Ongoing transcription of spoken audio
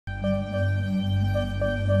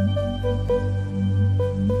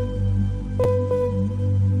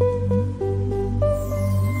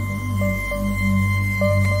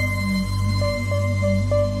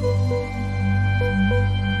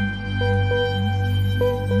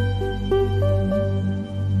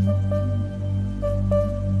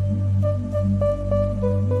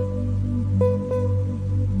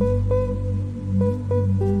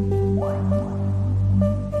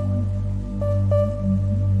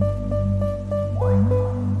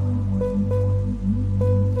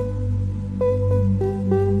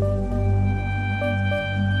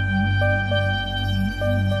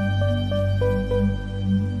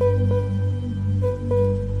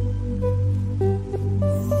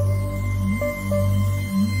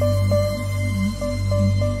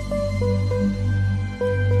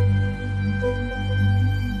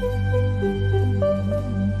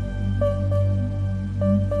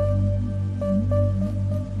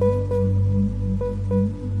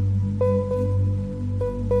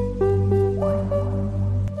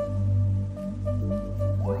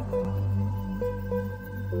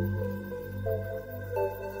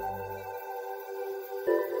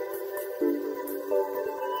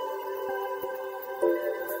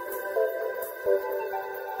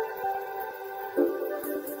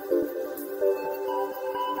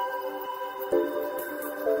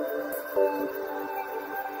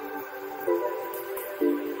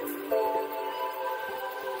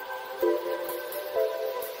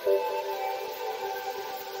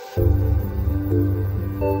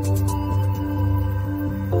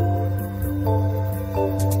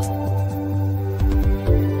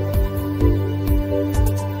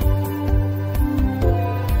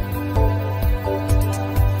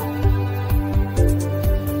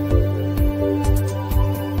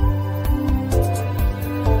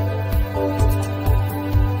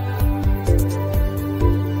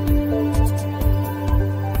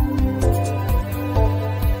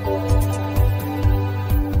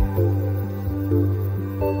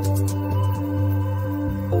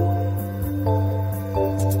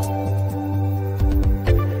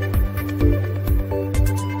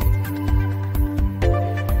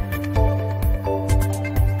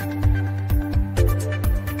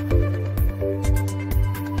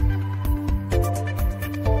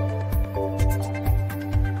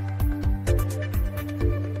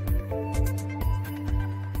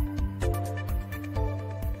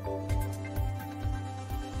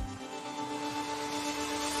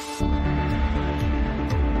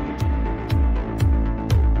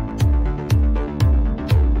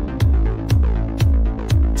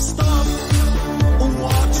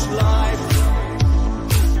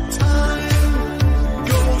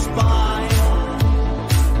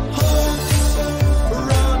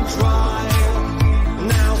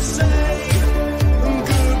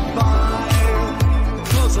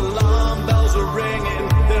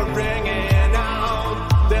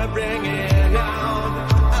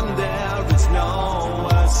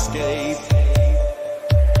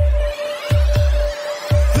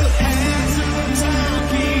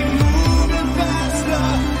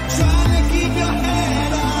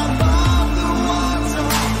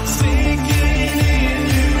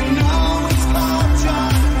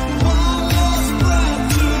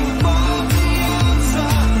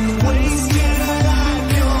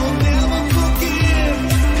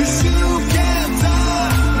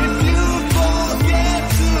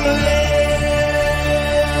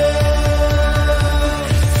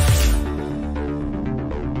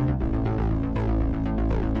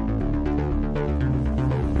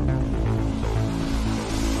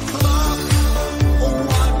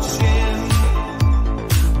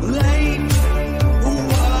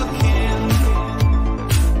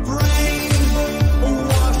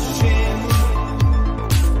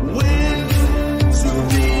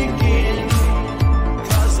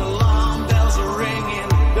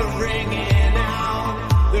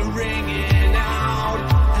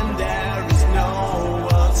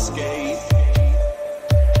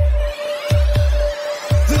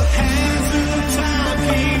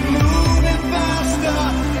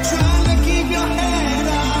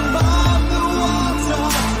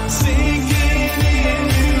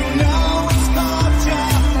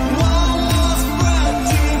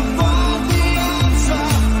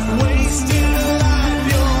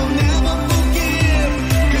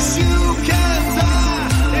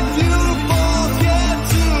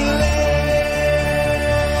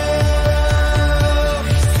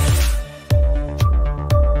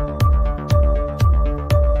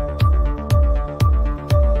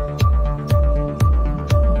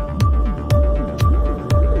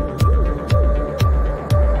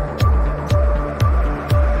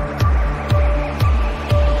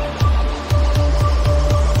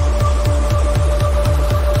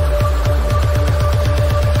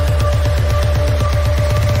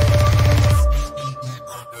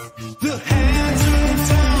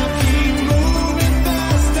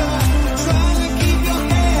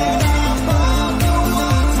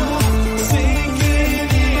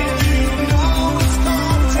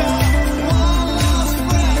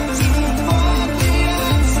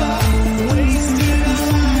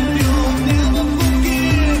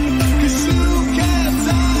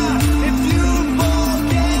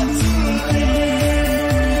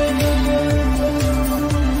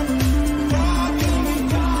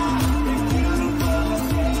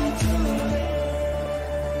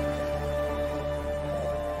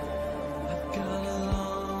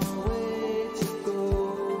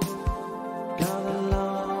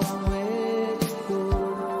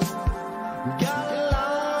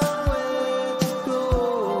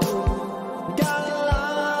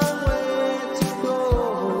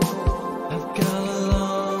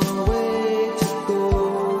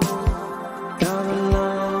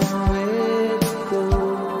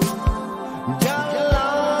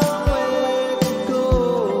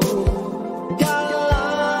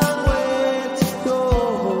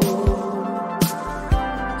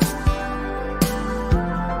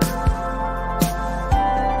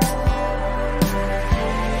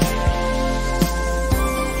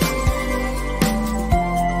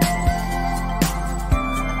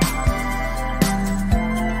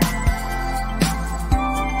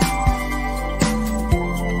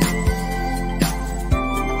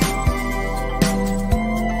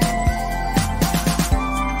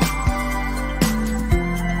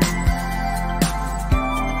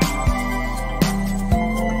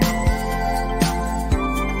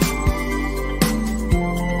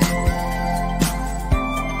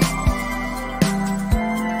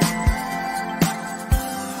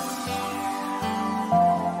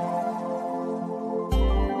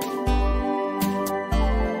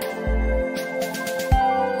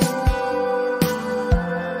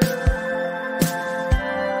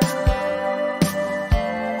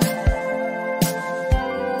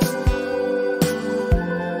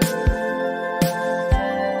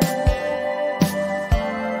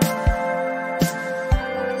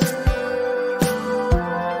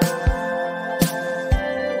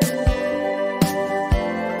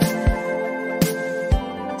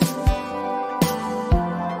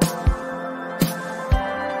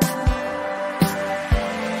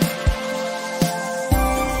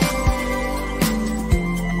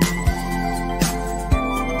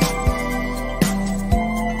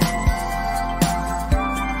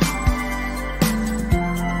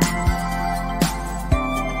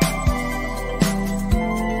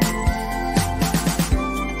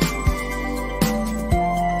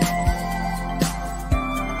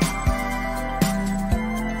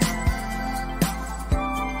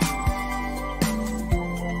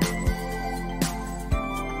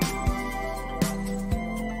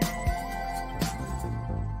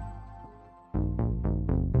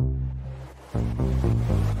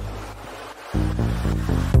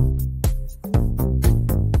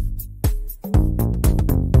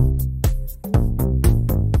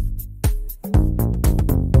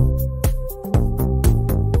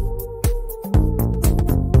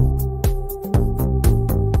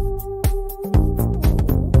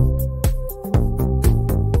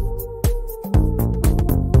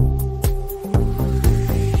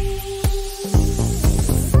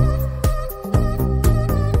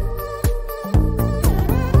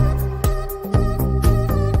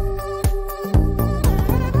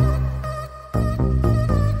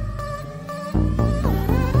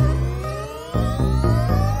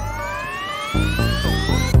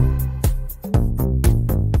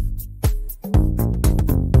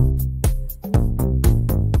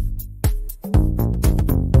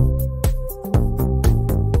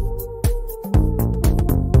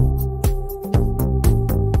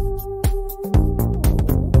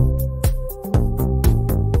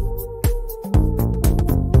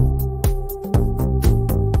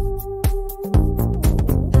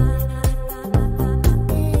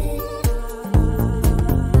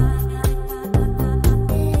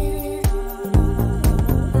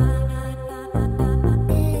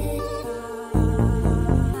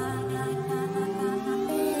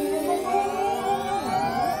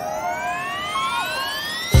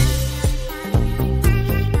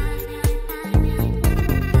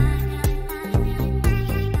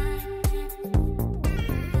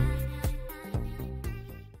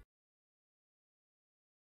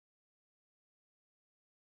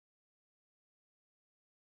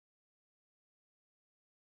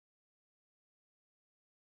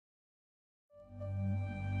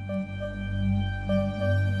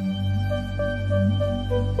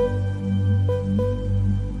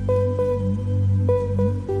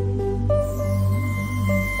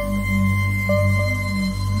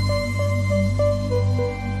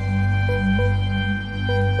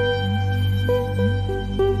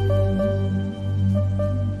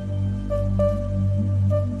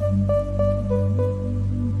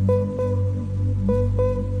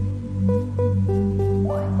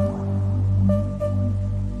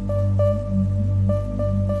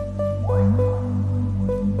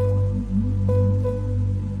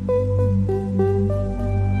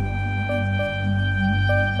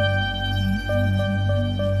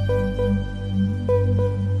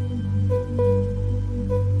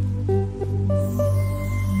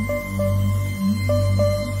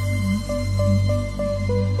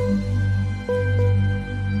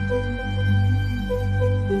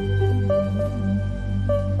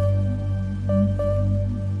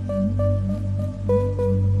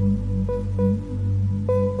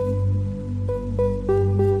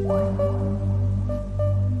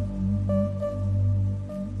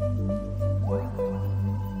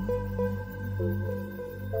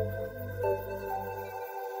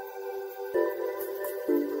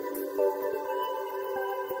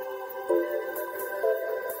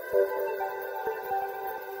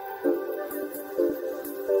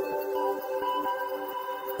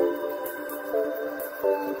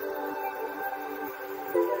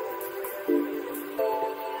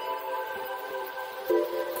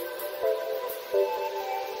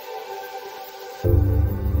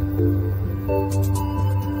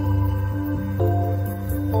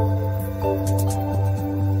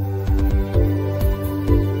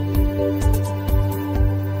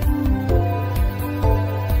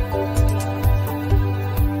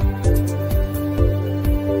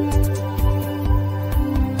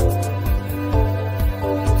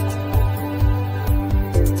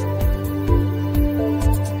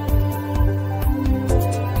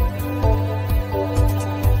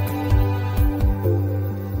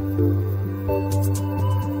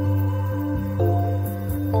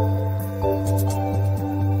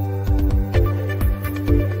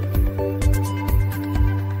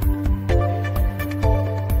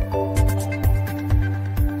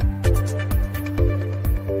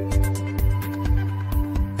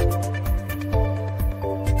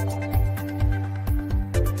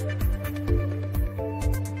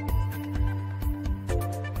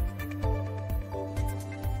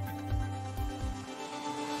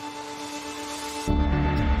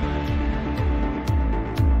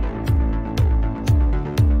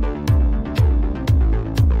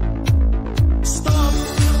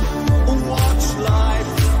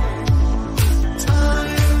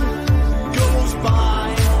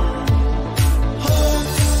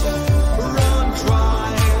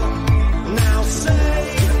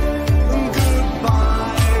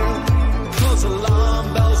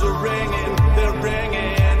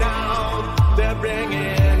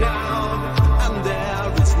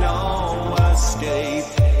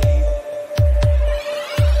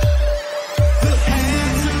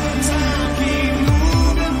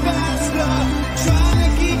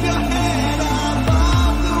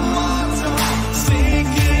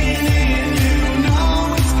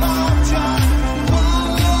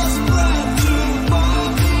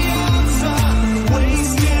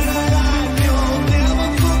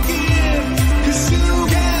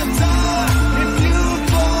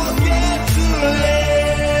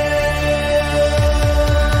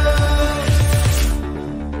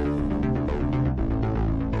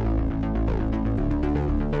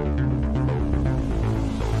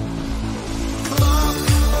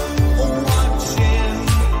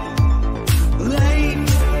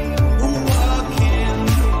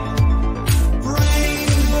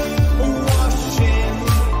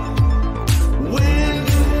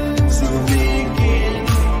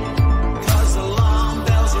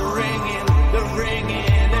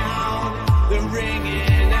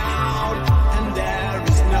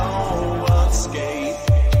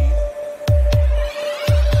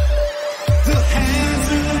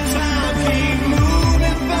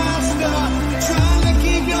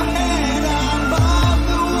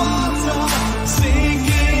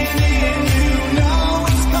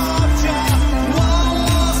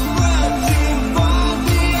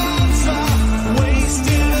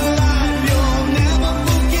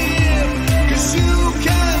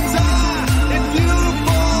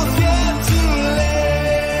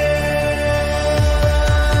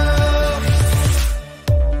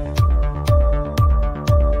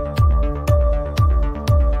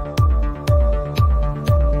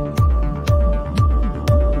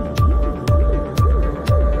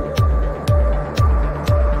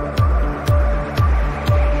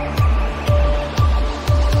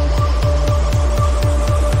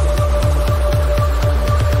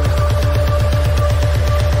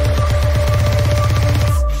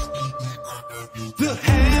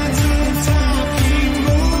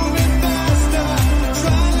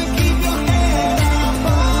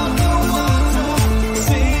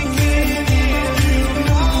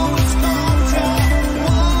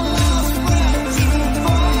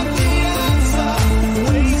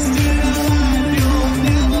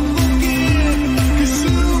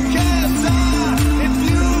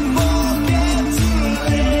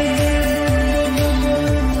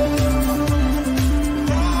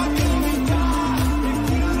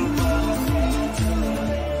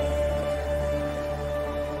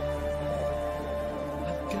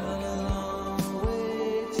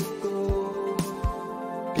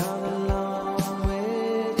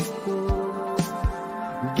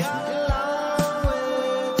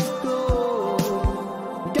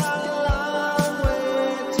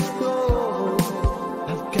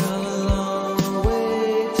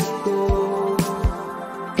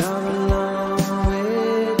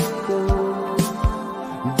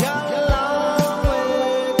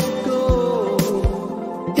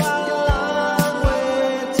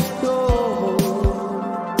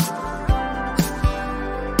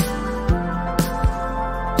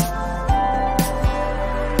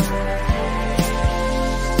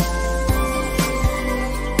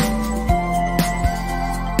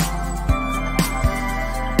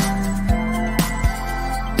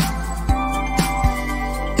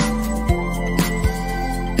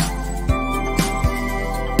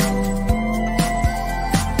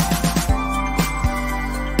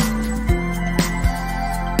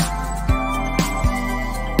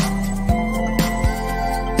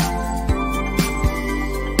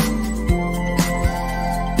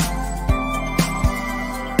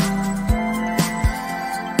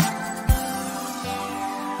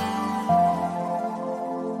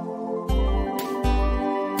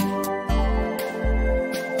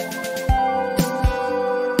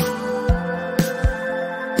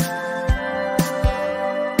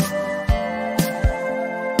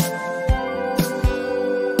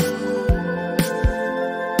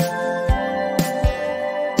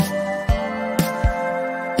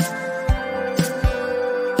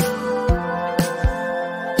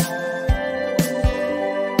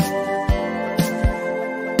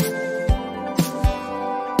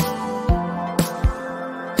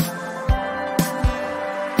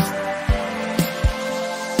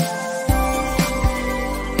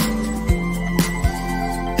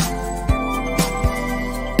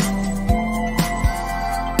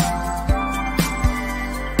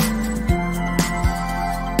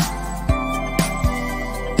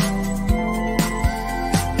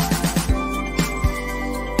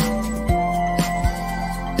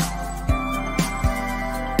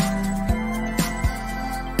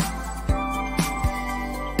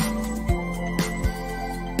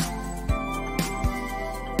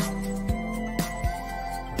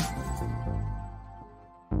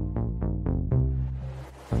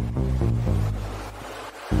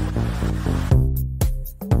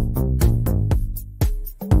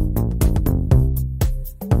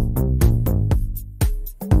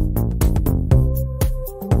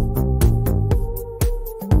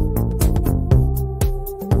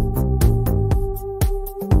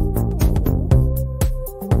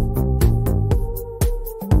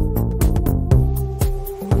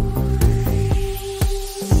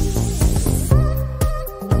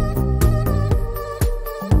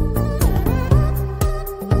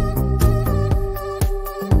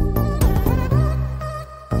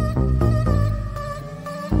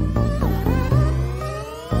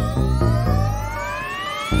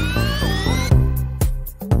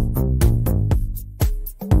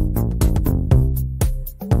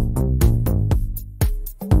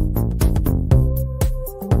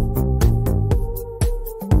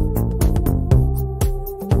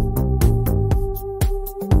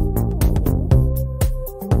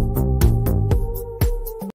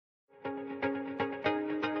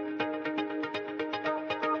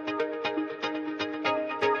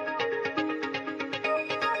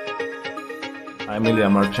I'm Ilya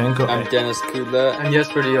Marchenko. I'm Dennis Kudla. I'm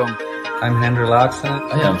Jesper de Jong. I'm Henry Laakson.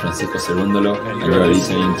 I am Francisco Cerundolo, and you are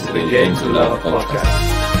listening to the Game to Love podcast.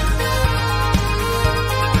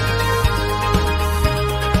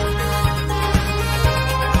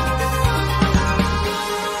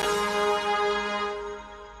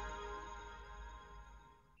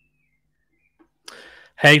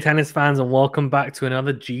 Hey tennis fans, and welcome back to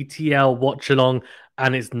another GTL watch-along.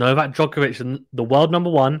 And it's Novak Djokovic, the world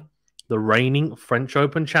number one, the reigning French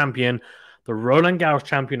Open champion, the Roland Garros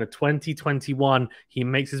champion of 2021. He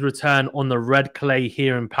makes his return on the red clay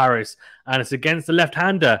here in Paris, and it's against the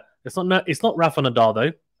left-hander. It's not Rafa Nadal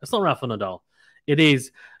though. It's not Rafa Nadal. It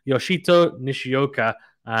is Yoshihito Nishioka,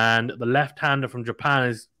 and the left-hander from Japan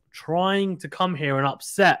is trying to come here and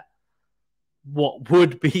upset what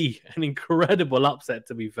would be an incredible upset,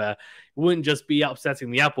 to be fair. It wouldn't just be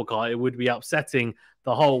upsetting the apple cart, it would be upsetting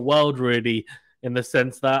the whole world, really, in the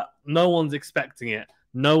sense that no one's expecting it.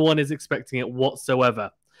 No one is expecting it whatsoever.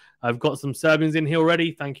 I've got some Serbians in here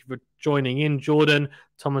already. Thank you for joining in, Jordan.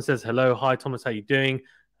 Thomas says hello. Hi, Thomas. How you doing?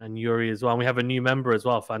 And Yuri as well. And we have a new member as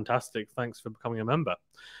well. Fantastic. Thanks for becoming a member.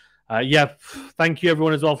 Thank you,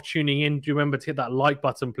 everyone, as well, for tuning in. Do remember to hit that like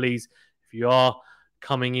button, please, if you are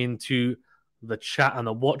coming into the chat and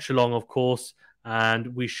the watch-along, of course.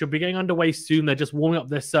 And we should be getting underway soon. They're just warming up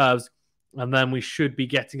their serves, and then we should be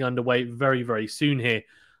getting underway very, very soon here.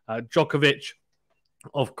 Djokovic,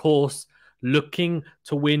 of course, looking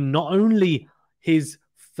to win not only his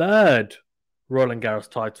third Roland Garros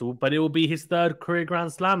title, but it will be his third career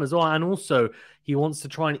Grand Slam as well. And also, he wants to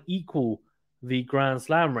try and equal the Grand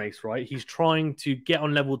Slam race, right? He's trying to get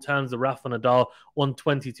on level terms with Rafa Nadal on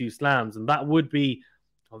 22 slams. And that would be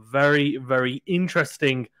a very, very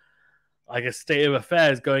interesting, I guess, state of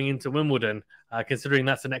affairs going into Wimbledon, considering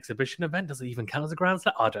that's an exhibition event. Does it even count as a Grand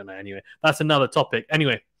Slam? I don't know. Anyway, that's another topic.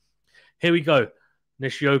 Anyway, here we go.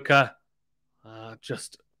 Nishioka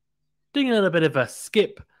just doing a little bit of a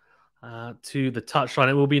skip to the touchline.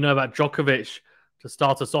 It will be Novak Djokovic to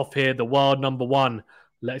start us off here, the world number one.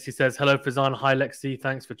 Lexi says, hello, Fazan. Hi, Lexi.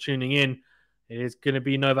 Thanks for tuning in. It is going to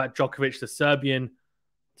be Novak Djokovic, the Serbian,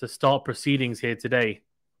 to start proceedings here today.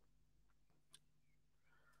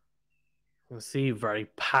 We'll see, very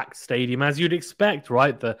packed stadium, as you'd expect,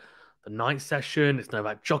 right? The night session, it's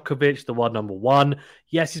Novak Djokovic, the world number one.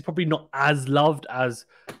 Yes, he's probably not as loved as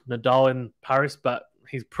Nadal in Paris, but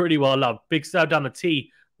he's pretty well loved. Big serve down the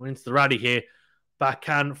tee, went into the rally here.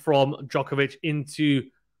 Backhand from Djokovic into,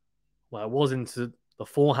 well, it was into the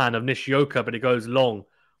forehand of Nishioka, but it goes long.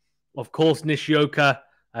 Of course, Nishioka,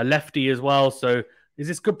 a lefty as well. So is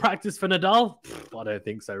this good practice for Nadal? I don't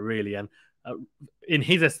think so, really. And in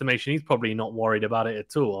his estimation, he's probably not worried about it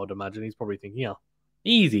at all, I would imagine. He's probably thinking, yeah,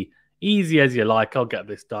 easy as you like. I'll get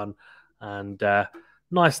this done. And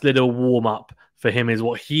nice little warm-up for him is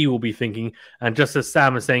what he will be thinking. And just as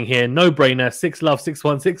Sam is saying here, no-brainer, 6-love,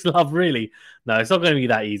 6-1, 6-love, really? No, it's not going to be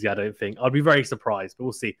that easy, I don't think. I'd be very surprised, but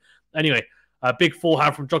we'll see. Anyway, a big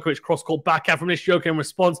forehand from Djokovic, cross-court backhand from Nishioka in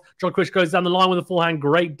response. Djokovic goes down the line with a forehand,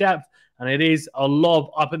 great depth. And it is a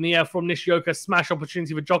lob up in the air from Nishioka. Smash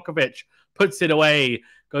opportunity for Djokovic. Puts it away.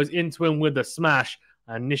 Goes into him with the smash.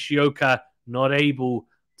 And Nishioka not able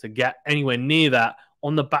to get anywhere near that.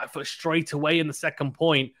 On the back foot straight away in the second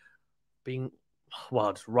point. Being,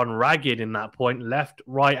 well, just run ragged in that point. Left,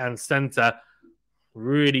 right, and center.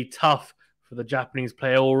 Really tough for the Japanese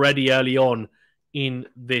player already early on in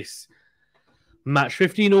this match.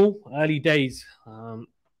 15 all, early days.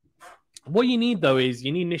 What you need, though, is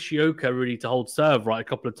you need Nishioka really to hold serve right a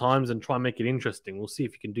couple of times and try and make it interesting. We'll see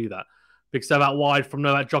if you can do that. Big serve out wide from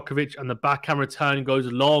Novak Djokovic, and the backhand return goes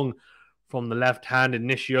long from the left-handed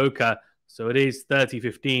Nishioka. So it is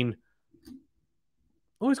 30-15.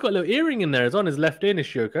 Oh, he's got a little earring in there. It's on his left ear,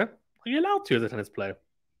 Nishioka. Are you allowed to as a tennis player?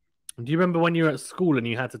 Do you remember when you were at school and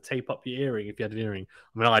you had to tape up your earring if you had an earring?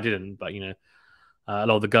 I mean, I didn't, but, you know, a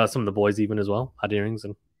lot of the girls, some of the boys even as well, had earrings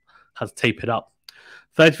and had to tape it up.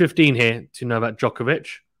 30-15 here to Novak Djokovic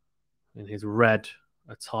in his red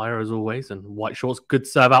attire as always and white shorts. Good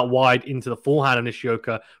serve out wide into the forehand of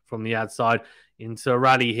Nishioka from the outside into a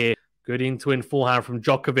rally here Good in forehand from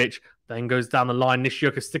Djokovic. Then goes down the line.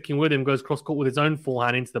 Nishioka sticking with him. Goes cross-court with his own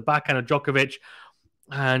forehand into the backhand of Djokovic.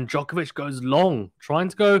 And Djokovic goes long. Trying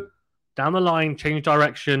to go down the line, change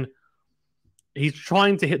direction. He's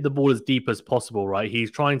trying to hit the ball as deep as possible, right?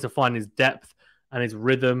 He's trying to find his depth and his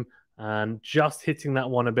rhythm. And just hitting that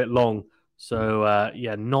one a bit long. So,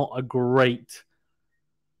 yeah, not a great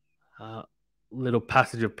little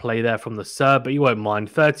passage of play there from the serve, but you won't mind.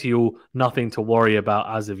 30-all, nothing to worry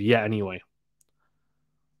about as of yet anyway.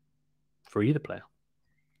 For either player.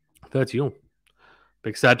 30-all.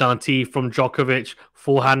 Big serve down the tee from Djokovic.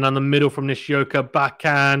 Forehand down the middle from Nishioka.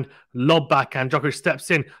 Backhand. Lob backhand. Djokovic steps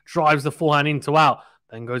in. Drives the forehand into out.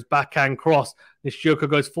 Then goes backhand cross. Nishioka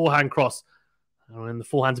goes forehand cross. And then the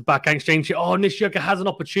forehand to backhand exchange. Oh, Nishioka has an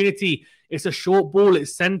opportunity. It's a short ball.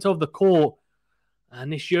 It's center of the court.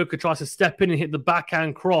 And Nishioka tries to step in and hit the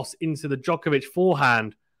backhand cross into the Djokovic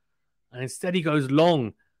forehand. And instead he goes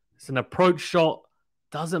long. It's an approach shot.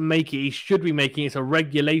 Doesn't make it. He should be making it. It's a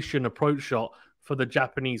regulation approach shot for the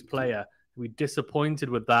Japanese player. We're disappointed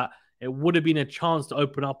with that. It would have been a chance to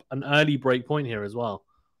open up an early break point here as well.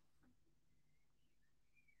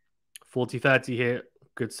 40-30 here.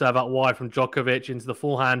 Good serve out wide from Djokovic into the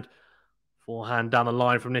forehand. Forehand down the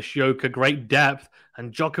line from Nishioka. Great depth.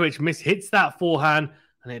 And Djokovic mishits that forehand.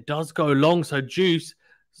 And it does go long. So Juice,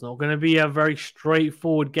 it's not going to be a very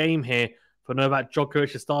straightforward game here for Novak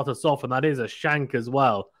Djokovic to start us off. And that is a shank as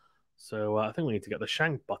well. So I think we need to get the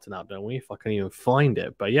shank button out, don't we? If I can even find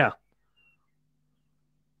it. But yeah.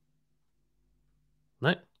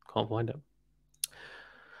 No, can't find it.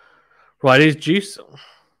 Right, here's Juice.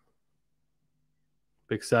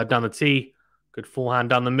 Big serve down the tee. Good forehand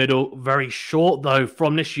down the middle. Very short, though,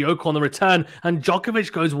 from Nishioka on the return. And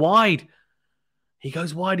Djokovic goes wide. He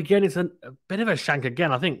goes wide again. It's a bit of a shank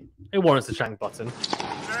again. I think it warrants the shank button.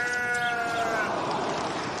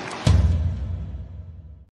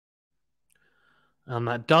 And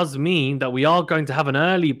that does mean that we are going to have an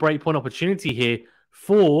early breakpoint opportunity here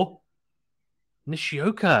for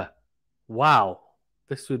Nishioka. Wow.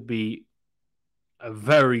 This would be a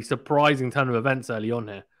very surprising turn of events early on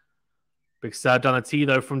here. Big serve down the tee,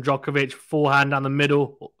 though, from Djokovic. Forehand down the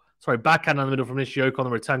middle. Sorry, backhand down the middle from Nishioka on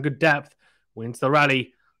the return. Good depth. Wins the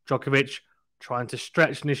rally. Djokovic trying to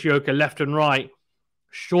stretch Nishioka left and right.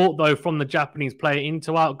 Short, though, from the Japanese player.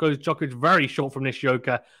 Into out goes Djokovic. Very short from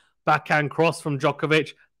Nishioka. Backhand cross from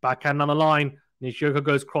Djokovic. Backhand on the line. Nishioka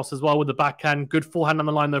goes cross as well with the backhand. Good forehand on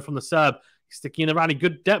the line, though, from the Serb. He's sticking in the rally.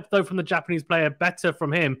 Good depth, though, from the Japanese player. Better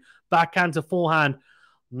from him. Backhand to forehand.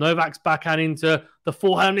 Novak's backhand into the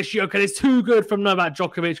forehand. Nishioka is too good from Novak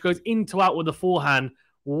Djokovic. Goes into out with the forehand.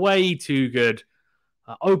 Way too good.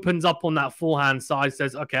 Opens up on that forehand side.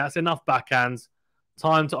 Says, okay, that's enough backhands.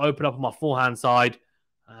 Time to open up on my forehand side.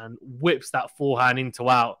 And whips that forehand into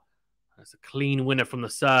out. That's a clean winner from the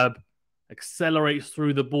Serb. Accelerates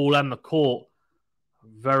through the ball and the court.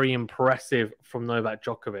 Very impressive from Novak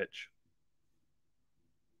Djokovic.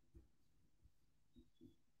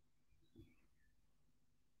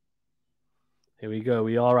 Here we go.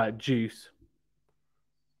 We are at Juice.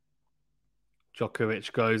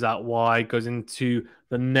 Djokovic goes out wide, goes into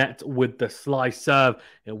the net with the slice serve.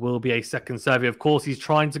 It will be a second serve. Of course, he's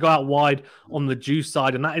trying to go out wide on the Juice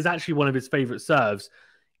side, and that is actually one of his favorite serves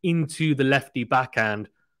into the lefty backhand.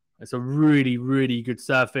 It's a really, really good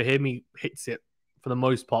serve for him. He hits it for the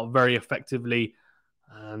most part very effectively,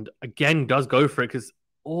 and again does go for it because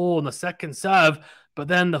on the second serve, but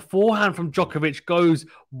then the forehand from Djokovic goes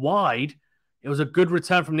wide. It was a good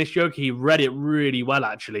return from Nishioka. He read it really well,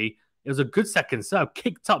 actually. It was a good second serve,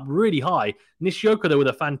 kicked up really high. Nishioka, though, with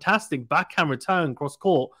a fantastic backhand return cross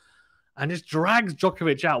court and just drags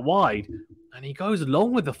Djokovic out wide. And he goes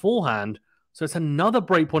long with the forehand. So it's another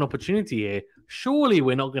breakpoint opportunity here. Surely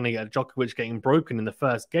we're not going to get Djokovic getting broken in the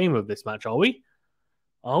first game of this match, are we?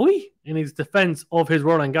 Are we? In his defense of his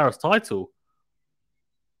Roland Garros title.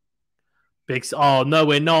 Oh, no,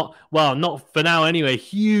 we're not. Well, not for now anyway.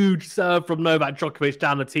 Huge serve from Novak Djokovic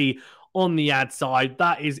down the tee on the ad side.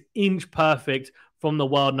 That is inch perfect from the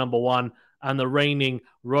world number one and the reigning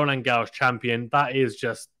Roland Garros champion. That is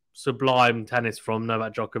just sublime tennis from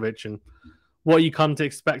Novak Djokovic and what you come to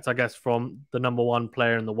expect, I guess, from the number one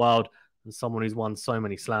player in the world and someone who's won so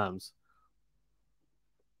many slams.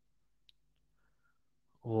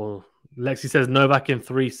 Oh, Lexi says Novak in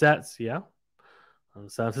 3 sets. Yeah. And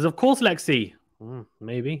Sam says, of course, Lexi.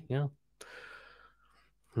 Maybe, yeah.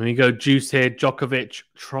 There we go, Juice here. Djokovic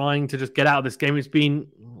trying to just get out of this game. It's been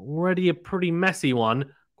already a pretty messy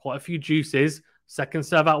one. Quite a few juices. Second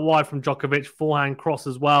serve out wide from Djokovic. Forehand cross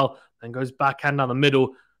as well. Then goes backhand down the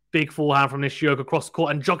middle. Big forehand from Nishioka cross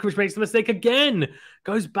court, and Djokovic makes the mistake again.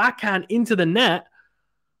 Goes backhand into the net.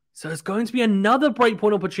 So it's going to be another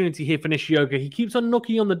breakpoint opportunity here for Nishioka. He keeps on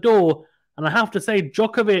knocking on the door, and I have to say,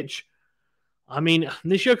 Djokovic, I mean,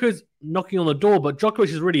 Nishioka's knocking on the door, but Djokovic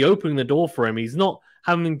is really opening the door for him. He's not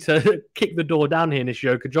having to kick the door down here,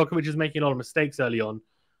 Nishioka. Djokovic is making a lot of mistakes early on,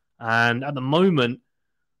 and at the moment,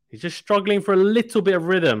 he's just struggling for a little bit of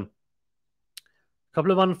rhythm. A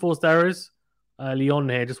couple of unforced errors early on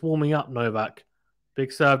here, just warming up Novak.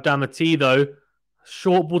 Big serve down the tee, though.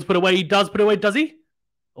 Short ball to put away. He does put away, does he?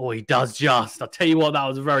 Oh, he does just. I'll tell you what, that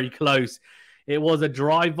was very close. It was a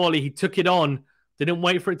drive volley. He took it on, didn't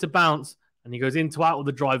wait for it to bounce, and he goes into out with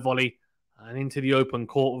the drive volley and into the open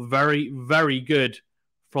court. Very, very good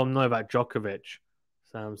from Novak Djokovic.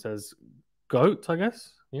 Sam says, GOAT, I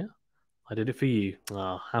guess. Yeah, I did it for you.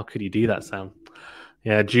 Oh, how could you do that, Sam?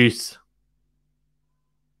 Yeah, juice.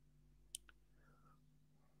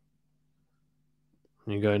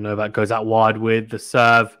 There you go. Novak goes out wide with the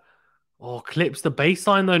serve. Oh, clips the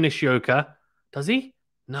baseline though, Nishioka. Does he?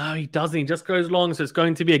 No, he doesn't. He just goes long. So it's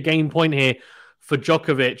going to be a game point here for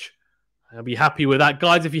Djokovic. I'll be happy with that.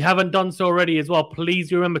 Guys, if you haven't done so already as well,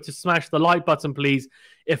 please remember to smash the like button, please.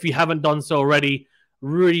 If you haven't done so already,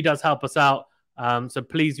 really does help us out. So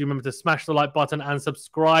please remember to smash the like button and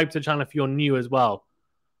subscribe to the channel if you're new as well.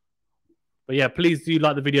 But yeah, please do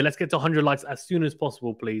like the video. Let's get to 100 likes as soon as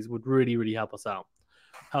possible, please. Would really, really help us out.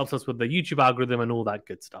 Helps us with the YouTube algorithm and all that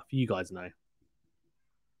good stuff. You guys know.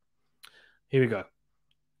 Here we go.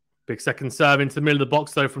 Big second serve into the middle of the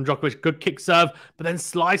box, though, from Djokovic. Good kick serve, but then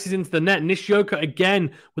slices into the net. Nishioka,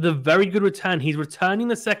 again, with a very good return. He's returning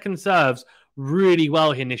the second serves really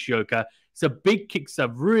well here, Nishioka. It's a big kick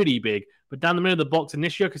serve, really big. But down the middle of the box, and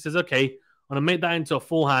Nishioka says, okay, I'm going to make that into a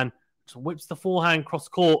forehand. Just whips the forehand cross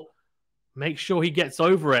court. Make sure he gets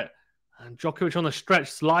over it. And Djokovic on the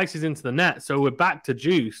stretch slices into the net. So we're back to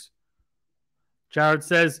juice. Jared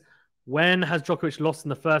says, when has Djokovic lost in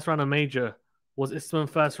the first round of major? Was Istvan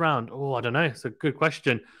first round? Oh, I don't know. It's a good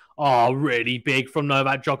question. Oh, really big from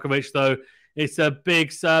Novak Djokovic, though. It's a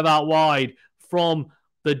big serve out wide from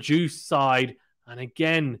the juice side. And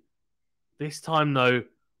again, this time, though,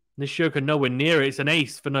 Nishioka nowhere near it. It's an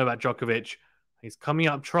ace for Novak Djokovic. He's coming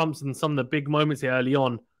up trumps in some of the big moments here early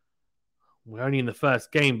on. We're only in the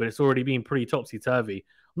first game, but it's already been pretty topsy-turvy.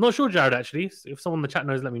 I'm not sure, Jared, actually. If someone in the chat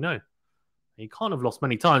knows, let me know. He can't have lost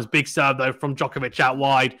many times. Big serve, though, from Djokovic out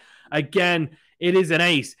wide. Again, it is an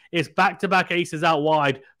ace. It's back-to-back aces out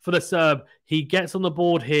wide for the Serb. He gets on the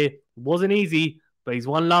board here. It wasn't easy, but he's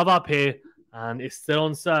one love up here, and it's still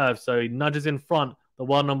on serve. So he nudges in front, the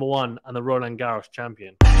world number one and the Roland Garros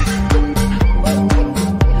champion.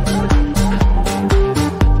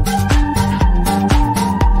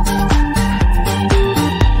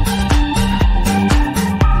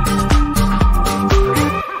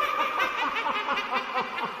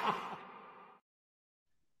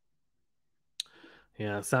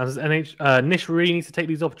 Yeah, sounds Nish really needs to take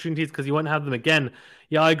these opportunities because he won't have them again.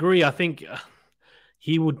 Yeah, I agree. I think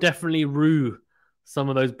he will definitely rue some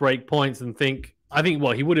of those break points and think.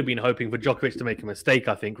 Well, he would have been hoping for Djokovic to make a mistake.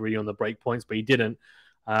 I think really on the break points, but he didn't.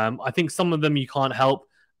 I think some of them you can't help.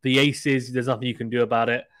 The aces, there's nothing you can do about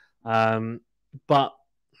it. But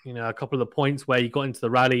you know, a couple of the points where he got into the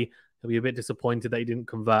rally, he'll be a bit disappointed that he didn't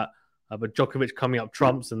convert. But Djokovic coming up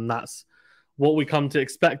trumps, and that's what we come to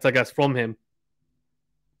expect, I guess, from him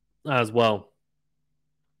as well.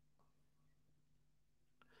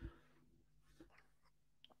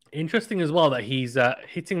 Interesting as well that he's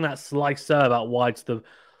hitting that slice serve out wide to the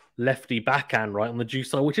lefty backhand, right, on the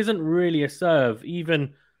juice side, which isn't really a serve,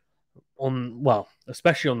 even on, well,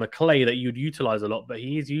 especially on the clay that you'd utilize a lot, but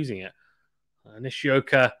he is using it.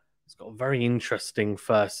 Nishioka has got a very interesting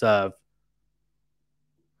first serve.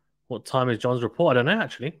 What time is John's report? I don't know,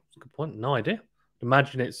 actually. It's a good point. No idea.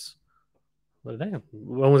 Imagine it's,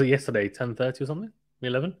 when was it yesterday? 10:30 or something?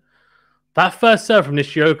 11? That first serve from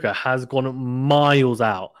Nishioka has gone miles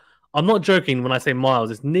out. I'm not joking when I say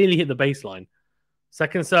miles. It's nearly hit the baseline.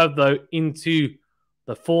 Second serve, though, into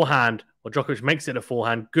the forehand. Well, Djokovic makes it a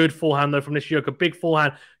forehand. Good forehand, though, from Nishioka. Big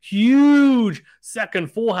forehand. Huge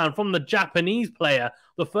second forehand from the Japanese player.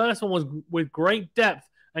 The first one was with great depth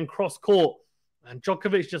and cross court. And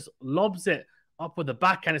Djokovic just lobs it up with the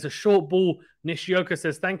backhand. It's a short ball. Nishioka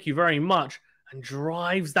says, thank you very much, and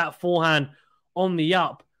drives that forehand on the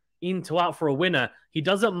up into out for a winner. He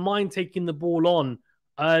doesn't mind taking the ball on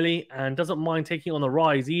early and doesn't mind taking it on the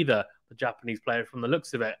rise either, the Japanese player, from the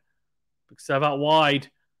looks of it. Big serve out wide.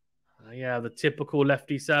 Yeah, the typical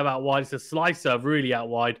lefty serve out wide. It's a slice serve really out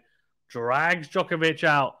wide. Drags Djokovic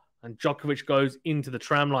out, and Djokovic goes into the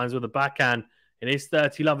tram lines with a backhand. It is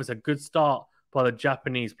 30-love. It's a good start by the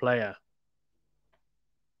Japanese player.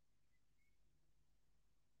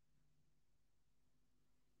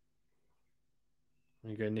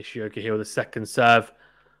 There you go, Nishioka here with a second serve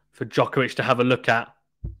for Djokovic to have a look at.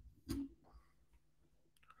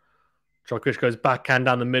 Djokovic goes backhand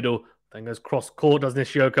down the middle, then goes cross court, does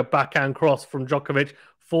Nishioka, backhand cross from Djokovic,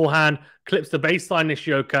 forehand, clips the baseline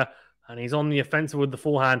Nishioka, and he's on the offensive with the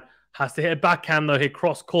forehand, has to hit a backhand though, hit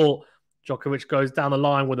cross court. Djokovic goes down the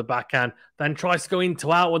line with a backhand, then tries to go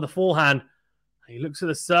into out with the forehand. He looks at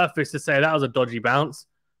the surface to say that was a dodgy bounce,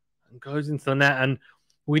 and goes into the net. And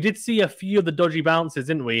we did see a few of the dodgy bounces,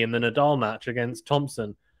 didn't we, in the Nadal match against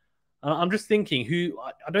Thompson. I'm just thinking,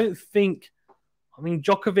 I don't think, I mean,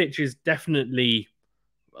 Djokovic is definitely,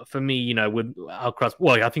 for me, you know, with Alcaraz,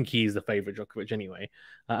 well, I think he's the favourite Djokovic anyway,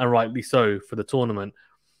 and rightly so for the tournament.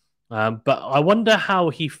 But I wonder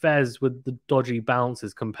how he fares with the dodgy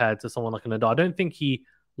bounces compared to someone like Nadal. I don't think he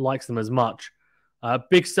likes them as much.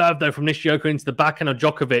 Big serve, though, from Nishioka into the backhand of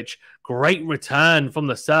Djokovic. Great return from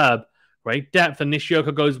the Serb. Great depth, and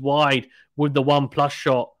Nishioka goes wide with the 1+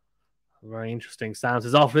 shot. Very interesting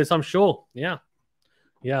sounds. After this, I'm sure. Yeah.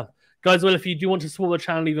 Guys, well, if you do want to support the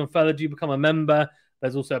channel even further, do become a member.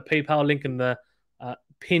 There's also a PayPal link in the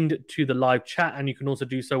pinned to the live chat, and you can also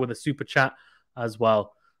do so with a super chat as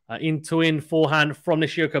well. In forehand from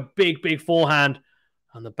Nishioka. Big forehand.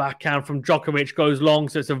 And the backhand from Djokovic goes long,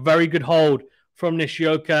 so it's a very good hold from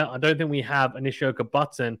Nishioka. I don't think we have a Nishioka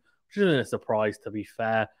button, which isn't a surprise, to be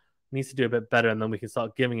fair. Needs to do a bit better, and then we can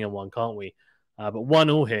start giving him one, can't we? But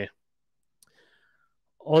 1-1 here.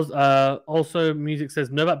 Also, music says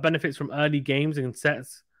Novak benefits from early games and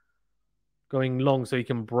sets going long so he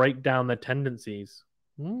can break down their tendencies.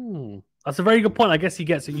 That's a very good point. I guess he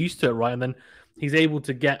gets used to it, right? And then he's able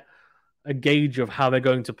to get a gauge of how they're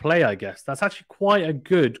going to play, I guess. That's actually quite a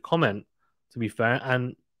good comment, to be fair,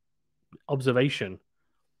 and observation.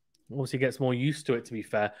 Obviously gets more used to it, to be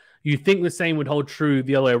fair. You'd think the same would hold true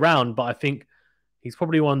the other way around, but I think he's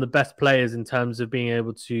probably one of the best players in terms of being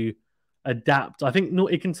able to adapt. I think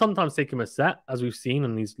it can sometimes take him a set, as we've seen,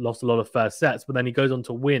 and he's lost a lot of first sets, but then he goes on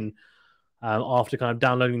to win after kind of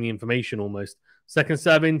downloading the information almost. Second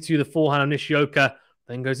serve into the forehand of Nishioka,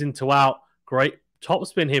 then goes into out. Great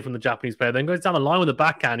topspin here from the Japanese player, then goes down the line with the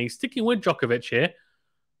backhand. He's sticking with Djokovic here.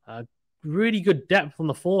 Really good depth on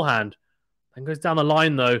the forehand. Then goes down the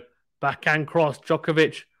line though. Backhand cross.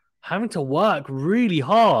 Djokovic having to work really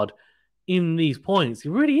hard in these points. He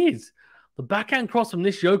really is. The backhand cross from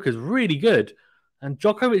Nishioka is really good. And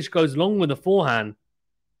Djokovic goes long with the forehand.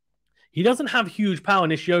 He doesn't have huge power,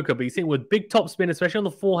 Nishioka, but he's sitting with big topspin, especially on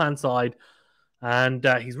the forehand side. And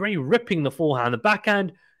he's really ripping the forehand. The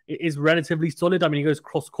backhand is relatively solid. I mean, he goes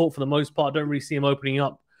cross-court for the most part. I don't really see him opening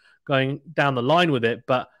up, going down the line with it.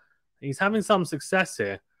 But he's having some success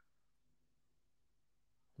here.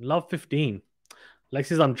 Love 15. Lex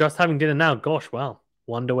says, I'm just having dinner now. Gosh, wow.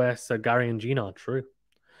 Wonder where Sir Gary and Gina are. True.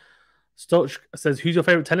 Stoch says, who's your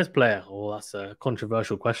favorite tennis player? Oh, that's a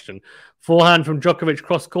controversial question. Forehand from Djokovic,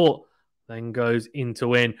 cross-court. Then goes into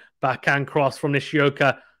win. Backhand cross from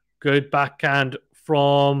Nishioka. Good backhand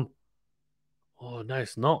from... Oh, no,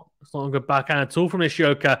 it's not. It's not a good backhand at all from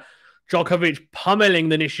Nishioka. Djokovic pummeling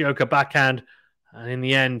the Nishioka backhand. And in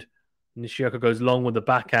the end, Nishioka goes long with the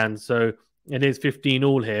backhand. So it is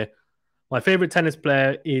 15-all here. My favorite tennis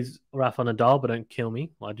player is Rafa Nadal, but don't kill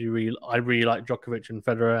me. I really like Djokovic and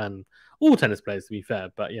Federer and all tennis players, to be fair.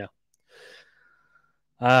 But yeah.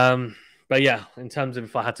 But yeah, in terms of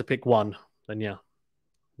if I had to pick one, then yeah,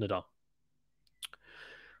 Nadal.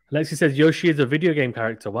 Alexi says Yoshi is a video game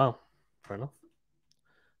character. Wow, fair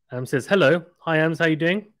enough. Says hello, hi Ams, how you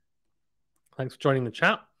doing? Thanks for joining the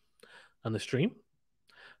chat and the stream.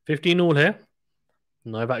 15-all here.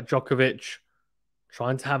 Novak Djokovic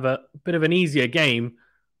trying to have a bit of an easier game,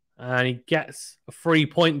 and he gets a free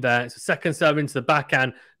point there. It's a second serve into the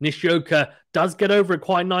backhand. Nishioka does get over it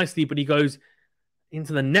quite nicely, but he goes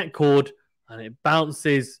into the net cord, and it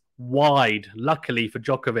bounces wide, luckily for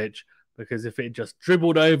Djokovic, because if it just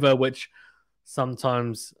dribbled over, which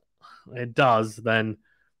sometimes it does, then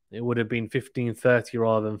it would have been 15-30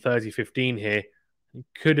 rather than 30-15 here. He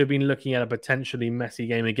could have been looking at a potentially messy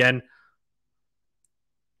game again.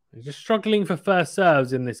 He's just struggling for first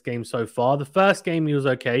serves in this game so far. The first game he was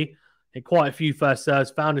okay. Hit quite a few first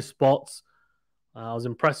serves, found his spots. I was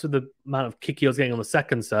impressed with the amount of kick he was getting on the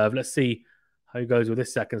second serve. Let's see how he goes with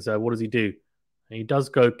this second serve. What does he do? And he does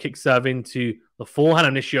go kick serve into the forehand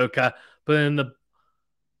of Nishioka, but then the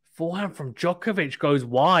forehand from Djokovic goes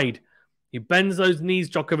wide. He bends those knees,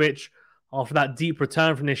 Djokovic, after that deep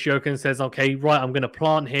return from Nishioka and says, okay, right, I'm going to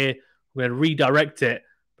plant here. I'm going to redirect it.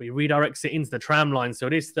 but he redirects it into the tram line, so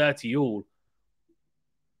it is 30 all.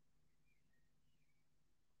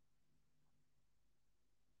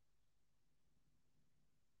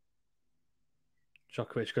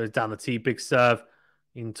 Djokovic goes down the tee, big serve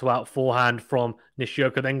into out forehand from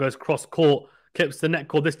Nishioka, then goes cross court, clips the net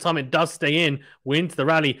cord. This time it does stay in. We're into the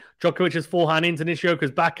rally. Djokovic's forehand into Nishioka's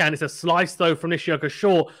backhand. It's a slice though from Nishioka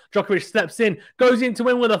short. Djokovic steps in, goes in to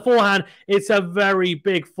win with a forehand. It's a very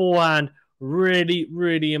big forehand. Really,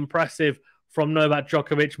 really impressive from Novak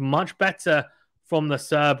Djokovic. Much better from the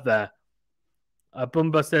Serb there.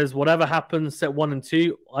 Bumba says, whatever happens, set 1 and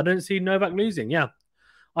 2, I don't see Novak losing. Yeah.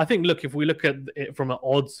 I think, look, if we look at it from an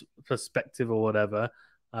odds perspective or whatever,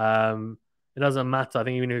 it doesn't matter. I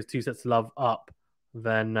think even if it's 2 sets to love up,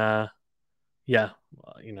 then, yeah,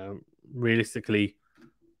 you know, realistically,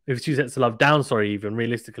 if it's 2 sets to love down, even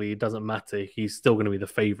realistically, it doesn't matter. He's still going to be the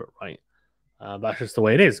favorite, right? That's just the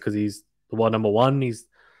way it is because he's the world number 1. He's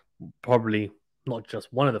probably not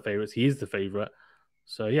just one of the favorites. He is the favorite.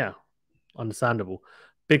 So, yeah, understandable.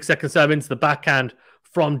 Big second serve into the backhand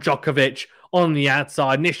from Djokovic on the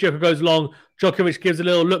outside. Nishioka goes long. Djokovic gives a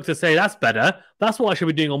little look to say, that's better. That's what I should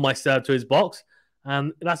be doing on my serve to his box.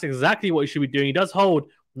 And that's exactly what he should be doing. He does hold.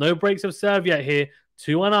 No breaks of serve yet here.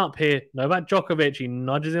 2-1 up here. Novak Djokovic. He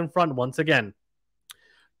nudges in front once again.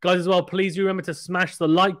 Guys, as well, please do remember to smash the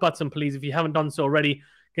like button, please, if you haven't done so already.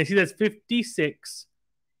 You can see there's 56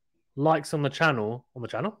 likes on the channel,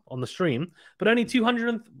 on the stream, but only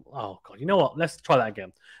 200. Oh, God, you know what? Let's try that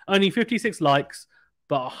again. Only 56 likes,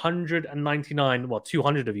 but 199, well,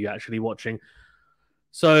 200 of you actually watching.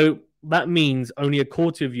 So that means only a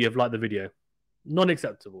quarter of you have liked the video. Not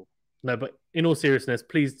acceptable. No, but in all seriousness,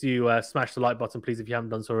 please do smash the like button, please, if you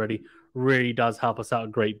haven't done so already. Really does help us out a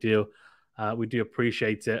great deal. We do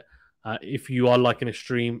appreciate it. If you are liking a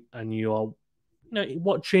stream and you are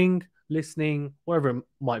watching, listening, wherever it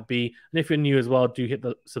might be, and if you're new as well, do hit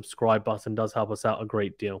the subscribe button. It does help us out a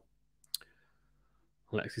great deal.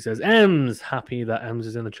 Lexi says, Ems, happy that Ems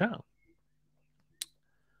is in the chat.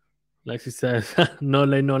 Lexi says,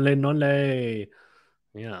 nole, nole, nole.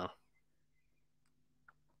 Yeah.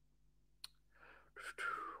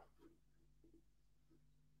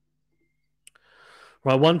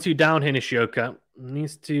 Right, 1-2 down here, Nishioka.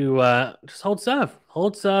 Needs to just hold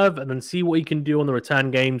serve, and then see what he can do on the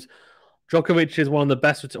return games. Djokovic is one of the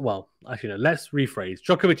best. Well, actually, no, let's rephrase.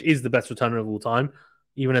 Djokovic is the best returner of all time.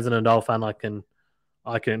 Even as an Nadal fan, I can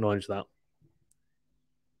acknowledge that.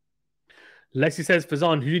 Lexi says,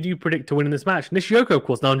 Fazan, who did you predict to win in this match? Nishioka, of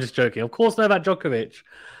course. No, I'm just joking. Of course, Novak Djokovic.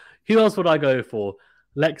 Who else would I go for?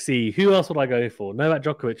 Lexi, who else would I go for? Novak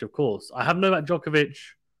Djokovic, of course. I have Novak Djokovic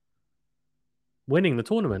winning the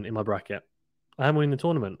tournament in my bracket. I am winning the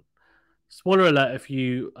tournament. Spoiler alert if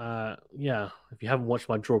you if you haven't watched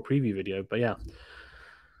my draw preview video, but yeah.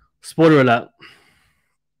 Spoiler alert.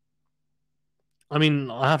 I mean,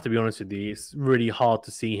 I have to be honest with you, it's really hard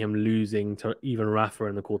to see him losing to even Rafa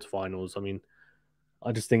in the quarterfinals. I mean,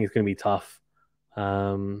 I just think it's going to be tough.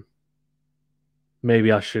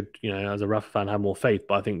 Maybe I should, as a Rafa fan, have more faith,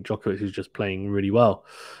 but I think Djokovic is just playing really well.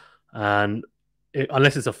 And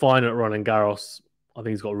unless it's a final at Roland Garros, I think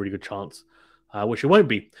he's got a really good chance. Which it won't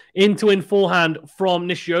be. In forehand from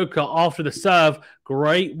Nishioka after the serve.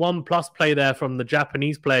 Great 1+ play there from the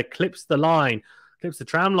Japanese player. Clips the line. Clips the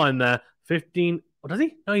tram line there. 15. Oh, does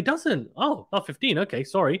he? No, he doesn't. Oh, love 15. Okay,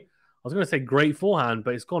 sorry. I was going to say great forehand,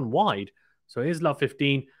 but it's gone wide. So here's love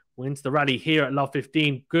 15. Wins the rally here at love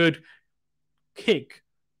 15. Good kick.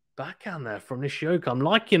 Backhand there from Nishioka. I'm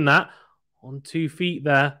liking that. On 2 feet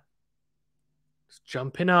there. Just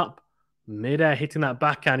jumping up. Mid-air, hitting that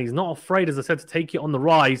backhand. He's not afraid, as I said, to take it on the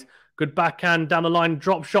rise. Good backhand down the line.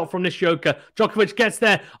 Drop shot from Nishioka. Djokovic gets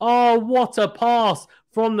there. Oh, what a pass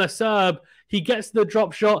from the Serb. He gets the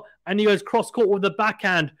drop shot and he goes cross-court with the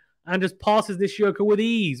backhand and just passes Nishioka with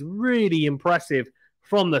ease. Really impressive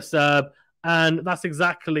from the Serb. And that's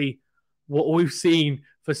exactly what we've seen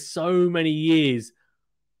for so many years.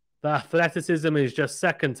 The athleticism is just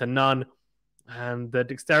second to none. And the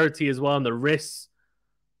dexterity as well and the wrists.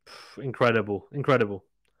 Incredible.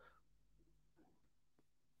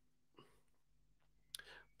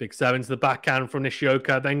 Big serve into the backhand from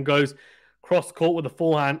Nishioka. Then goes cross court with the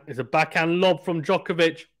forehand. It's a backhand lob from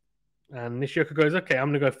Djokovic. And Nishioka goes, okay, I'm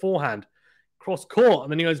going to go forehand. Cross court.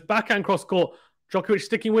 And then he goes backhand cross court. Djokovic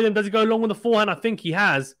sticking with him. Does he go along with the forehand? I think he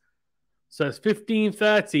has. So it's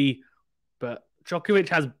 15-30. But Djokovic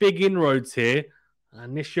has big inroads here.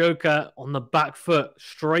 And Nishioka on the back foot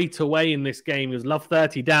straight away in this game. He was love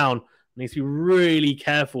 30 down. Needs to be really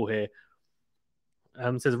careful here.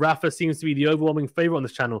 Says Rafa seems to be the overwhelming favorite on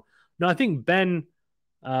this channel. No, I think Ben's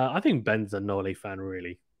a Nole fan,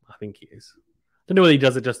 really. I think he is. Don't know whether he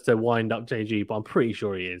does it just to wind up JG, but I'm pretty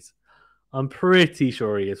sure he is. I'm pretty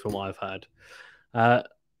sure he is from what I've heard.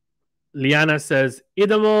 Liana says,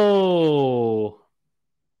 Idamo!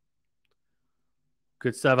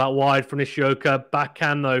 Good serve out wide from Nishioka.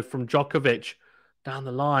 Backhand, though, from Djokovic. Down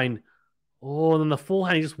the line. Oh, and then the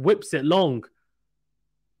forehand, he just whips it long.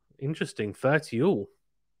 Interesting. 30 all.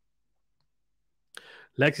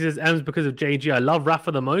 Lexi says, M's because of JG. I love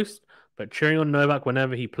Rafa the most, but cheering on Novak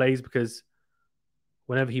whenever he plays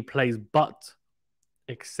but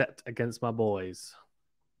except against my boys.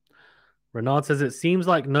 Renard says, it seems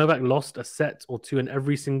like Novak lost a set or two in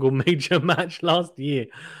every single major match last year.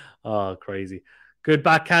 Oh, crazy. Good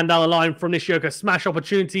backhand down the line from Nishioka. Smash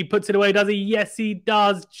opportunity. Puts it away, does he? Yes, he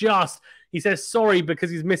does. Just. He says sorry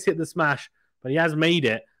because he's mishit the smash, but he has made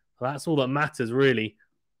it. So that's all that matters, really.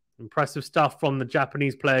 Impressive stuff from the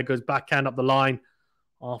Japanese player. Goes backhand up the line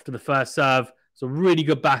after the first serve. It's a really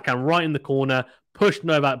good backhand right in the corner. Pushed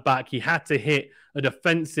Novak back. He had to hit a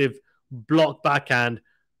defensive block backhand.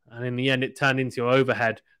 And in the end, it turned into an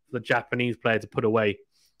overhead for the Japanese player to put away.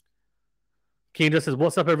 Keen just says,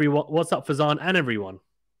 what's up, everyone? What's up, Fazan and everyone?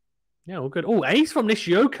 Yeah, all good. Oh, ace from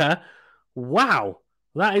Nishioka. Wow.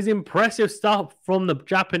 That is impressive stuff from the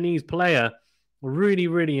Japanese player. Really,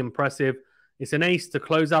 really impressive. It's an ace to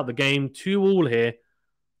close out the game. 2-all here.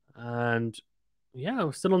 And yeah,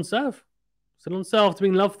 we're still on serve. Still on serve to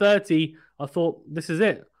being love 30. I thought, this is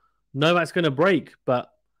it. Novak's going to break, but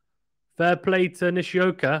fair play to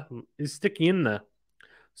Nishioka. Is sticking in there.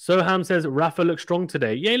 Soham says, Rafa looks strong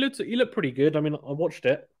today. Yeah, he looked pretty good. I mean, I watched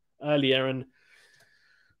it earlier, and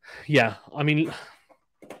yeah, I mean,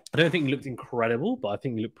 I don't think he looked incredible, but I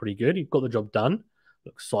think he looked pretty good. He got the job done.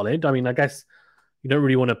 Looked solid. I mean, I guess you don't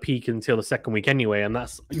really want to peak until the second week anyway, and I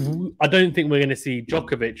don't think we're going to see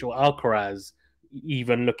Djokovic or Alcaraz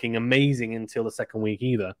even looking amazing until the second week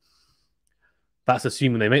either. That's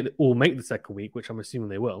assuming they all make the second week, which I'm assuming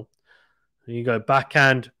they will. And you go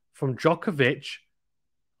backhand from Djokovic.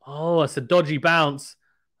 Oh, it's a dodgy bounce.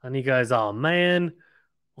 And he goes, oh, man,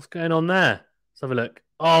 what's going on there? Let's have a look.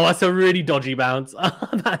 Oh, that's a really dodgy bounce.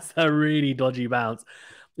 That's a really dodgy bounce.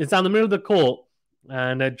 It's down the middle of the court.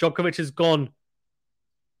 And Djokovic has gone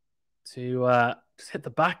to just hit the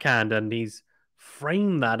backhand. And he's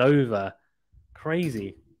framed that over.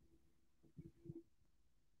 Crazy.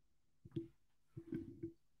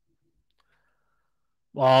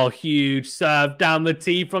 Oh, huge serve down the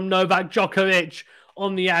tee from Novak Djokovic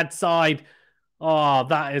on the ad side. Oh,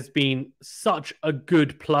 that has been such a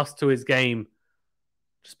good plus to his game.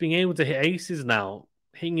 Just being able to hit aces now,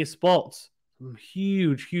 hitting his spots.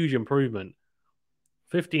 Huge, huge improvement.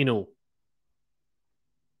 15-all.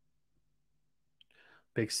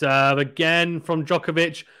 Big serve again from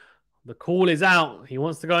Djokovic. The call is out. He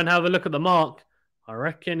wants to go and have a look at the mark. I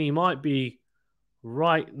reckon he might be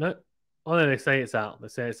right. No. Oh, no, they say it's out. They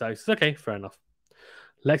say it's out. It's okay, fair enough.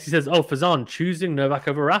 Lexi says, oh, Fazan, choosing Novak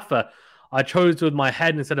over Rafa. I chose with my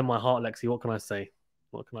head instead of my heart, Lexi. What can I say?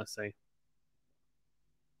 What can I say?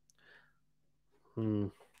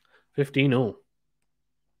 15-all.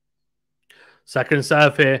 Second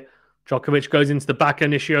serve here. Djokovic goes into the back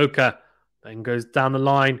of Nishioka. Then goes down the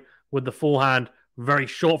line with the forehand. Very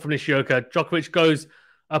short from Nishioka. Djokovic goes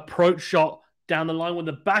approach shot down the line with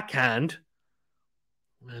the backhand.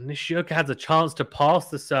 And Nishioka has a chance to pass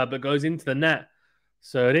the serve, but goes into the net.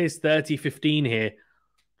 So it is 30-15 here.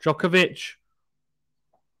 Djokovic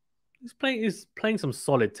is playing some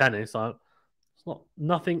solid tennis. It's not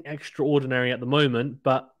nothing extraordinary at the moment,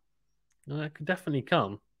 but it could definitely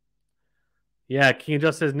come. Yeah, King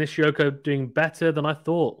just says Nishioka doing better than I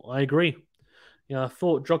thought. I agree. I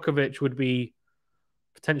thought Djokovic would be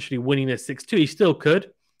potentially winning this 6-2. He still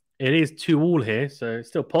could. It is 2-all here, so it's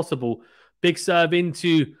still possible. Big serve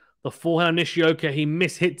into the forehand Nishioka. He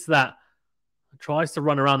mishits that. Tries to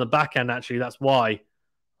run around the backhand, actually. That's why.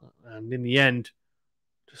 And in the end,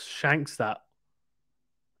 just shanks that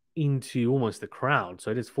into almost the crowd. So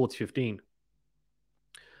it is 40-15.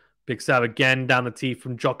 Big serve again down the tee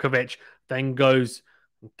from Djokovic. Then goes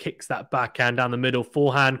and kicks that backhand down the middle.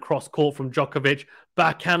 Forehand cross court from Djokovic.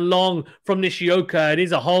 Backhand long from Nishioka. It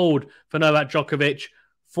is a hold for Novak Djokovic.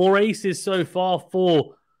 4 aces so far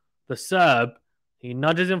for the Serb. He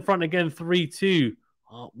nudges in front again, 3-2.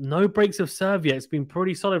 Oh, no breaks of serve yet. It's been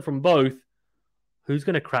pretty solid from both. Who's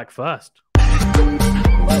going to crack first?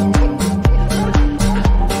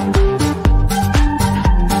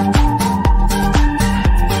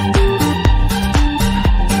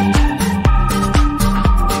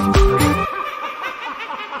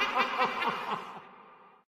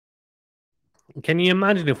 Can you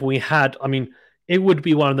imagine if we had, I mean, it would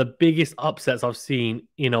be one of the biggest upsets I've seen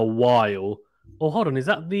in a while. Oh, hold on. Is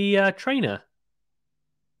that the trainer?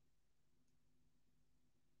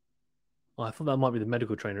 Oh, I thought that might be the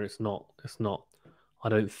medical trainer. It's not. It's not. I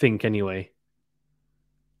don't think, anyway.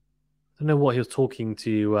 I don't know what he was talking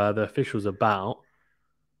to the officials about.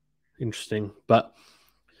 Interesting. But,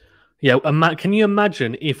 yeah, can you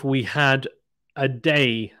imagine if we had a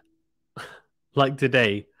day like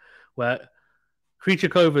today where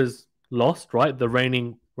Krejcikova's lost, right? The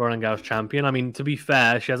reigning Roland Garros champion. I mean, to be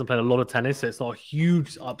fair, she hasn't played a lot of tennis, so it's not a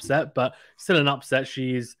huge upset, but still an upset.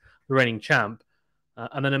 She's the reigning champ.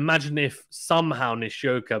 And then imagine if somehow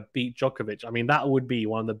Nishioka beat Djokovic. I mean, that would be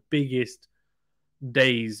one of the biggest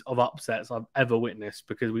days of upsets I've ever witnessed,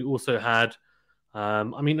 because we also had, I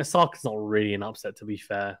mean, Osaka's not really an upset, to be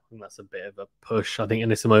fair. I think that's a bit of a push. I think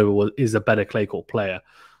Anisimova is a better clay court player.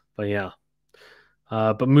 But yeah.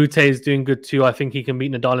 But Mute is doing good too. I think he can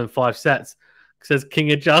beat Nadal in 5 sets. Says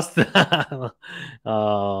King Adjust.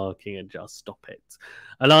 Oh, King Adjust, stop it.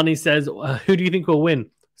 Alani says, who do you think will win?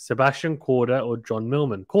 Sebastian Korda or John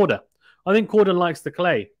Millman? Korda. I think Korda likes the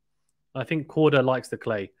clay.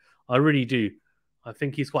 I really do. I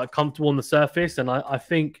think he's quite comfortable on the surface, and I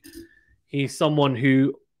think he's someone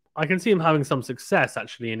who I can see him having some success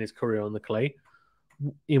actually in his career on the clay.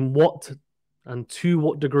 In what and to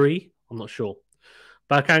what degree? I'm not sure.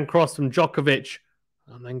 Backhand cross from Djokovic,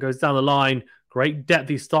 and then goes down the line. Great depth.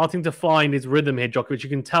 He's starting to find his rhythm here, Djokovic. You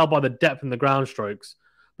can tell by the depth in the ground strokes.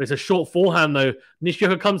 But it's a short forehand, though.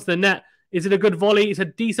 Nishioka comes to the net. Is it a good volley? It's a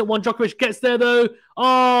decent one. Djokovic gets there, though.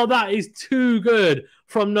 Oh, that is too good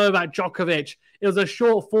from Novak Djokovic. It was a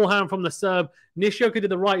short forehand from the Serb. Nishioka did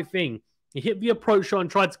the right thing. He hit the approach shot and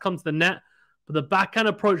tried to come to the net, but the backhand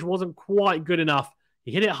approach wasn't quite good enough.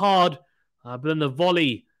 He hit it hard, but then the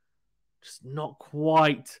volley just not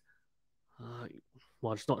quite...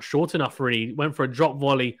 well, it's not short enough, really. Went for a drop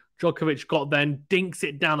volley. Djokovic got there and dinks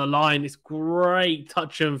it down the line. It's great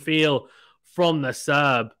touch and feel from the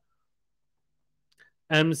Serb.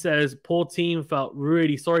 M says, poor team, felt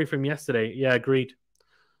really sorry for him yesterday. Yeah, agreed.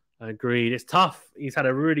 It's tough. He's had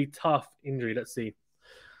a really tough injury. Let's see.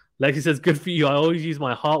 Lexi says, good for you. I always use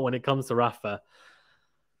my heart when it comes to Rafa.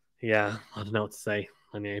 Yeah, I don't know what to say.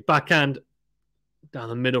 Anyway, backhand down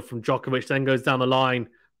the middle from Djokovic, then goes down the line.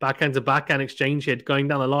 Backhand to backhand exchange here, going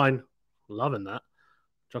down the line. Loving that.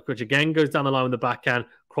 Djokovic again goes down the line with the backhand.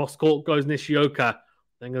 Cross court goes Nishioka.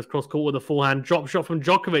 Then goes cross court with the forehand. Drop shot from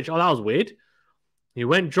Djokovic. Oh, that was weird. He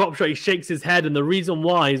went drop shot. He shakes his head. And the reason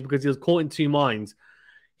why is because he was caught in two minds.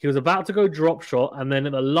 He was about to go drop shot. And then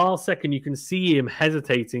at the last second, you can see him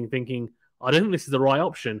hesitating, thinking, I don't think this is the right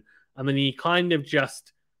option. And then he kind of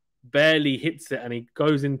just barely hits it. And he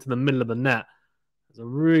goes into the middle of the net. It's a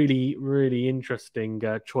really, really interesting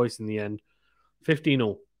choice in the end.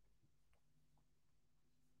 15-all.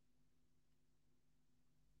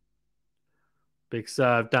 Big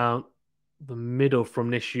serve down the middle from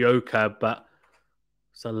Nishioka, but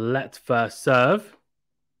it's a let first serve.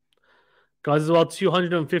 Guys, as well,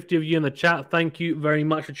 250 of you in the chat. Thank you very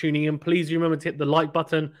much for tuning in. Please remember to hit the like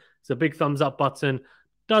button. It's a big thumbs up button.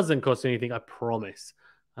 Doesn't cost anything, I promise.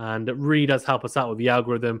 And it really does help us out with the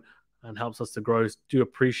algorithm and helps us to grow. Do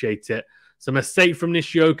appreciate it. It's a mistake from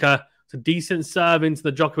Nishioka. It's a decent serve into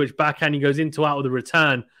the Djokovic backhand. He goes into out with a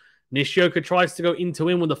return. Nishioka tries to go into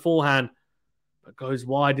in with the forehand, but goes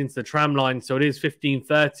wide into the tram line. So it is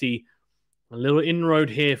 15-30. A little inroad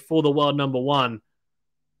here for the world number one.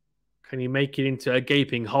 Can he make it into a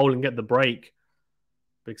gaping hole and get the break?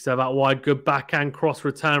 Big serve out wide. Good backhand cross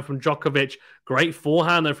return from Djokovic. Great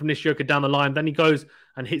forehand though from Nishioka down the line. Then he goes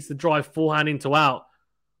and hits the drive forehand into out.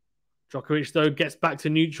 Djokovic, though, gets back to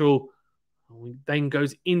neutral. Then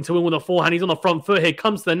goes into in with a forehand. He's on the front foot here.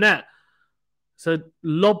 Comes to the net. So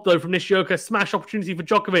lob, though, from Nishioka. Smash opportunity for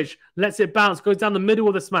Djokovic. Lets it bounce. Goes down the middle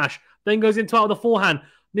with a smash. Then goes into out with a forehand.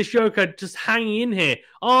 Nishioka just hanging in here.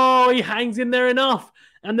 Oh, he hangs in there enough.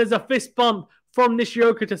 And there's a fist bump from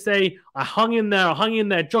Nishioka to say, I hung in there.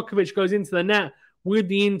 Djokovic goes into the net with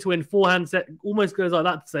the in-to-in forehand set. Almost goes like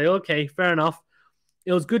that to say, okay, fair enough.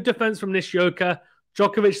 It was good defense from Nishioka.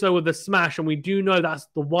 Djokovic, though, with the smash, and we do know that's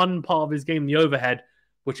the one part of his game, the overhead,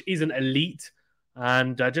 which isn't elite,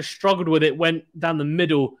 and just struggled with it, went down the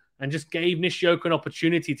middle, and just gave Nishioka an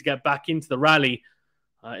opportunity to get back into the rally.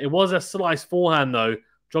 It was a slice forehand, though.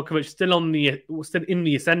 Djokovic still in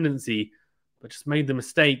the ascendancy, but just made the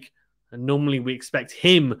mistake, and normally we expect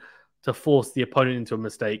him to force the opponent into a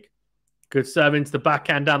mistake. Good serve into the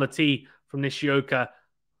backhand down the tee from Nishioka,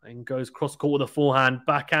 and goes cross-court with a forehand.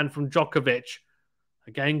 Backhand from Djokovic.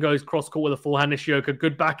 Again goes cross-court with a forehand, Nishioka.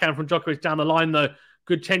 Good backhand from Djokovic down the line, though.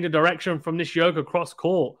 Good change of direction from Nishioka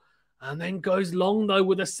cross-court. And then goes long, though,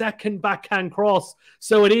 with a second backhand cross.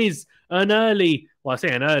 So it is an early, well, I say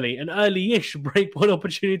an early-ish breakpoint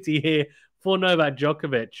opportunity here for Novak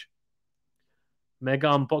Djokovic. Mega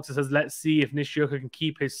Unboxer says, let's see if Nishioka can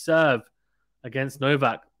keep his serve against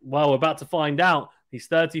Novak. Well, we're about to find out. He's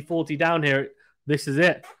 30-40 down here. This is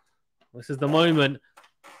it. This is the moment.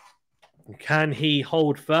 Can he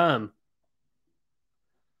hold firm?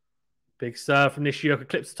 Big serve from Nishioka.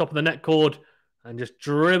 Clips the top of the net cord and just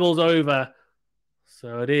dribbles over.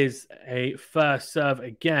 So it is a first serve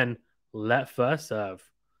again. Let first serve.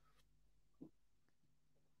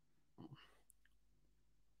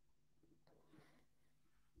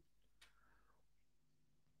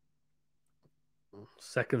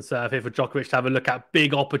 Second serve here for Djokovic to have a look at.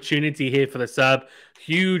 Big opportunity here for the serve.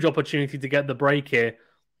 Huge opportunity to get the break here.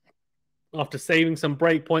 After saving some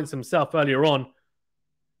break points himself earlier on.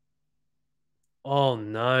 Oh,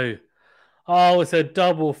 no. Oh, it's a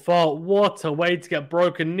double fault. What a way to get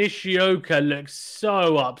broken. Nishioka looks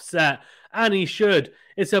so upset. And he should.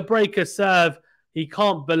 It's a breaker serve. He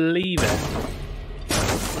can't believe it.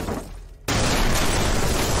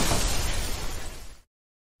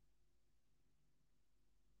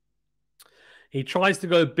 He tries to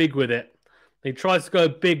go big with it. He tries to go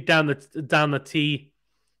big down the tee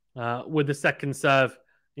with the second serve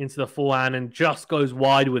into the forehand and just goes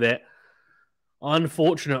wide with it.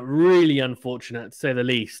 Unfortunate, really unfortunate, to say the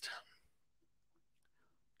least.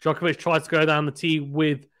 Djokovic tries to go down the tee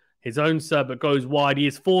with his own serve, but goes wide. He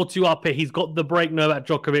is 4-2 up here. He's got the break, Novak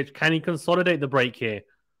Djokovic. Can he consolidate the break here?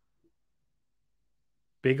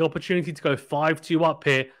 Big opportunity to go 5-2 up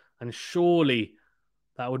here, and surely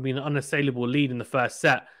that would be an unassailable lead in the first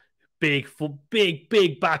set. Big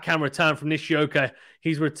backhand return from Nishioka.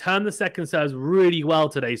 He's returned the second serves really well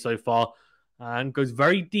today so far. And goes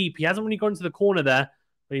very deep. He hasn't really gone to the corner there,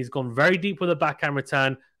 but he's gone very deep with a backhand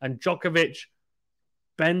return. And Djokovic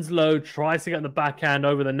bends low, tries to get the backhand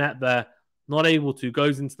over the net there. Not able to,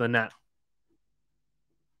 goes into the net.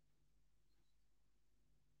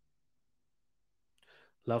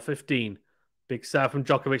 Love 15. Big serve from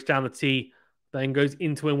Djokovic down the tee. Then goes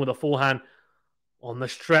into him with a forehand. On the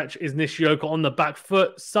stretch is Nishioka on the back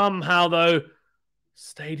foot. Somehow, though,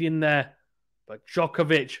 stayed in there. But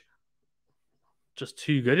Djokovic just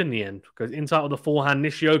too good in the end. Goes inside with the forehand.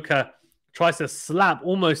 Nishioka tries to slap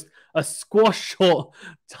almost a squash shot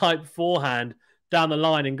type forehand down the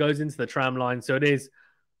line and goes into the tram line. So it is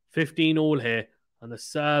 15 all here. And the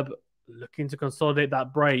Serb looking to consolidate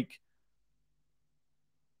that break.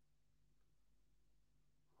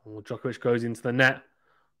 Djokovic goes into the net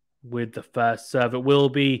with the first serve. It will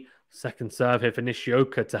be second serve here for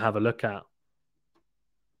Nishioka to have a look at.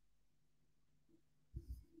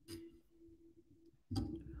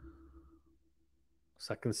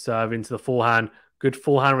 Second serve into the forehand. Good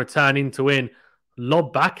forehand return into in.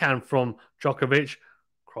 Lob backhand from Djokovic.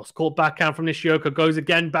 Cross-court backhand from Nishioka. Goes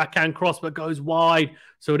again, backhand cross, but goes wide.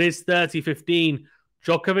 So it is 30-15.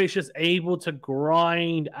 Djokovic just able to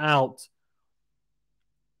grind out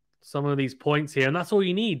some of these points here. And that's all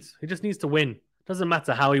he needs. He just needs to win. Doesn't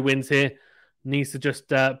matter how he wins here. Needs to just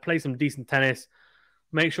play some decent tennis.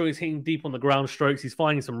 Make sure he's hitting deep on the ground strokes. He's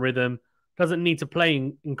finding some rhythm. Doesn't need to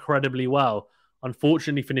play incredibly well.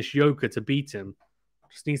 Unfortunately for Nishioka to beat him.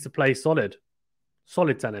 Just needs to play solid.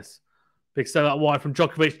 Solid tennis. Big serve out wide from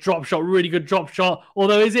Djokovic. Drop shot. Really good drop shot.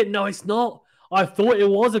 Although, is it? No, it's not. I thought it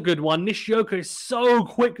was a good one. Nishioka is so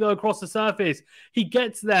quick, though, across the surface. He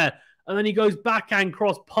gets there. And then he goes backhand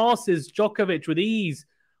cross. Passes Djokovic with ease.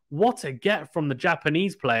 What a get from the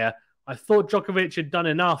Japanese player. I thought Djokovic had done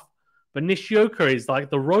enough. But Nishioka is like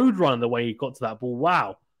the road runner the way he got to that ball.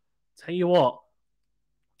 Wow. Tell you what.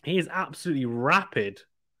 He is absolutely rapid.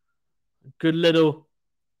 Good little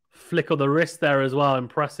flick of the wrist there as well.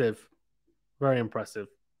 Impressive. Very impressive.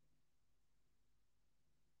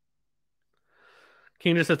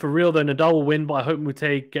 King just says, for real though, Nadal will win, but I hope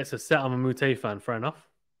Mute gets a set. I'm a Mute fan. Fair enough.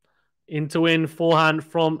 Into in, forehand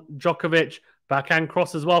from Djokovic. Backhand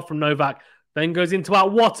cross as well from Novak. Then goes into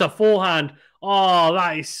out. What a forehand. Oh,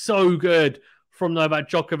 that is so good from Novak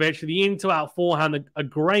Djokovic. The into out forehand, a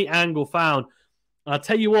great angle found. I'll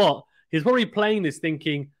tell you what, he's probably playing this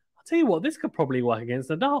thinking, I'll tell you what, this could probably work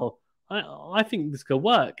against Nadal. I think this could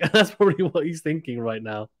work. That's probably what he's thinking right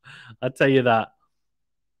now. I'll tell you that.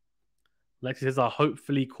 Lexi says,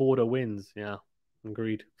 hopefully Korda wins. Yeah,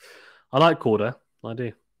 agreed. I like Korda. I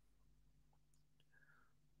do.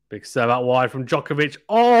 Big serve out wide from Djokovic.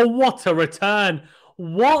 Oh, what a return.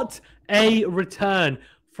 What a return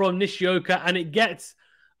from Nishioka. And it gets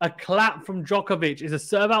a clap from Djokovic. It's a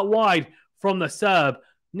serve out wide from the Serb.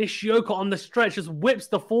 Nishioka on the stretch just whips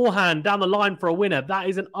the forehand down the line for a winner. That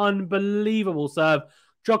is an unbelievable serve.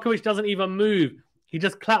 Djokovic doesn't even move. He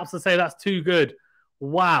just claps to say that's too good.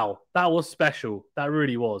 Wow, that was special. That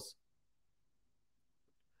really was.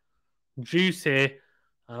 Juice here.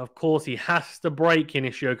 Of course, he has to break in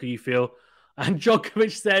Nishioka, you feel. And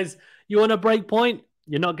Djokovic says, you want a break point?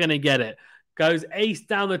 You're not going to get it. Goes ace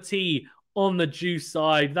down the tee on the Juice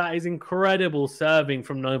side. That is incredible serving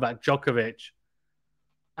from Novak Djokovic.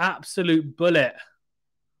 Absolute bullet.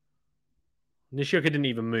 Nishioka didn't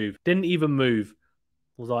even move. Didn't even move.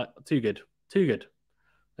 Was like, too good. Too good.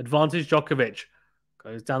 Advantage Djokovic.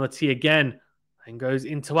 Goes down the tee again. And goes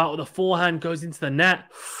into out with a forehand. Goes into the net.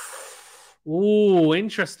 Ooh,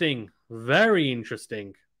 interesting. Very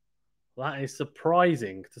interesting. That is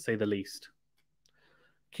surprising, to say the least.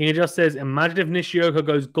 King just says, imagine if Nishioka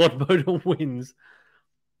goes God mode and wins.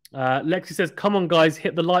 Lexi says, come on, guys,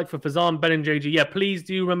 hit the like for Fazan, Ben, and JG. Yeah, please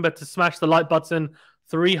do remember to smash the like button.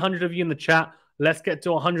 300 of you in the chat. Let's get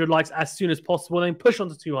to 100 likes as soon as possible, then push on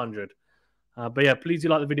to 200. But yeah, please do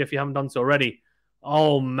like the video if you haven't done so already.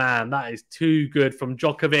 Oh, man, that is too good from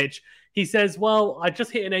Djokovic. He says, well, I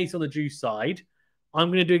just hit an ace on the Juice side. I'm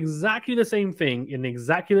going to do exactly the same thing in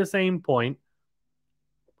exactly the same point.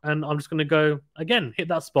 And I'm just going to go, again, hit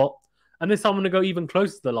that spot. And this time I'm going to go even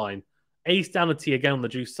closer to the line. Ace down the tee again on the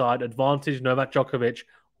Juice side. Advantage Novak Djokovic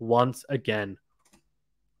once again.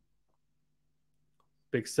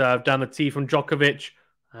 Big serve down the tee from Djokovic.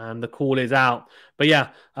 And the call is out. But yeah,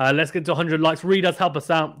 let's get to 100 likes. Really does help us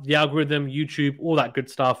out. The algorithm, YouTube, all that good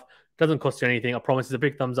stuff. Doesn't cost you anything. I promise it's a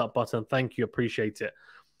big thumbs up button. Thank you. Appreciate it.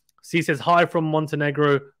 C says, hi from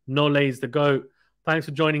Montenegro. Nole's the GOAT. Thanks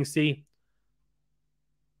for joining, C.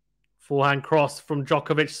 Forehand cross from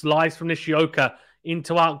Djokovic. Slice from Nishioka.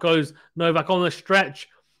 Into out goes Novak on the stretch.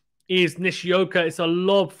 Is Nishioka. It's a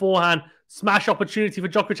lob forehand. Smash opportunity for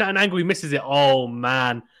Djokovic at an angle. He misses it. Oh,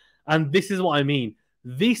 man. And this is what I mean.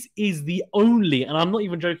 This is the only, and I'm not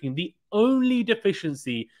even joking, the only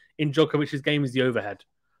deficiency in Djokovic's game is the overhead.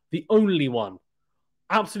 The only one.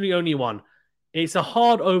 Absolutely only one. It's a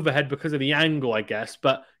hard overhead because of the angle, I guess,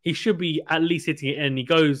 but he should be at least hitting it in. He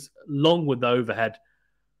goes long with the overhead.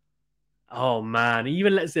 Oh, man. He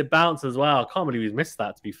even lets it bounce as well. I can't believe he's missed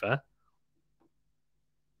that, to be fair.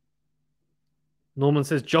 Norman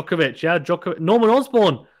says Djokovic. Yeah, Djokovic. Norman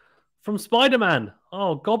Osborne from Spider-Man.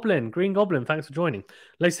 Oh, Goblin. Green Goblin. Thanks for joining.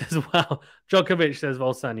 Leigh says, wow. Djokovic says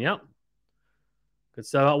Volsan. Yep. Good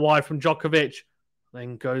serve out wide from Djokovic.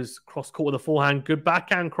 Then goes cross-court with a forehand. Good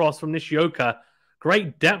backhand cross from Nishioka.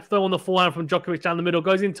 Great depth, though, on the forehand from Djokovic down the middle.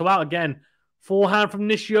 Goes into out again. Forehand from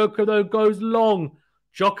Nishioka, though, goes long.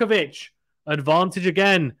 Djokovic. Advantage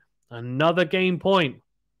again. Another game point.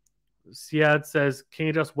 Siad says, can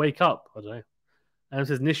you just wake up? I don't know. And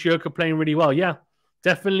says, Nishioka playing really well. Yeah,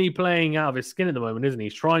 definitely playing out of his skin at the moment, isn't he?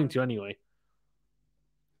 He's trying to anyway.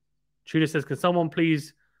 Tudor says, can someone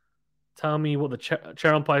please tell me what the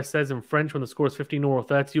chair umpire says in French when the score is 15 or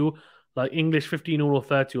 30? Like English 15 or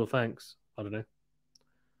 30 or thanks. I don't know.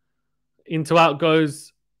 Into out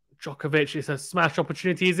goes Djokovic. It's a smash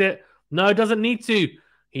opportunity, is it? No, it doesn't need to.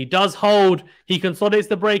 He does hold. He consolidates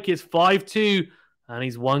the break. It's 5-2. And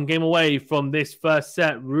he's one game away from this first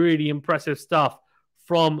set. Really impressive stuff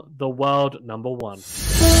from the world number one.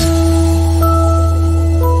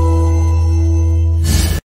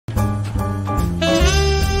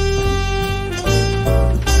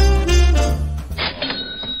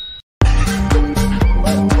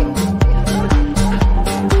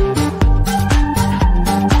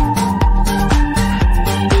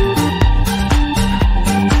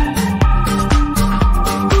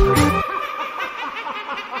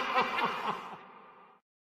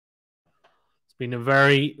 Been a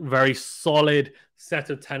very, very solid set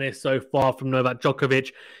of tennis so far from Novak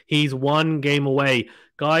Djokovic. He's one game away.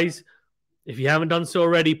 Guys, if you haven't done so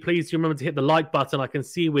already, please do remember to hit the like button. I can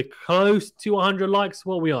see we're close to 100 likes.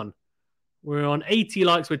 What are we on? We're on 80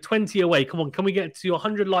 likes. We're 20 away. Come on, can we get to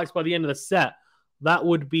 100 likes by the end of the set? That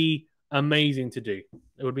would be amazing to do.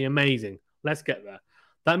 It would be amazing. Let's get there.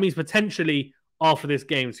 That means potentially after this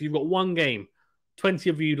game. So you've got one game. 20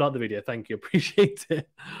 of you like the video. Thank you. Appreciate it.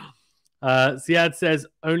 Siad says,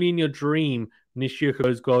 only in your dream, Nishioka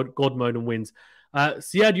goes God mode and wins.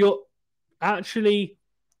 Siad, you're actually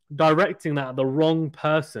directing that at the wrong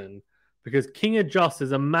person because King of Just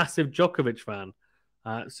is a massive Djokovic fan.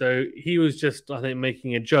 So he was just, I think,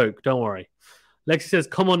 making a joke. Don't worry. Lexi says,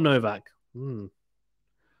 come on, Novak.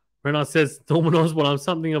 Renard says, Norman Osborne, I'm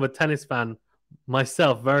something of a tennis fan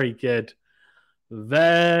myself. Very good.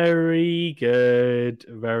 Very good.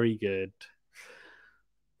 Very good.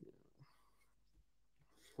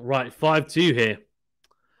 Right, 5-2 here.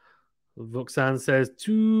 Vuxan says,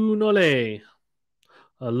 to Nole.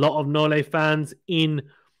 A lot of Nole fans in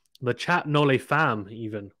the chat. Nole fam,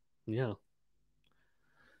 even. Yeah.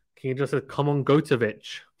 King just said, come on,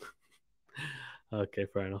 Gotovic. Okay,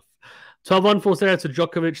 fair enough. 12-1 for Sarah to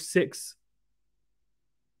Djokovic,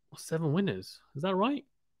 7 winners. Is that right?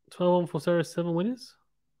 12-1 for Sarah, 7 winners?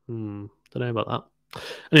 Don't know about that.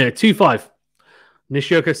 Anyway, 2-5.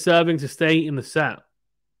 Nishioka serving to stay in the set.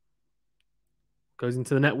 Goes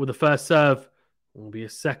into the net with the first serve. Will be a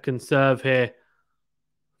second serve here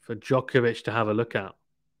for Djokovic to have a look at.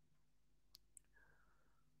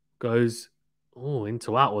 Goes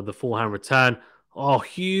into out with the forehand return. Oh,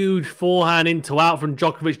 huge forehand into out from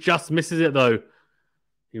Djokovic. Just misses it though.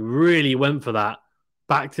 He really went for that.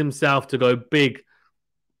 Backed himself to go big.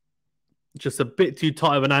 Just a bit too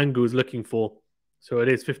tight of an angle he's looking for. So it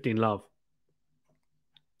is 15-love.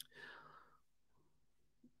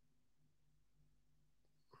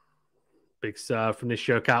 Big serve from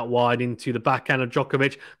Nishioka out wide into the backhand of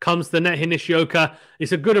Djokovic. Comes to the net here, Nishioka.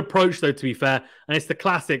 It's a good approach, though, to be fair. And it's the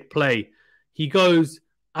classic play. He goes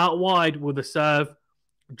out wide with the serve.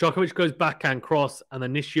 Djokovic goes backhand cross. And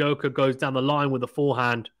then Nishioka goes down the line with the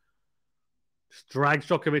forehand. Just drags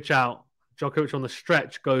Djokovic out. Djokovic on the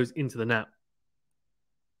stretch goes into the net.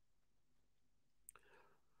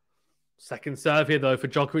 Second serve here, though, for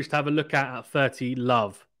Djokovic to have a look at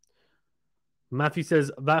 30-love. Matthew says,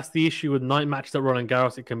 that's the issue with night matches at Roland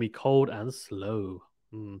Garros. It can be cold and slow.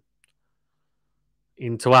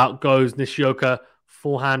 Into out goes Nishioka.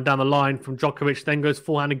 Forehand down the line from Djokovic. Then goes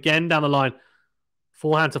forehand again down the line.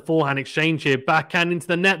 Forehand to forehand exchange here. Backhand into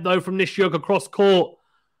the net, though, from Nishioka cross court.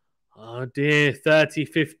 Oh, dear.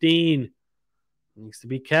 30-15. Needs to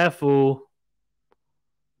be careful.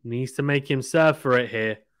 Needs to make him serve for it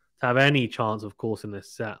here to have any chance, of course, in this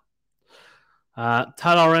set.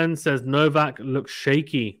 Talaren says Novak looks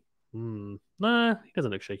shaky. Nah, he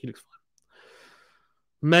doesn't look shaky. He looks fine.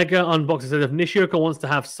 Mega Unboxer says if Nishioka wants to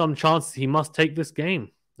have some chances, he must take this game.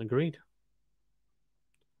 Agreed.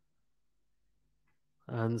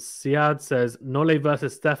 And Siad says Nole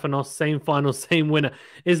versus Stefanos, same final, same winner.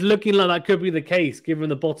 It's looking like that could be the case, given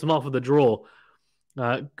the bottom half of the draw.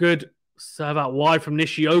 Good serve out wide from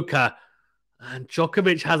Nishioka. And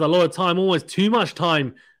Djokovic has a lot of time, almost too much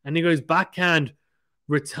time. And he goes backhand,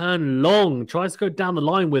 return long. Tries to go down the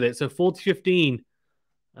line with it. So 40-15.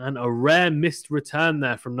 And a rare missed return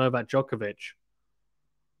there from Novak Djokovic.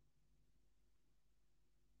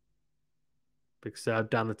 Big serve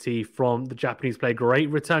down the tee from the Japanese player. Great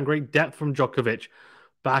return, great depth from Djokovic.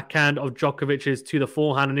 Backhand of Djokovic's to the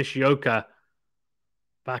forehand of Nishioka.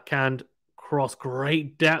 Backhand cross,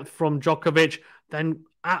 great depth from Djokovic. Then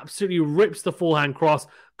absolutely rips the forehand cross.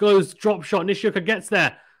 Goes drop shot. Nishioka gets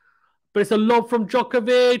there. But it's a lob from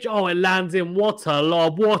Djokovic. Oh, it lands in. What a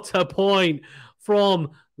lob. What a point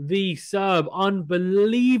from the Serb.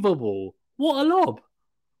 Unbelievable. What a lob.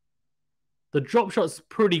 The drop shot's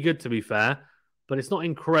pretty good, to be fair. But it's not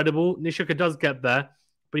incredible. Nishioka does get there.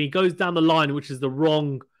 But he goes down the line, which is the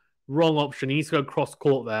wrong option. He needs to go cross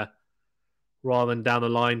court there rather than down the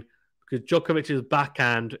line. Because Djokovic's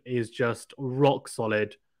backhand is just rock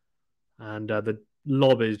solid. And the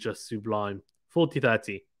lob is just sublime.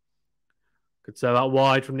 40-30. Good serve out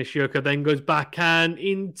wide from Nishioka. Then goes backhand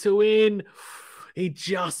into in. He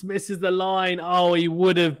just misses the line. Oh, he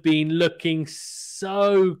would have been looking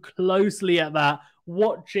so closely at that.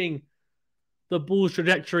 Watching the ball's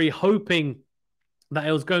trajectory. Hoping that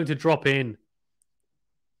it was going to drop in.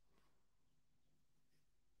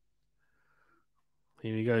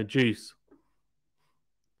 Here we go. Juice.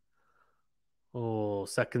 Oh,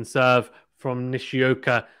 second serve from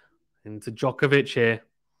Nishioka into Djokovic here.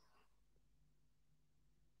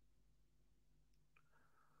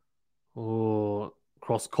 Oh,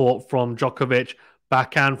 cross court from Djokovic.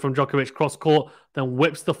 Backhand from Djokovic, cross court. Then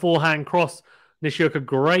whips the forehand cross. Nishioka,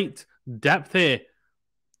 great depth here.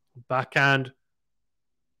 Backhand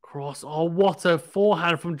cross. Oh, what a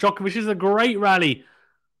forehand from Djokovic. This is a great rally.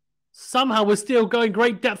 Somehow we're still going.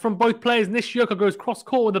 Great depth from both players. Nishioka goes cross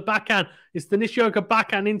court with the backhand. It's the Nishioka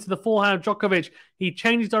backhand into the forehand of Djokovic. He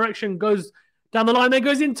changes direction, goes down the line, then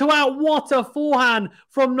goes into out. What a forehand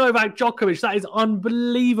from Novak Djokovic. That is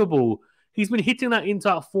unbelievable. He's been hitting that into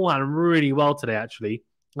out forehand really well today, actually,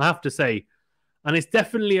 I have to say. And it's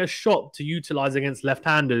definitely a shot to utilize against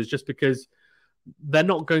left-handers just because they're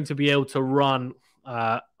not going to be able to run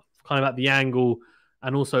kind of at the angle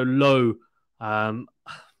and also low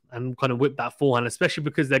and kind of whip that forehand, especially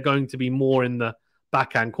because they're going to be more in the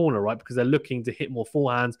backhand corner, right? Because they're looking to hit more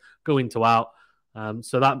forehands, go into out.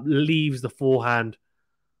 So that leaves the forehand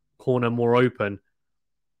corner more open.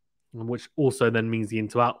 which also then means the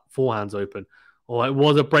into-out forehand's open. Oh, it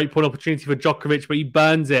was a breakpoint opportunity for Djokovic, but he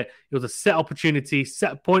burns it. It was a set opportunity,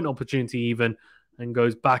 set point opportunity even, and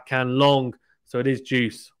goes backhand long. So it is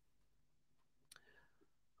juice.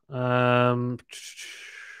 Max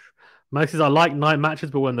says, I like night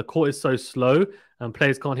matches, but when the court is so slow and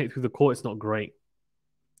players can't hit through the court, it's not great.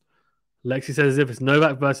 Lexi says, if it's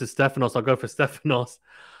Novak versus Stefanos, I'll go for Stefanos.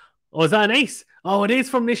 Oh, is that an ace? Oh, it is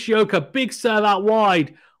from Nishioka. Big serve out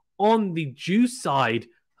wide on the juice side.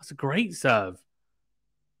 That's a great serve.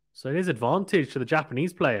 So it is advantage to the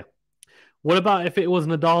Japanese player. What about if it was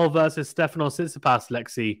Nadal versus Stefanos Tsitsipas,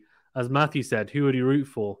 Lexi? As Matthew said, who would you root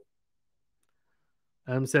for?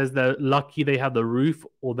 Says they're lucky they have the roof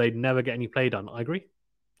or they'd never get any play done. I agree.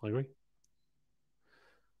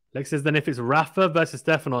 Lex says then if it's Rafa versus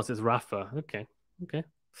Stefanos, it's Rafa. Okay.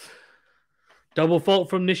 Double fault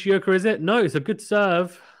from Nishioka, is it? No, it's a good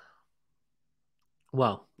serve.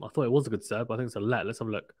 Well, I thought it was a good serve, but I think it's a let. Let's have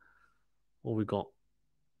a look. What we got?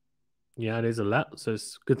 Yeah, it is a let. So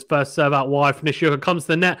it's good first serve out wide from Nishioka. Comes to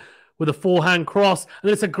the net with a forehand cross.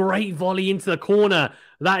 And it's a great volley into the corner.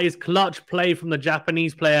 That is clutch play from the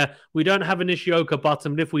Japanese player. We don't have a Nishioka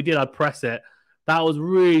button, but if we did, I'd press it. That was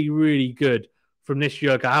really, really good from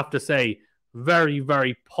Nishioka. I have to say, very,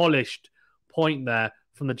 very polished point there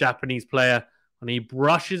from the Japanese player. And he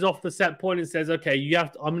brushes off the set point and says, okay,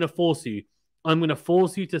 I'm going to force you. I'm going to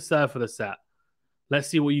force you to serve for the set. Let's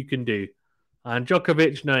see what you can do. And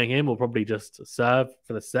Djokovic, knowing him, will probably just serve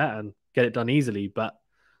for the set and get it done easily. But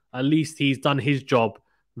at least he's done his job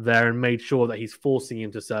there and made sure that he's forcing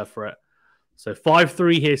him to serve for it. So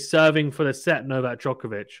 5-3 here, serving for the set, Novak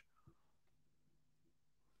Djokovic.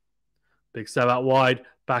 Big serve out wide.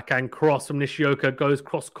 Backhand cross from Nishioka. Goes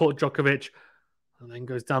cross-court Djokovic. And then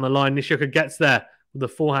goes down the line. Nishioka gets there with the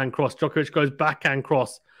forehand cross. Djokovic goes backhand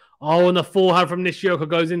cross. Oh, and the forehand from Nishioka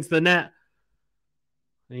goes into the net.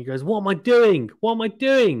 And he goes, what am I doing? What am I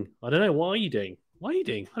doing? I don't know. What are you doing? What are you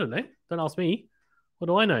doing? I don't know. Don't ask me. What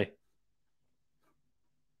do I know?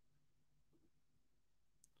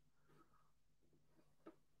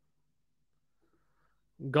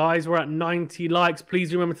 Guys, we're at 90 likes.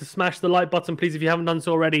 Please remember to smash the like button, please, if you haven't done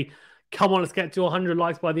so already. Come on, let's get to 100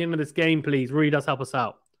 likes by the end of this game, please. Really does help us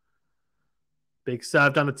out. Big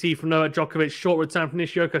serve down the tee from Novak Djokovic. Short return from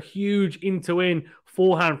Nishioka. Huge into-in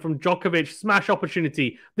forehand from Djokovic. Smash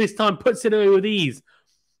opportunity. This time puts it away with ease.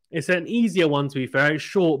 It's an easier one, to be fair. It's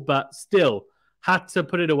short, but still had to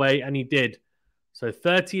put it away, and he did. So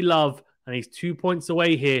 30 love, and he's 2 points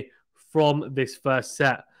away here from this first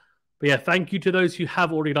set. But yeah, thank you to those who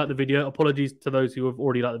have already liked the video. Apologies to those who have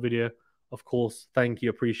already liked the video. Of course, thank you.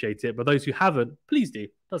 Appreciate it. But those who haven't, please do.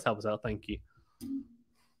 It does help us out. Thank you.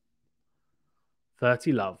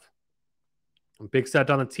 30 love. And big set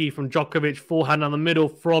down the tee from Djokovic. Forehand down the middle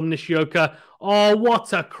from Nishioka. Oh,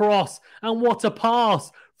 what a cross. And what a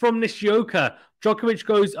pass from Nishioka. Djokovic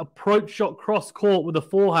goes approach shot cross court with a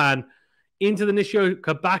forehand into the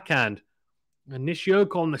Nishioka backhand. And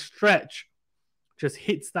Nishioka on the stretch just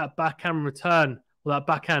hits that backhand return, or that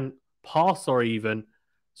backhand pass, or even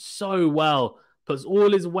so well. Puts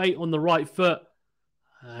all his weight on the right foot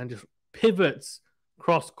and just pivots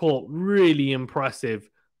cross court. Really impressive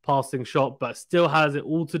passing shot, but still has it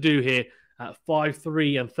all to do here at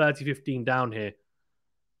 5-3 and 30-15 down here.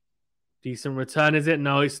 Decent return, is it?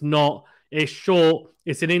 No, it's not. It's short.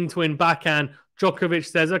 It's an in-twin backhand. Djokovic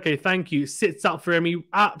says, okay, thank you. Sits up for him. He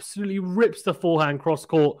absolutely rips the forehand cross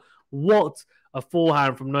court. What a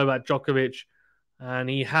forehand from Novak Djokovic. And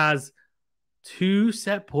he has 2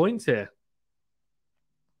 set points here.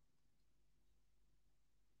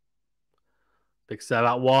 Big serve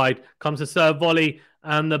out wide. Comes to serve volley.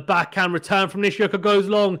 And the backhand return from Nishioka goes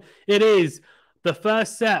long. It is the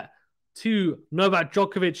first set to Novak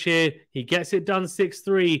Djokovic here. He gets it done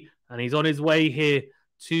 6-3. And he's on his way here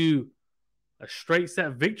to a straight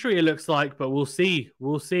set victory, it looks like. But we'll see.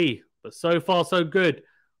 We'll see. But so far, so good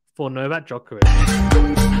for Novak Djokovic.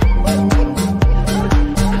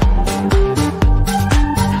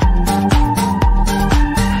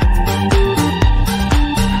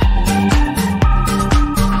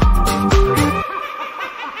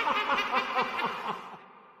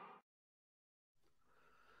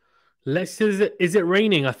 Lex says, is it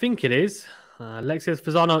raining? I think it is. Lex says,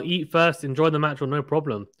 Fasano, eat first, enjoy the match, or no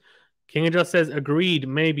problem. King just says, agreed,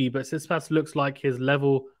 maybe, but Tsitsipas looks like his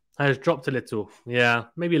level has dropped a little. Yeah,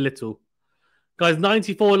 maybe a little. Guys,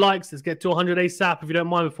 94 likes. Let's get to 100 ASAP, if you don't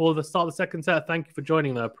mind, before the start of the second set. Thank you for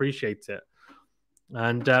joining, though. I appreciate it.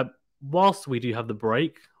 And whilst we do have the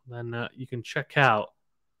break, then you can check out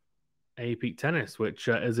Peak Tennis, which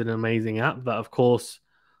is an amazing app that, of course,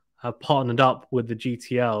 have partnered up with the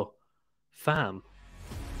GTL fam.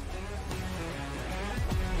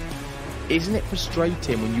 Isn't it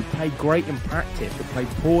frustrating when you play great in practice but play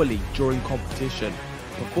poorly during competition?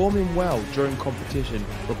 Performing well during competition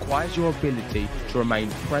requires your ability to remain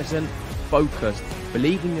present, focused,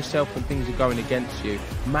 believe in yourself when things are going against you,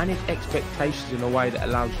 manage expectations in a way that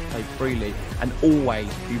allows you to play freely, and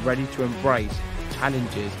always be ready to embrace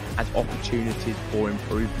challenges as opportunities for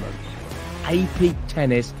improvement. A-Peak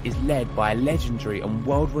Tennis is led by a legendary and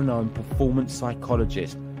world-renowned performance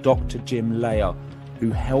psychologist, Dr. Jim Layer, who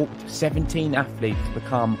helped 17 athletes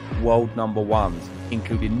become world number ones,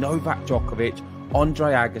 including Novak Djokovic,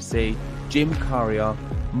 Andre Agassi, Jim Courier,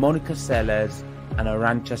 Monica Seles, and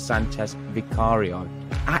Arantxa Sanchez Vicario.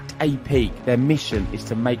 At A-Peak, their mission is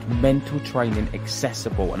to make mental training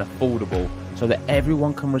accessible and affordable so that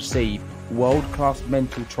everyone can receive world-class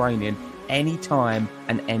mental training anytime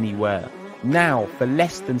and anywhere. Now, for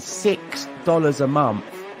less than $6 a month,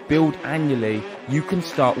 billed annually, you can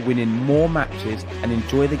start winning more matches and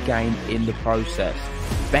enjoy the game in the process.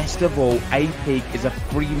 Best of all, A-Peak is a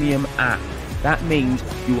freemium app. That means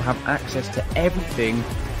you will have access to everything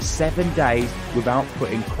 7 days without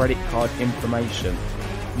putting credit card information.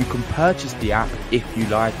 You can purchase the app if you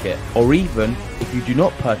like it, or even if you do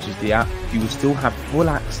not purchase the app, you will still have full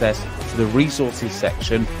access to the resources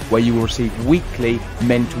section where you will receive weekly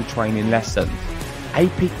mental training lessons.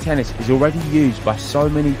 A-Peak Tennis is already used by so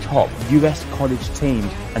many top US college teams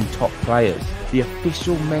and top players. The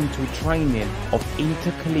official mental training of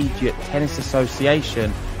Intercollegiate Tennis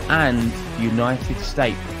Association and the United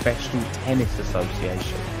States Professional Tennis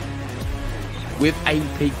Association. With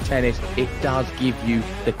A-Peak Tennis, it does give you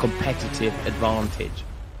the competitive advantage.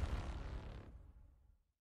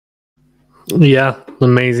 Yeah,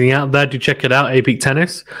 amazing out there. Do check it out, A-Peak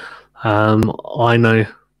Tennis. I know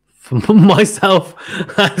for myself,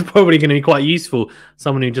 that's probably going to be quite useful.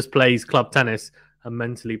 Someone who just plays club tennis and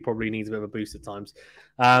mentally probably needs a bit of a boost at times.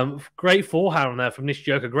 Great forehand there from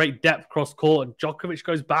Nishioka. Great depth cross court. And Djokovic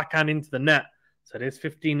goes backhand into the net. So there's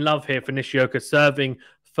 15 love here for Nishioka, serving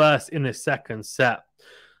first in the second set.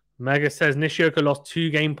 Mega says Nishioka lost 2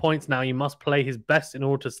 game points. Now he must play his best in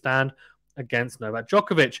order to stand against Novak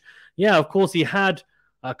Djokovic. Yeah, of course, he had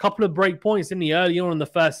a couple of break points in the early on in the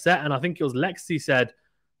first set. And I think it was Lexi said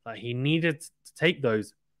that he needed to take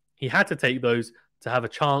those. He had to take those to have a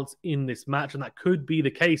chance in this match. And that could be the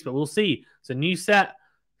case, but we'll see. It's a new set.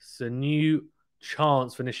 It's a new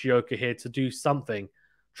chance for Nishioka here to do something.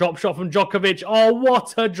 Drop shot from Djokovic. Oh,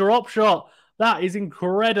 what a drop shot. That is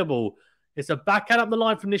incredible. It's a backhand up the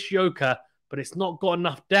line from Nishioka, but it's not got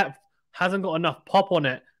enough depth, hasn't got enough pop on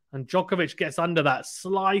it. And Djokovic gets under that,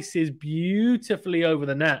 slices beautifully over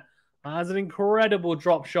the net. That's an incredible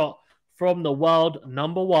drop shot from the world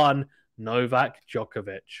number 1, Novak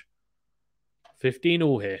Djokovic. 15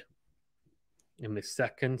 all here in this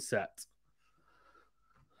second set.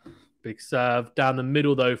 Big serve down the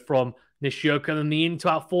middle, though, from Nishioka. And then the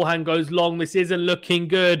into-out forehand goes long. This isn't looking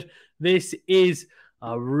good. This is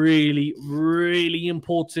a really, really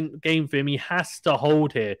important game for him. He has to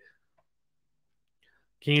hold here.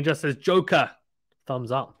 King just says, Joker.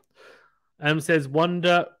 Thumbs up. M says,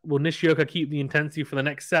 wonder, will Nishioka keep the intensity for the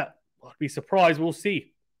next set? I'd be surprised. We'll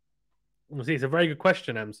see. We'll see. It's a very good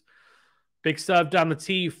question, Ems. Big serve down the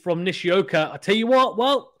tee from Nishioka. I tell you what,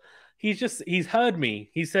 well, he's heard me.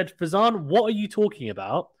 He said, Fazan, what are you talking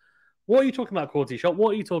about? What are you talking about, Corti Shot?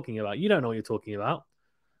 What are you talking about? You don't know what you're talking about.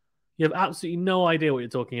 You have absolutely no idea what you're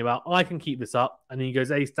talking about. I can keep this up. And then he goes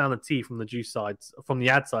ace down the tee from the juice side, from the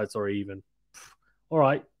ad side, sorry, even. All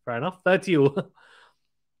right, fair enough. 30 all.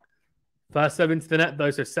 First serve into the net, though,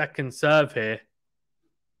 so second serve here.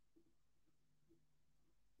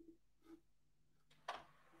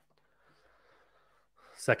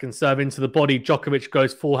 Second serve into the body. Djokovic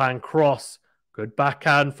goes forehand cross. Good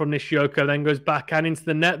backhand from Nishioka. Then goes backhand into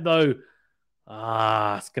the net, though.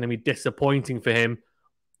 It's going to be disappointing for him.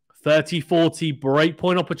 30-40 break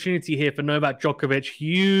point opportunity here for Novak Djokovic.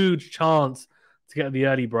 Huge chance to get the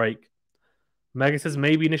early break. Mega says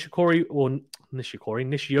maybe Nishioka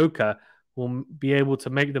will be able to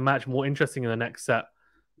make the match more interesting in the next set.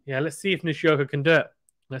 Yeah, let's see if Nishioka can do it.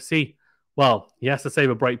 Let's see. Well, he has to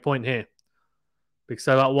save a break point here. Big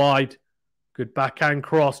serve out wide. Good backhand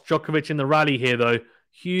cross. Djokovic in the rally here, though.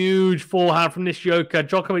 Huge forehand from Nishioka.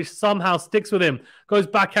 Djokovic somehow sticks with him. Goes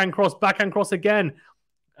backhand cross again.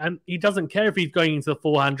 And he doesn't care if he's going into the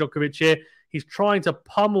forehand, Djokovic here. He's trying to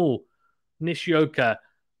pummel Nishioka.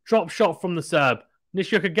 Drop shot from the Serb.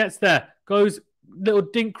 Nishioka gets there. Goes little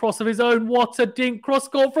dink cross of his own. What a dink cross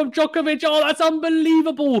goal from Djokovic. Oh, that's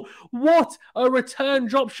unbelievable. What a return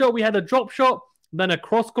drop shot. We had a drop shot, then a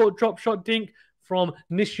cross-court drop shot dink, from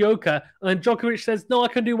Nishioka. And Djokovic says, no, I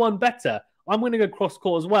can do one better. I'm going to go cross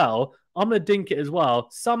court as well. I'm going to dink it as well.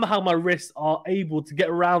 Somehow my wrists are able to get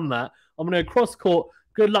around that. I'm going to go cross court.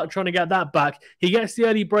 Good luck trying to get that back. He gets the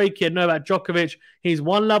early break here. Novak Djokovic. He's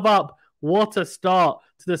 1-love up. What a start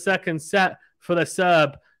to the second set for the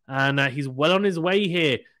Serb. And he's well on his way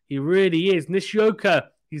here. He really is. Nishioka,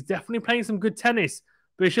 he's definitely playing some good tennis,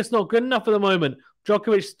 but it's just not good enough at the moment.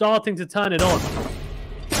 Djokovic starting to turn it on.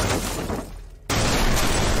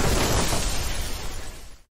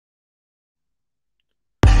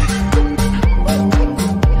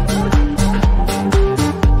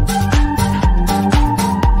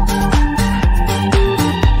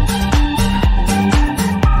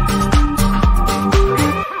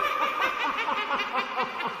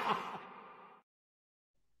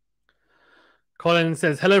 Colin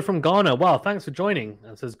says, hello from Ghana. Wow, thanks for joining.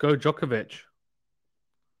 And says, go Djokovic.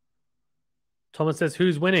 Thomas says,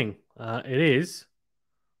 who's winning? It is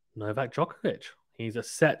Novak Djokovic. He's a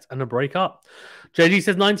set and a break up. JG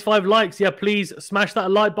says, 95 likes. Yeah, please smash that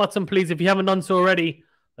like button, please, if you haven't done so already.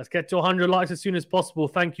 Let's get to 100 likes as soon as possible.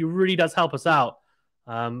 Thank you. Really does help us out.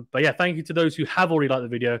 But yeah, thank you to those who have already liked the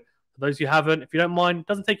video. For those who haven't, if you don't mind, it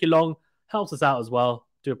doesn't take you long. Helps us out as well.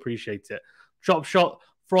 Do appreciate it. Drop shot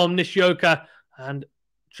from Nishioka. And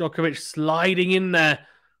Djokovic sliding in there,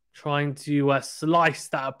 trying to slice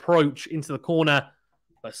that approach into the corner,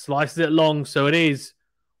 but slices it long. So it is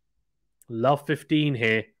love 15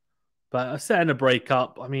 here, but a set and a break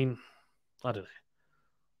up. I mean, I don't know.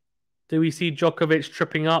 Do we see Djokovic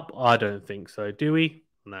tripping up? I don't think so. Do we?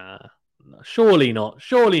 Nah, surely not.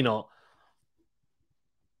 Surely not.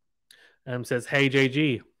 Says, hey,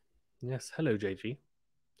 JG. Yes, hello, JG.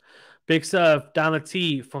 Big serve down the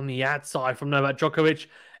tee from the ad side from Novak Djokovic.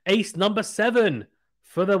 Ace number 7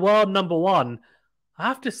 for the world number 1. I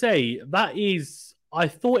have to say, that is... I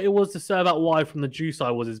thought it was the serve out wide from the Jew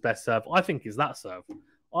side was his best serve. I think it's that serve.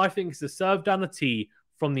 I think it's the serve down the tee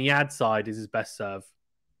from the ad side is his best serve.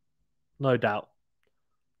 No doubt.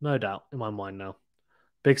 No doubt in my mind now.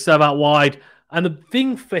 Big serve out wide. And the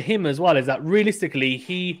thing for him as well is that realistically,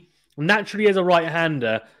 he naturally as a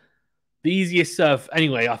right-hander... The easiest serve,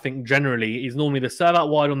 anyway, I think generally, is normally the serve out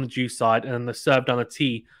wide on the Jew side and the serve down the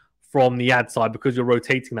tee from the ad side because you're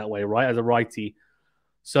rotating that way, right, as a righty.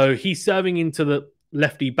 So he's serving into the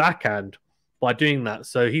lefty backhand by doing that.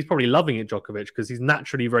 So he's probably loving it, Djokovic, because he's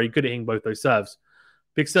naturally very good at hitting both those serves.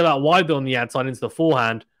 Big serve out wide though on the ad side into the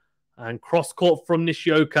forehand. And cross court from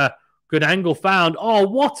Nishioka. Good angle found. Oh,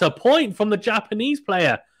 what a point from the Japanese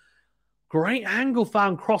player. Great angle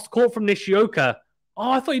found cross court from Nishioka.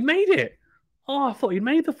 Oh, I thought he'd made it. Oh, I thought he'd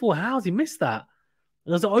made the four. How's he missed that?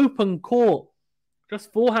 There's an open court.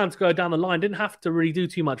 Just forehands go down the line. Didn't have to really do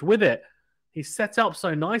too much with it. He set up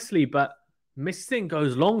so nicely, but missing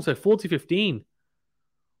goes long. So 40-15.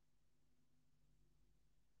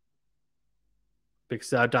 Big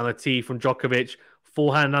serve down the tee from Djokovic.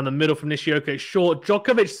 Forehand down the middle from Nishioka. It's short.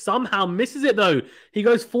 Djokovic somehow misses it, though. He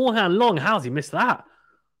goes forehand long. How's he missed that?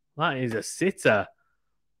 That is a sitter.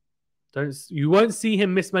 You won't see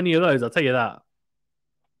him miss many of those, I'll tell you that.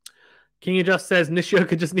 King of Just says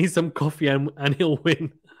Nishioka just needs some coffee and he'll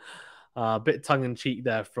win. A bit tongue-in-cheek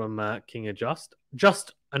there from King of Just.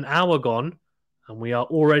 Just an hour gone, and we are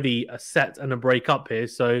already a set and a break up here,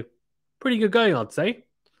 so pretty good going, I'd say.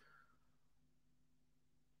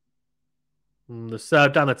 The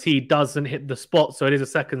serve down the tee doesn't hit the spot, so it is a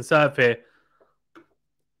second serve here.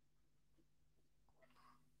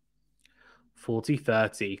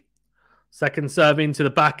 40-30. Second serve into the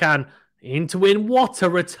backhand. Into win. What a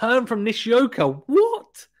return from Nishioka.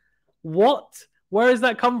 What? What? Where has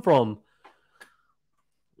that come from?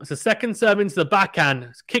 It's a second serve into the backhand.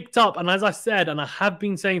 It's kicked up. And as I said, and I have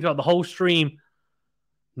been saying throughout the whole stream,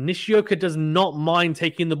 Nishioka does not mind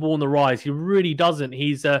taking the ball on the rise. He really doesn't.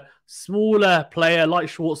 He's a smaller player like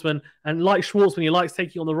Schwartzman. And like Schwartzman, he likes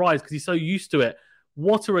taking on the rise because he's so used to it.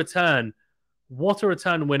 What a return. What a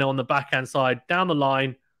return winner on the backhand side. Down the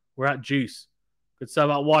line. We're at juice. Good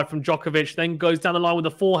serve out wide from Djokovic. Then goes down the line with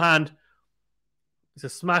the forehand. It's a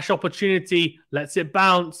smash opportunity. Lets it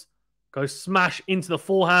bounce. Goes smash into the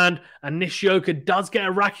forehand. And Nishioka does get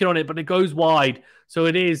a racket on it, but it goes wide. So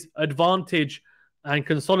it is advantage and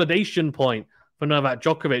consolidation point for Novak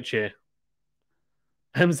Djokovic here.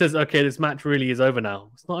 Em says, okay, this match really is over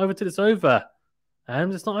now. It's not over till it's over.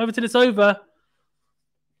 It's not over till it's over.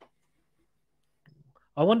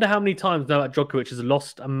 I wonder how many times Novak Djokovic has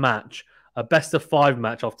lost a match, a best-of-5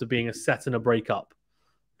 match after being a set and a breakup.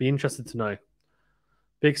 Be interested to know.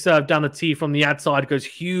 Big serve down the tee from the ad side. Goes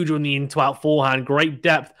huge on the into-out forehand. Great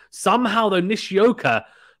depth. Somehow, though, Nishioka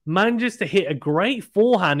manages to hit a great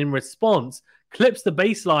forehand in response. clips the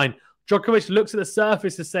baseline. Djokovic looks at the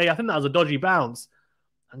surface to say, I think that was a dodgy bounce,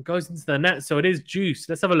 and goes into the net. So it is juice.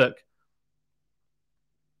 Let's have a look.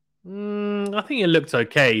 I think it looked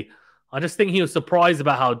okay. I just think he was surprised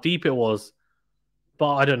about how deep it was.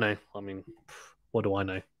 But I don't know. I mean, what do I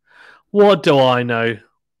know? What do I know?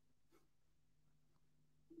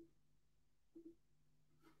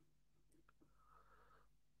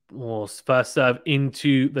 Oh, first serve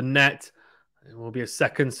into the net. It will be a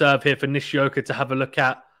second serve here for Nishioka to have a look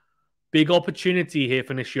at. Big opportunity here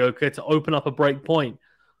for Nishioka to open up a break point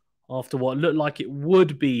after what looked like it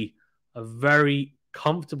would be a very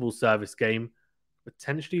comfortable service game.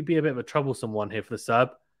 Potentially be a bit of a troublesome one here for the serve.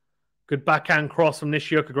 Good backhand cross from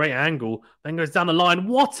Nishioka. Great angle. Then goes down the line.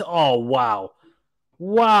 What? Oh, wow.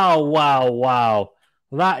 Wow.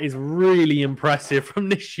 That is really impressive from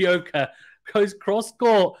Nishioka. Goes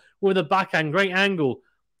cross-court with a backhand. Great angle.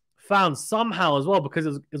 Found somehow as well because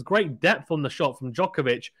it was great depth on the shot from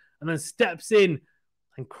Djokovic. And then steps in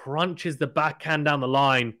and crunches the backhand down the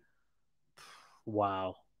line.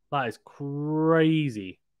 Wow. That is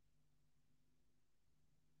crazy.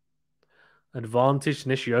 Advantage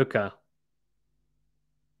Nishioka.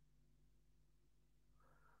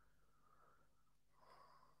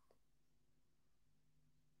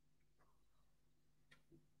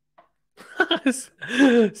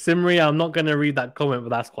 Simri, I'm not going to read that comment, but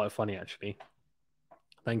that's quite funny, actually.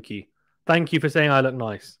 Thank you. Thank you for saying I look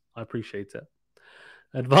nice. I appreciate it.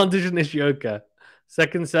 Advantage in Nishioka.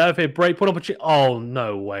 Second serve here. Break point opportunity. Oh,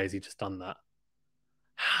 no way has he just done that.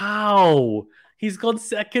 How? He's got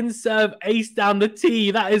second serve ace down the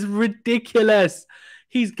tee. That is ridiculous.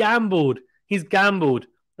 He's gambled.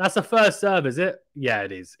 That's a first serve, is it? Yeah,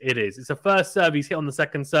 it is. It's a first serve. He's hit on the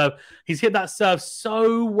second serve. He's hit that serve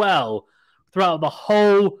so well throughout the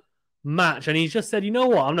whole match. And he's just said, you know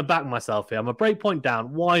what? I'm going to back myself here. I'm a break point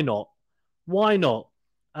down. Why not?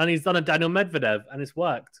 And he's done a Daniel Medvedev, and it's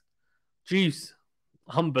worked. Juice.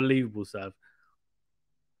 Unbelievable serve.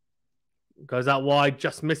 Goes out wide.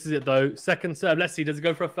 Just misses it, though. Second serve. Let's see. Does he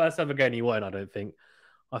go for a first serve again? He won't, I don't think.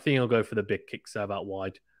 I think he'll go for the big kick serve out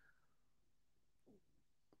wide.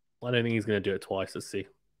 I don't think he's going to do it twice. Let's see.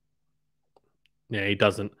 Yeah, he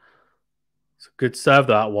doesn't. It's a good serve,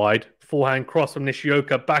 though, out wide. Forehand cross from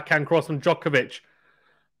Nishioka. Backhand cross from Djokovic.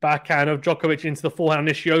 Backhand of Djokovic into the forehand of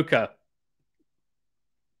Nishioka.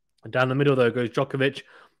 And down the middle, though, goes Djokovic.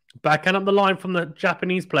 Backhand up the line from the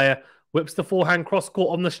Japanese player. Whips the forehand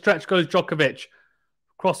cross-court. On the stretch goes Djokovic.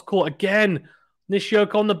 Cross-court again.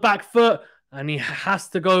 Nishioka on the back foot. And he has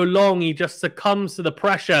to go long. He just succumbs to the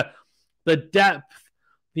pressure. The depth,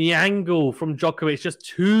 the angle from Djokovic, just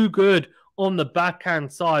too good on the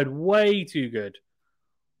backhand side. Way too good.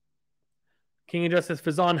 King of Justice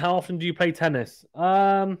Fazan, how often do you play tennis?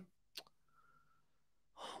 Normally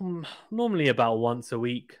about once a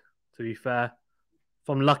week, to be fair. If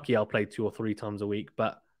I'm lucky, I'll play 2 or 3 times a week.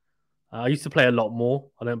 But I used to play a lot more.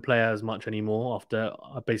 I don't play as much anymore after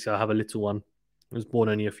I have a little one. I was born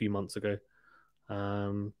only a few months ago.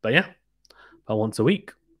 But yeah, about once a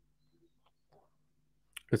week.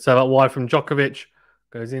 Good serve out wide from Djokovic.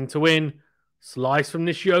 Goes in to win. Slice from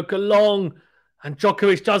Nishioka long. And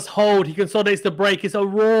Djokovic does hold. He consolidates the break. It's a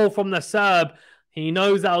roar from the Serb. He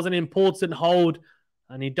knows that was an important hold.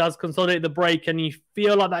 And he does consolidate the break. And you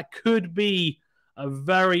feel like that could be a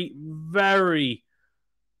very, very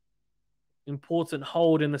important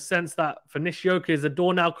hold in the sense that for Nishioka, is the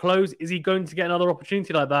door now closed? Is he going to get another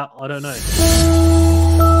opportunity like that? I don't know.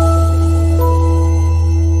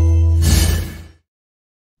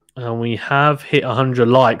 And we have hit 100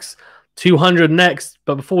 likes. 200 next.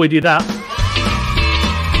 But before we do that,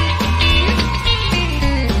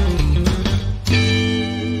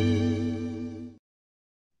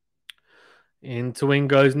 into win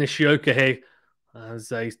goes Nishioka here. As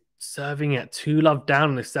he's serving at 2-love down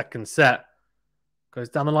in the second set. Goes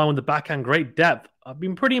down the line with the backhand. Great depth. I've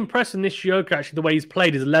been pretty impressed with Nishioka, actually, the way he's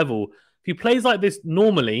played his level. If he plays like this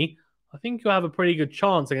normally, I think you'll have a pretty good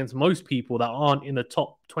chance against most people that aren't in the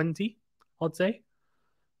top 20, I'd say.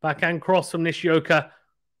 Backhand cross from Nishioka.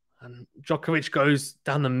 And Djokovic goes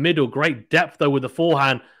down the middle. Great depth, though, with the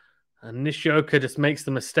forehand. And Nishioka just makes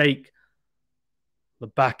the mistake. The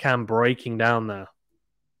backhand breaking down there.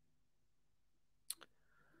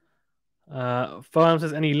 Foram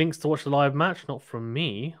says, any links to watch the live match? Not from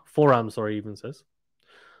me. Foram, sorry, even says.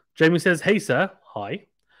 Jamie says, hey, sir. Hi.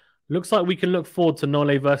 Looks like we can look forward to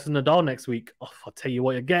Nole versus Nadal next week. Oh, I'll tell you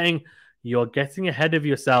what you're getting. You're getting ahead of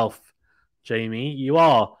yourself, Jamie. You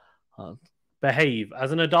are. Behave.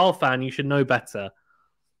 As a Nadal fan, you should know better.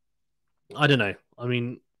 I don't know. I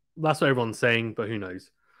mean, that's what everyone's saying, but who knows?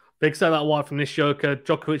 Big set that wide from Nishioka.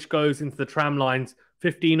 Djokovic goes into the tram lines.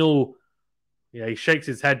 15-all. Yeah, he shakes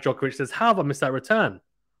his head. Djokovic says, how have I missed that return?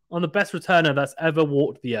 I'm the best returner that's ever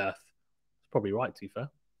walked the earth. He's probably right, to be fair.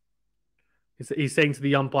 He's saying to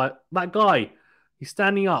the umpire, that guy, he's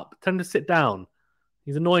standing up. Tell him to sit down.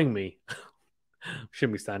 He's annoying me.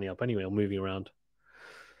 Shouldn't be standing up anyway or moving around.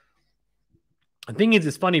 The thing is,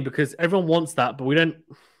 it's funny because everyone wants that, but we don't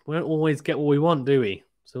always get what we want, do we?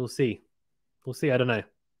 So we'll see. We'll see. I don't know.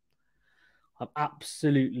 I've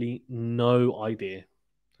absolutely no idea.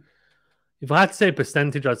 If I had to say a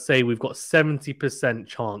percentage, I'd say we've got 70%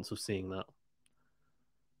 chance of seeing that.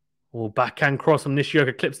 Or backhand cross from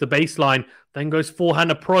Nishioka, clips the baseline, then goes forehand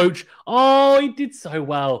approach. Oh, he did so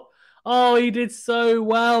well. Oh, he did so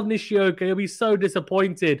well, Nishioka. He'll be so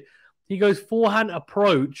disappointed. He goes forehand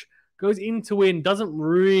approach, goes into in, doesn't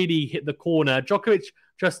really hit the corner. Djokovic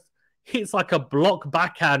just hits like a block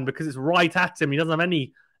backhand because it's right at him. He doesn't have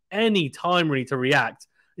any time really to react.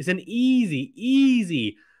 It's an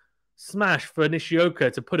easy smash for Nishioka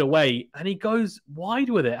to put away, and he goes wide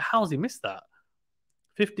with it. How's he missed that?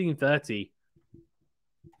 15-30.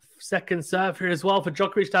 Second serve here as well for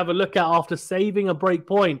Djokovic to have a look at after saving a break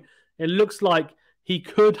point. It looks like he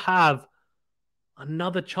could have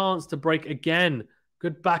another chance to break again.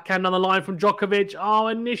 Good backhand on the line from Djokovic. Oh,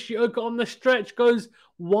 and Nishioka on the stretch goes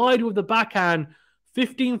wide with the backhand.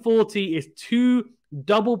 15-40 is 2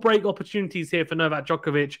 double break opportunities here for Novak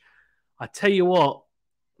Djokovic. I tell you what,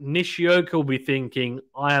 Nishioka will be thinking,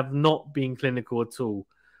 I have not been clinical at all.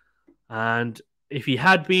 And if he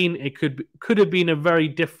had been, it could have been a very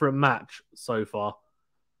different match so far.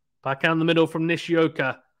 Backhand in the middle from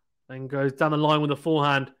Nishioka. Then goes down the line with a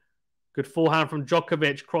forehand. Good forehand from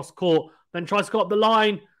Djokovic, cross court. Then tries to go up the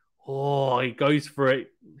line. Oh, he goes for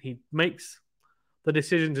it. He makes the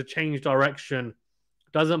decision to change direction.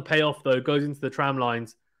 Doesn't pay off though. Goes into the tram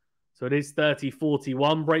lines. So it is 30-40.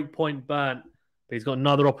 1 break point burnt. But he's got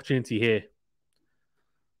another opportunity here.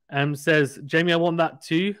 Says, Jamie, I want that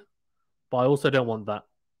too. But I also don't want that.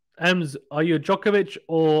 Ems, are you a Djokovic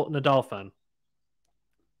or Nadal fan?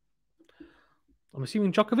 I'm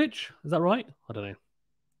assuming Djokovic. Is that right? I don't know.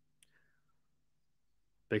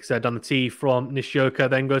 Big set down the tee from Nishioka.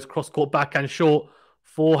 Then goes cross-court backhand short.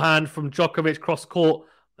 Forehand from Djokovic cross-court.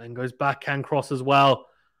 Then goes backhand cross as well.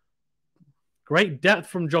 Great depth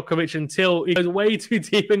from Djokovic until he goes way too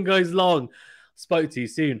deep and goes long. Spoke too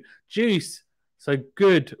soon. Juice. So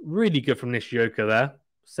good. Really good from Nishioka there.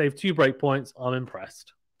 Saved 2 break points. I'm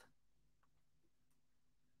impressed.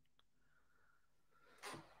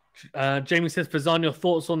 Jamie says, Fazan, your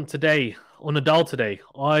thoughts on Nadal today?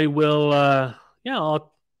 I will,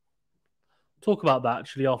 I'll talk about that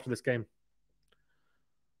actually after this game.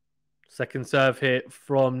 Second serve here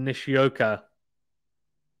from Nishioka.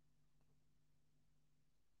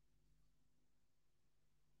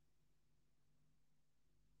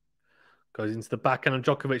 Goes into the backhand of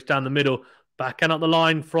Djokovic down the middle. Backhand up the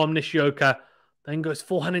line from Nishioka. Then goes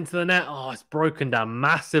forehand into the net. Oh, it's broken down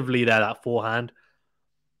massively there, that forehand.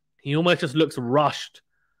 He almost just looks rushed.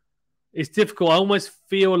 It's difficult. I almost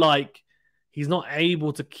feel like he's not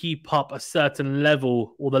able to keep up a certain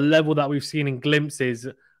level, or the level that we've seen in glimpses,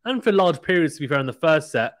 and for large periods, to be fair, in the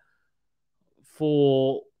first set,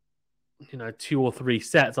 for 2 or 3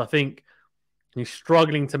 sets. I think he's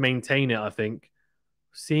struggling to maintain it, I think.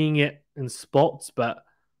 Seeing it in spots, but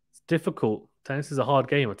it's difficult. Tennis is a hard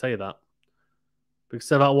game, I'll tell you that. Big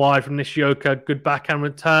serve out wide from Nishioka. Good backhand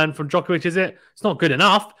return from Djokovic, is it? It's not good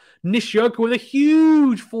enough. Nishioka with a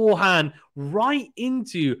huge forehand right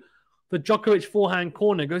into the Djokovic forehand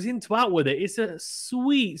corner. Goes in to out with it. It's a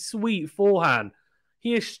sweet, sweet forehand.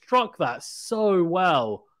 He has struck that so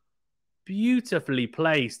well. Beautifully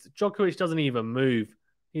placed. Djokovic doesn't even move.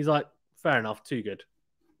 He's like, fair enough, too good.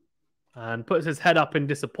 And puts his head up in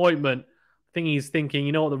disappointment. I think he's thinking,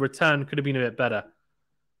 you know what, the return could have been a bit better.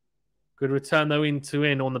 Good return, though, into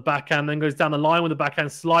in on the backhand. Then goes down the line with the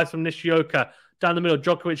backhand slice from Nishioka. Down the middle,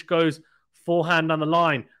 Djokovic goes forehand down the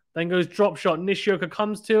line. Then goes drop shot. Nishioka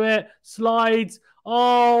comes to it. Slides.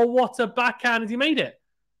 Oh, what a backhand. Has he made it?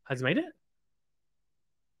 Has he made it?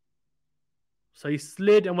 So he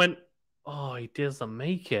slid and went. Oh, he doesn't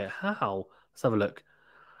make it. How? Let's have a look.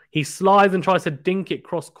 He slides and tries to dink it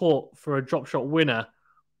cross court for a drop shot winner.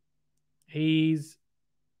 He's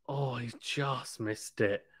just missed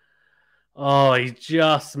it. Oh, he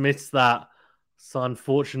just missed that. So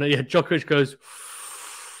unfortunate. Yeah, Djokovic goes.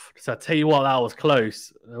 So I tell you what, that was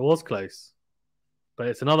close. It was close. But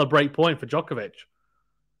it's another break point for Djokovic.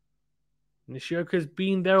 Nishioka's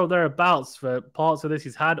been there or thereabouts for parts of this.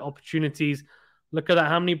 He's had opportunities. Look at that.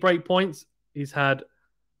 How many break points? He's had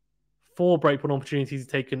 4 breakpoint opportunities,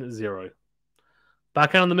 taken 0.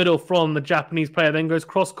 Backhand in the middle from the Japanese player, then goes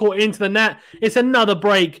cross-court into the net. It's another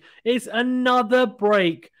break. It's another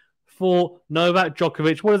break for Novak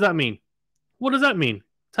Djokovic. What does that mean? What does that mean?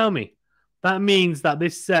 Tell me. That means that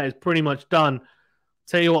this set is pretty much done.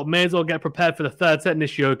 Tell you what, may as well get prepared for the third set,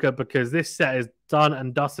 Nishioka, because this set is done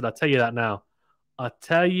and dusted. I'll tell you that now. I'll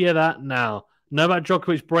tell you that now. Novak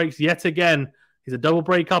Djokovic breaks yet again. He's a double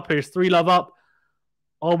break up here. It's 3-love up.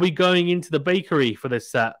 Are we going into the bakery for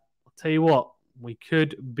this set? I'll tell you what, we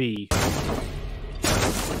could be.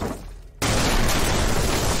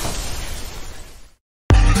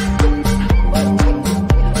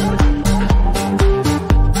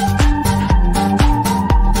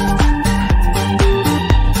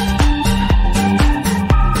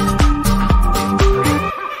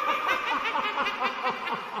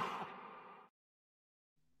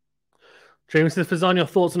 James says, Fazan, your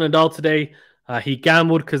thoughts on Nadal today? He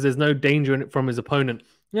gambled because there's no danger in it from his opponent.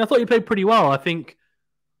 Yeah, I thought he played pretty well. I think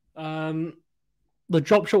the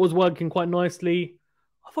drop shot was working quite nicely.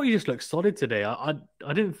 I thought he just looked solid today. I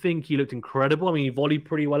didn't think he looked incredible. I mean, he volleyed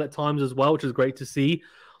pretty well at times as well, which is great to see.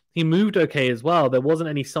 He moved okay as well. There wasn't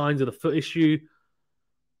any signs of the foot issue.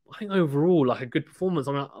 I think overall, like a good performance.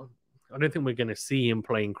 I mean, I don't think we're going to see him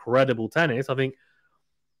play incredible tennis. I think,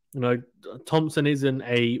 Thompson isn't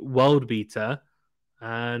a world beater,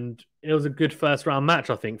 and it was a good first round match,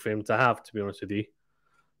 I think, for him to have, to be honest with you.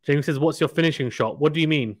 James says, what's your finishing shot? What do you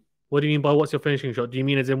mean? What do you mean by what's your finishing shot? Do you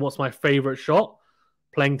mean as in what's my favorite shot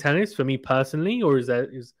playing tennis for me personally, or is that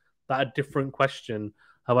a different question?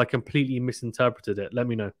 Have I completely misinterpreted it? Let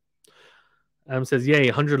me know. Says, yay,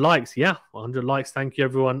 100 likes. Yeah, 100 likes. Thank you,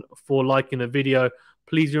 everyone, for liking the video.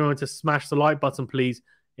 Please remember to smash the like button, please,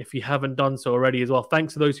 if you haven't done so already as well.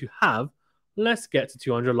 Thanks to those who have. Let's get to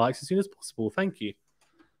 200 likes as soon as possible. Thank you.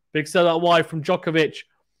 Big sell out wide from Djokovic.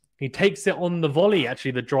 He takes it on the volley,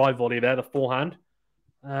 actually, the drive volley there, the forehand.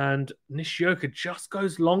 And Nishioka just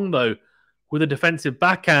goes long, though, with a defensive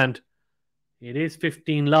backhand. It is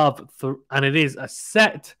 15-love, and it is a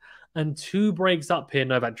set and 2 breaks up here,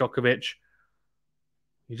 Novak Djokovic.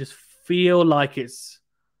 You just feel like it's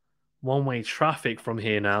one-way traffic from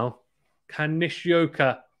here now. Can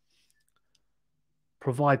Nishioka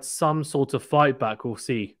provide some sort of fight back? We'll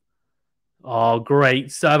see. Oh,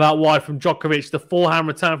 great. Serve out wide from Djokovic. The forehand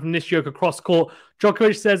return from Nishioka cross court.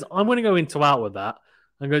 Djokovic says, I'm going to go into out with that.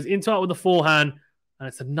 And goes into out with the forehand. And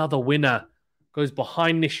it's another winner. Goes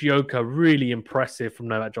behind Nishioka. Really impressive from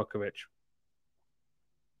Novak Djokovic.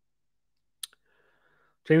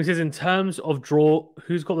 James says, in terms of draw,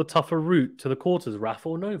 who's got the tougher route to the quarters, Rafa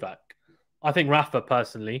or Novak? I think Rafa,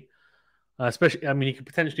 personally. Especially, I mean, he could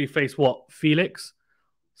potentially face what? Felix?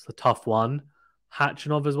 It's a tough one.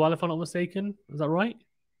 Khachanov as well, if I'm not mistaken. Is that right?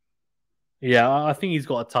 Yeah, I think he's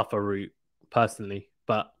got a tougher route, personally.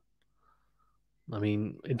 But, I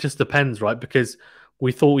mean, it just depends, right? Because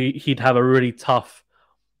we thought he'd have a really tough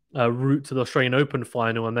route to the Australian Open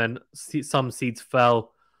final, and then some seeds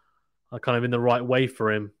fell kind of in the right way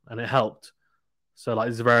for him, and it helped. So, like,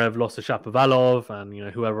 Zverev lost to Shapovalov and,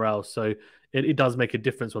 whoever else. So, it does make a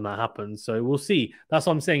difference when that happens. So, we'll see. That's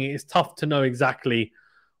what I'm saying. It's tough to know exactly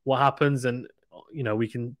what happens, and we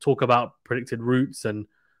can talk about predicted routes and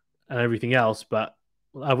everything else, but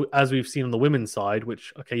as we've seen on the women's side,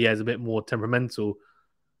 which is a bit more temperamental,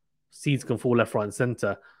 seeds can fall left, right, and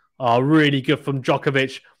center. Really good from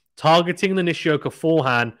Djokovic, targeting the Nishioka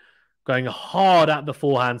forehand, going hard at the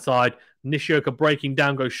forehand side. Nishioka breaking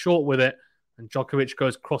down, goes short with it, and Djokovic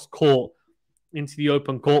goes cross court into the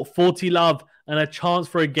open court. 40-love and a chance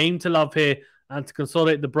for a game to love here. And to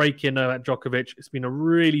consolidate the break in at Djokovic, it's been a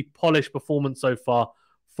really polished performance so far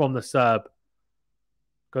from the Serb.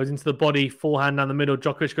 Goes into the body, forehand down the middle.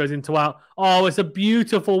 Djokovic goes into out. Oh, it's a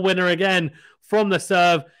beautiful winner again from the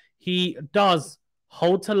serve. He does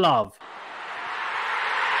hold to love.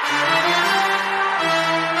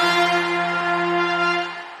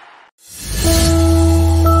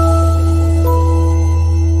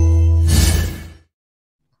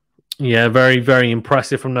 Yeah, very, very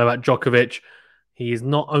impressive from Novak Djokovic. He is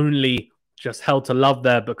not only just held to love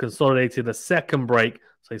there, but consolidated the second break.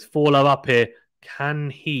 So he's 4-love up here. Can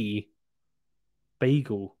he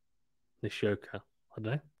bagel Nishioka? I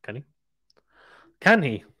don't know. Can he? Can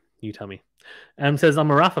he? You tell me. Says, I'm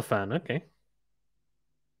a Rafa fan. Okay.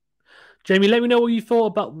 Jamie, let me know what you thought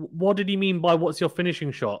about what did he mean by what's your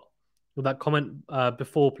finishing shot? With that comment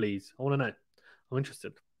before, please. I want to know. I'm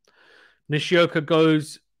interested. Nishioka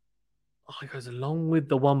goes... he goes along with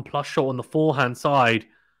the 1+ shot on the forehand side.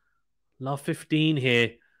 Love 15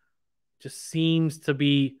 here. Just seems to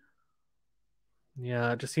be...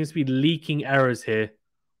 just seems to be leaking errors here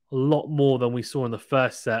a lot more than we saw in the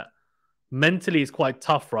first set. Mentally, it's quite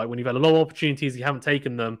tough, right? When you've had a lot of opportunities, you haven't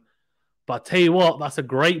taken them. But I tell you what, that's a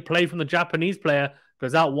great play from the Japanese player.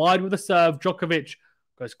 Goes out wide with a serve. Djokovic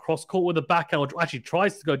goes cross-court with a backhand, or actually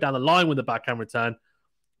tries to go down the line with a backhand return.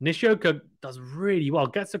 Nishioka does really well.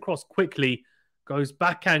 Gets across quickly. Goes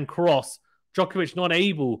backhand cross. Djokovic not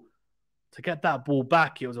able to get that ball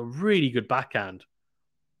back. It was a really good backhand.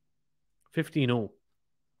 15-all.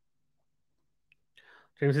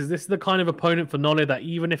 James says, this is the kind of opponent for Nole that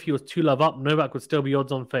even if he was 2-love up, Novak would still be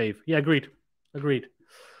odds-on fave. Yeah, agreed.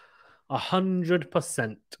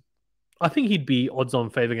 100%. I think he'd be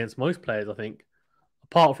odds-on fave against most players, I think.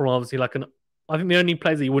 Apart from obviously I think the only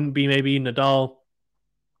players that he wouldn't be maybe Nadal.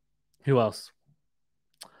 Who else?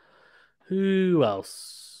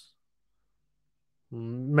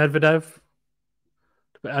 Medvedev.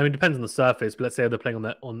 I mean, it depends on the surface, but let's say they're playing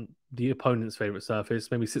on the opponent's favorite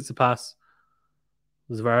surface. Maybe Tsitsipas,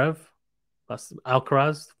 Zverev, that's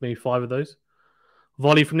Alcaraz, maybe 5 of those.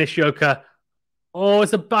 Volley from Nishioka. Oh,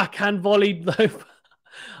 it's a backhand volley though.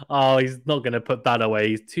 Oh, he's not going to put that away.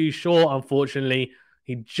 He's too short, unfortunately.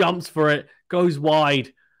 He jumps for it, goes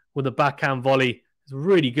wide with a backhand volley. It's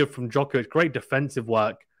really good from Djokovic. Great defensive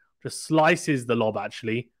work. Just slices the lob,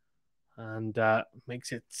 actually, and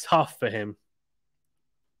makes it tough for him.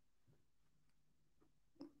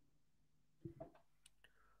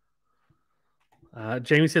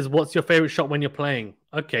 Jamie says, what's your favorite shot when you're playing?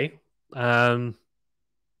 Okay. Good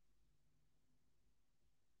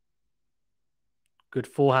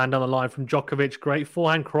forehand on the line from Djokovic. Great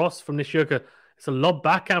forehand cross from Nishioka. It's a lob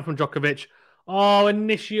backhand from Djokovic. Oh, and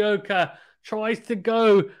Nishioka tries to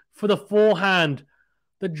go for the forehand.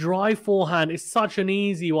 The dry forehand is such an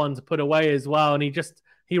easy one to put away as well. And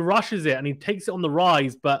he rushes it and he takes it on the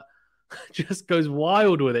rise, but just goes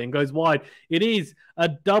wild with it and goes wide. It is a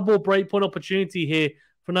double breakpoint opportunity here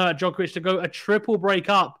for Novak Djokovic to go a triple break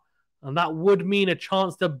up. And that would mean a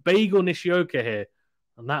chance to bagel Nishioka here.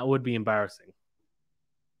 And that would be embarrassing.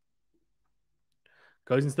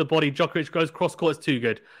 Goes into the body. Djokovic goes cross-court. It's too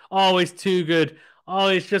good. Oh, it's too good. Oh,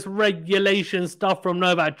 it's just regulation stuff from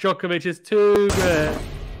Novak Djokovic. It's too good.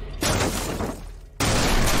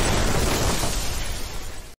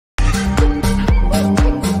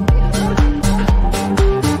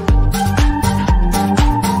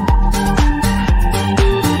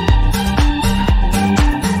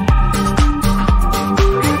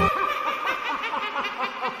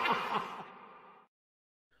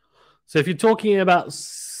 So if you're talking about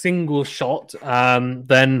single shot,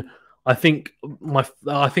 then I think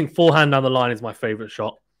forehand down the line is my favorite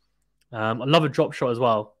shot. I love a drop shot as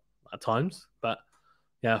well at times, but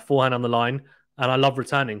yeah, forehand on the line, and I love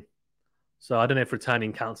returning. So I don't know if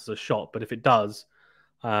returning counts as a shot, but if it does,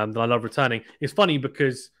 then I love returning. It's funny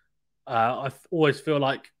because I always feel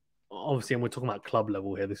like, obviously, and we're talking about club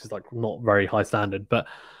level here. This is like not very high standard, but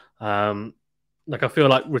like I feel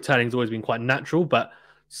like returning has always been quite natural, but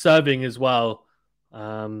serving as well.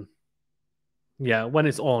 Yeah, when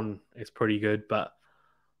it's on, it's pretty good, but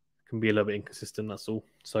it can be a little bit inconsistent, that's all.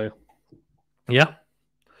 So, yeah.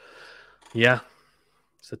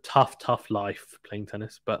 It's a tough life playing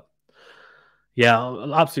tennis, but yeah,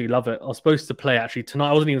 I absolutely love it. I was supposed to play actually tonight.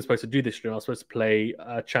 I wasn't even supposed to do this stream. I was supposed to play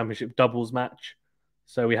a championship doubles match.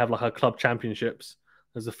 So we have like our club championships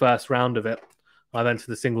as the first round of it. I've entered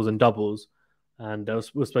the singles and doubles, and we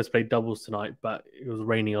were supposed to play doubles tonight, but it was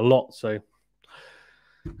raining a lot, so...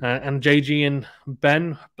 and JG and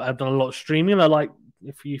Ben have done a lot of streaming. They're like,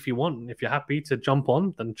 if you want, if you're happy to jump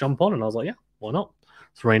on, then jump on. And I was like, yeah, why not?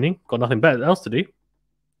 It's raining. Got nothing better else to do.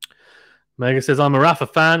 Mega says, I'm a Rafa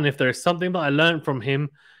fan. And if there is something that I learned from him,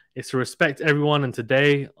 it's to respect everyone. And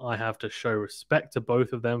today I have to show respect to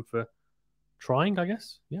both of them for trying, I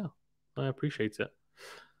guess. Yeah, I appreciate it.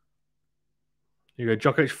 Here you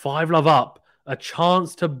go. Djokovic 5-love up. A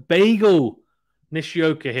chance to bagel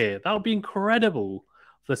Nishioka here. That would be incredible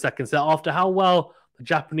for the second set after how well the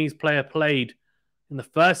Japanese player played in the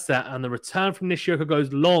first set, and the return from Nishioka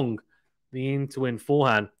goes long, the in-to-win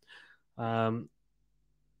forehand. A-Peak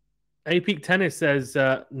Tennis says,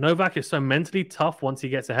 Novak is so mentally tough once he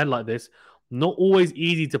gets ahead like this. Not always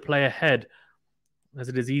easy to play ahead, as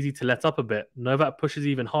it is easy to let up a bit. Novak pushes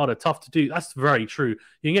even harder. Tough to do. That's very true.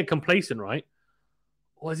 You can get complacent, right?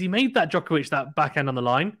 Or has he made that Djokovic that backhand on the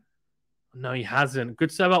line? No, he hasn't.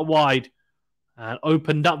 Good serve out wide. And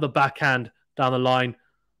opened up the backhand down the line.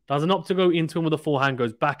 Doesn't opt to go into him with a forehand.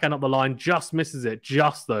 Goes backhand up the line. Just misses it.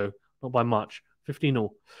 Just, though. Not by much.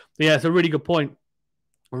 15-all. Yeah, it's a really good point.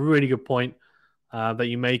 A really good point that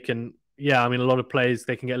you make. And, yeah, I mean, a lot of players,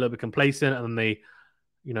 they can get a little bit complacent. And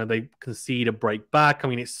then they concede a break back. I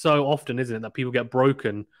mean, it's so often, isn't it, that people get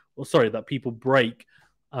broken or sorry, that people break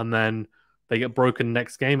and then they get broken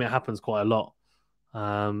next game. It happens quite a lot.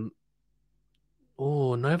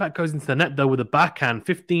 Novak goes into the net though with a backhand,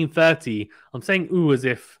 15-30. I'm saying ooh as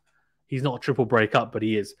if he's not a triple break up, but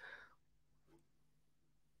he is.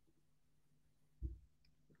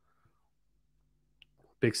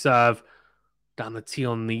 Big serve down the tee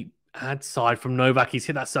on the ad side from Novak. He's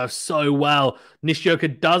hit that serve so well. Nishioka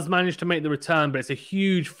does manage to make the return, but it's a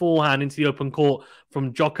huge forehand into the open court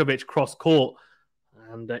from Djokovic cross court.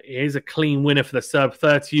 And it is a clean winner for the serve.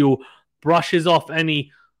 30 brushes off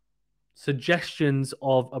any suggestions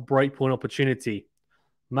of a breakpoint opportunity.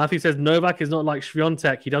 Matthew says Novak is not like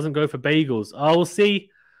Swiatek. He doesn't go for bagels. Oh, we'll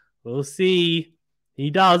see. We'll see.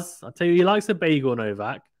 He does. I'll tell you, he likes a bagel,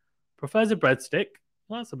 Novak. Prefers a breadstick.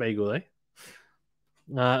 Well, that's a bagel, eh?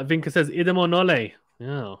 Vinka says idemo nole.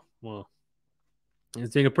 Yeah, well, he's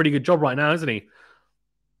doing a pretty good job right now, isn't he?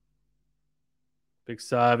 Big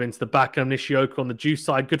serve into the back of Nishioka on the juice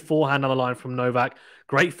side. Good forehand on the line from Novak.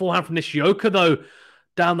 Great forehand from Nishioka, though,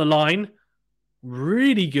 down the line.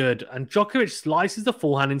 Really good. And Djokovic slices the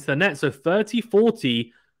forehand into the net. So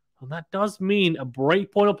 30-40. And that does mean a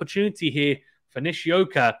breakpoint opportunity here for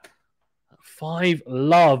Nishioka.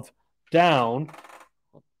 5-love down.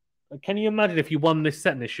 Can you imagine if you won this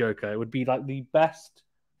set, Nishioka? It would be like the best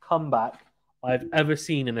comeback I've ever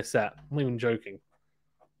seen in a set. I'm not even joking.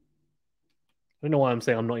 I don't know why I'm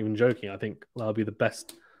saying I'm not even joking. I think that'll be the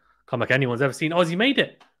best comeback anyone's ever seen. Oh, has he made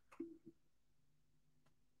it?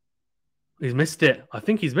 He's missed it. I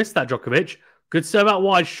think he's missed that, Djokovic. Good serve out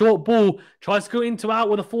wide. Short ball. Tries to go into out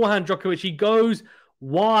with a forehand, Djokovic. He goes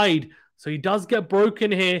wide. So he does get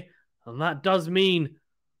broken here. And that does mean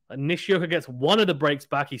that Nishioka gets one of the breaks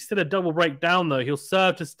back. He's still a double break down, though. He'll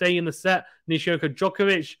serve to stay in the set. Nishioka,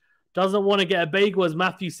 Djokovic doesn't want to get a bagel, as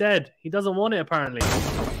Matthew said. He doesn't want it, apparently.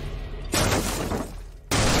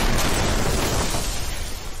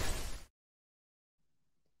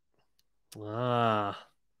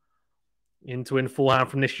 In forehand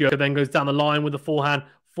from Nishioka, then goes down the line with the forehand.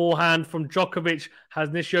 Forehand from Djokovic has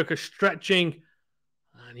Nishioka stretching.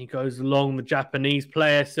 And he goes along the Japanese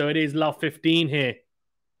player. So it is love 15 here.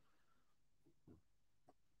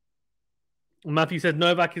 Matthew says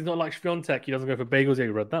Novak is not like Swiatek. He doesn't go for bagels. Yeah,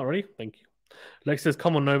 you read that already. Thank you. Lex says,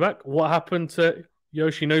 come on, Novak. What happened to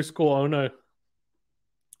Yoshi? No score. Oh, no.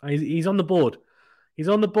 He's on the board. He's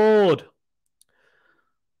on the board.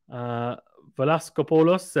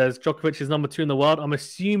 Velascopoulos says Djokovic is number 2 in the world. I'm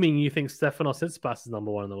assuming you think Stefanos Tsitsipas is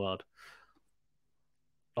number 1 in the world.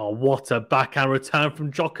 Oh, what a backhand return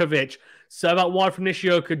from Djokovic. Serve out wide from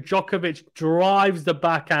Nishioka. Djokovic drives the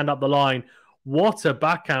backhand up the line. What a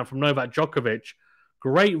backhand from Novak Djokovic.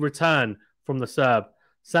 Great return from the Serb.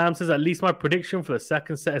 Sam says, at least my prediction for the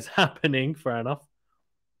second set is happening. Fair enough.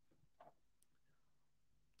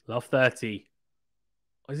 Love 30.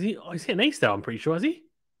 Is he an ace there? I'm pretty sure, is he?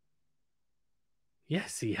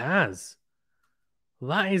 Yes, he has.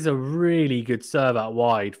 That is a really good serve out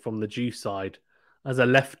wide from the juice side. As a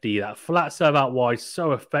lefty, that flat serve out wide,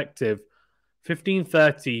 so effective.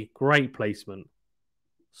 15-30, great placement.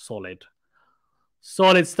 Solid.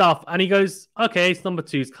 Solid stuff. And he goes, okay, it's number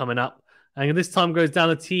 2's coming up. And this time goes down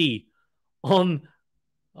the tee on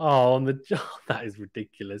that is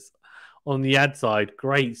ridiculous. On the ad side,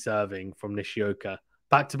 great serving from Nishioka.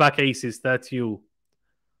 Back-to-back aces, 30.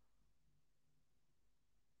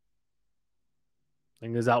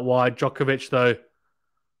 Then goes out wide. Djokovic, though,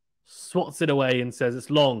 swats it away and says it's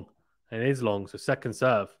long. And it is long, so second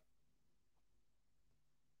serve.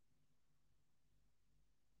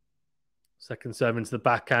 Second serve into the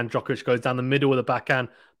backhand. Djokovic goes down the middle with a backhand.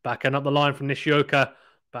 Backhand up the line from Nishioka.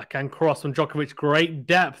 Backhand cross from Djokovic. Great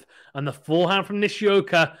depth. And the forehand from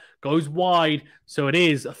Nishioka goes wide. So it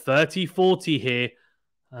is 30-40 here.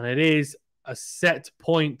 And it is a set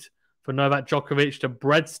point for Novak Djokovic to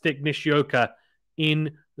breadstick Nishioka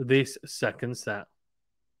in this second set.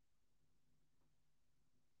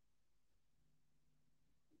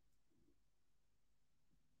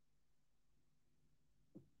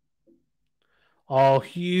 Oh,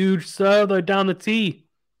 huge serve though down the tee.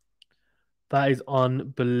 That is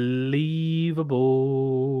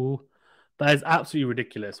unbelievable. That is absolutely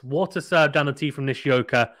ridiculous. What a serve down the tee from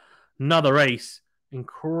Nishioka. Another ace.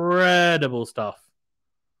 Incredible stuff.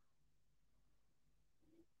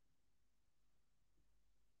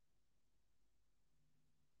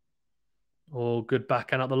 Oh, good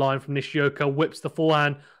backhand up the line from Nishioka. Whips the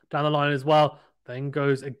forehand down the line as well. Then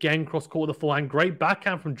goes again cross court with the forehand. Great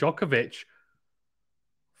backhand from Djokovic.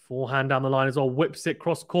 Forehand down the line as well. Whips it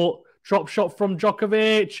cross court. Drop shot from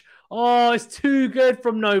Djokovic. Oh, it's too good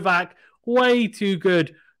from Novak. Way too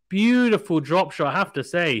good. Beautiful drop shot, I have to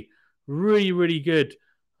say. Really, really good.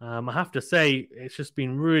 I have to say, it's just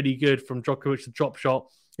been really good from Djokovic, the drop shot.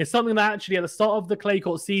 It's something that actually at the start of the clay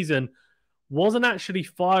court season wasn't actually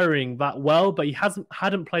firing that well, but he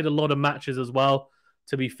hadn't played a lot of matches as well,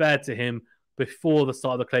 to be fair to him, before the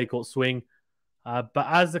start of the clay court swing. But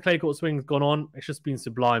as the clay court swing's gone on, it's just been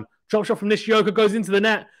sublime. Drop shot from Nishioka goes into the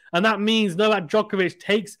net, and that means Novak Djokovic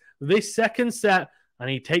takes this second set, and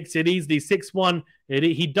he takes it easily, 6-1.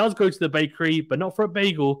 He does go to the bakery, but not for a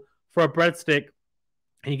bagel, for a breadstick.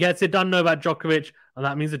 He gets it done, Novak Djokovic, and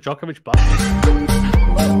that means the Djokovic bust.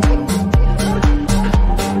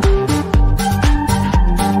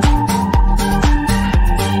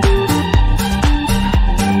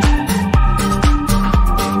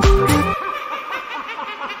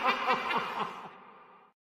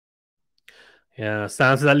 Yeah,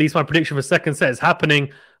 Sam says at least my prediction for second set is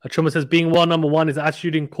happening. Achuma says being world number one, his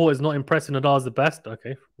attitude in court is not impressive. Nadal is the best.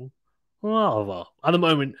 Okay. Well, at the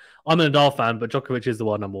moment, I'm a Nadal fan, but Djokovic is the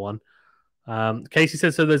world number one. Casey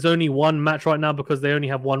says, so there's only one match right now because they only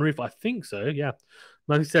have one roof. I think so, yeah.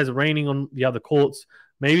 Matthew says, raining on the other courts.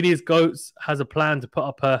 Maybe these goats has a plan to put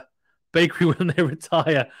up a bakery when they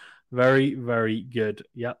retire. Very, very good.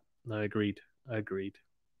 Yep, no, agreed.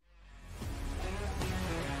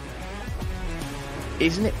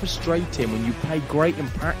 Isn't it frustrating when you play great in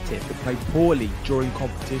practice but play poorly during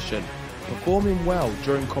competition? Performing well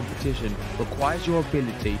during competition requires your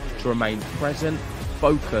ability to remain present,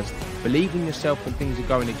 focused, believe in yourself when things are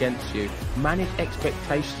going against you, manage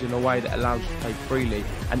expectations in a way that allows you to play freely,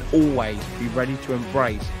 and always be ready to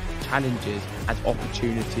embrace challenges as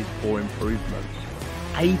opportunities for improvement.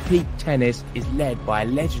 AP Tennis is led by a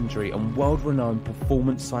legendary and world-renowned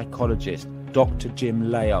performance psychologist, Dr. Jim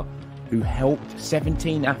Layer, who helped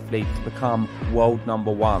 17 athletes become world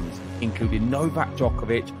number ones, including Novak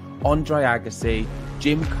Djokovic, Andre Agassi,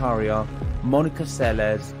 Jim Courier, Monica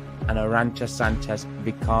Seles, and Arantxa Sanchez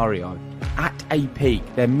Vicario. At AP,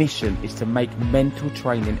 their mission is to make mental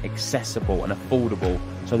training accessible and affordable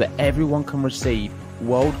so that everyone can receive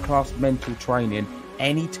world-class mental training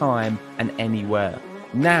anytime and anywhere.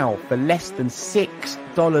 Now, for less than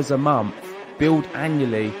 $6 a month, billed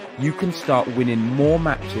annually, you can start winning more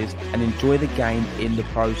matches and enjoy the game in the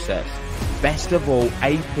process. Best of all,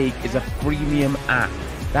 AP is a freemium app.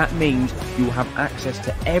 That means you will have access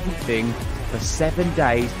to everything for 7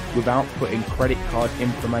 days without putting credit card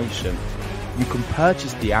information. You can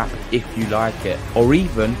purchase the app if you like it, or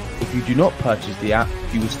even if you do not purchase the app,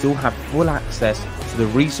 you will still have full access to the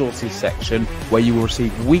resources section where you will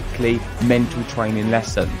receive weekly mental training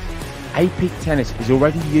lessons. AP Tennis is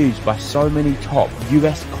already used by so many top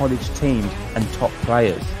US college teams and top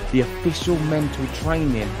players. The official mental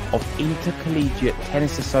training of Intercollegiate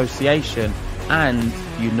Tennis Association and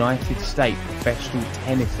the United States Professional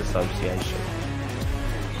Tennis Association.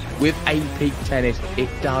 With AP Tennis, it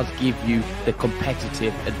does give you the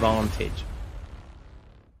competitive advantage.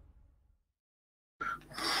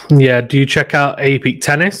 Yeah, do you check out AP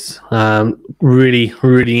Tennis? Really,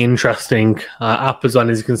 really interesting app as well.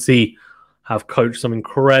 As you can see, have coached some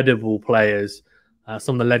incredible players,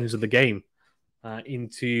 some of the legends of the game,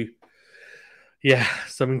 into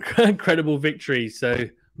some incredible victories. So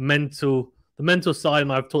the mental side,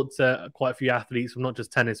 and I've talked to quite a few athletes from not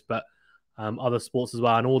just tennis, but other sports as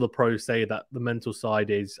well. And all the pros say that the mental side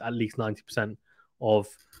is at least 90% of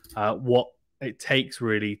what it takes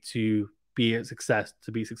really to be a success,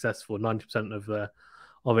 to be successful. 90%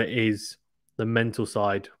 of it is the mental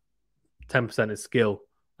side. 10% is skill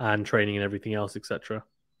and training and everything else, etc.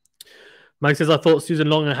 Mike says, I thought Susan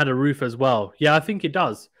Longner had a roof as well. Yeah, I think it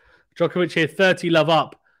does. Djokovic here, 30 love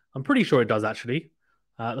up. I'm pretty sure it does, actually.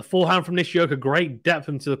 The forehand from Nishioka, great depth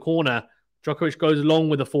into the corner. Djokovic goes along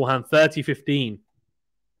with the forehand, 30-15.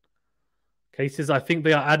 Okay, says, I think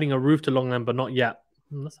they are adding a roof to Longland, but not yet.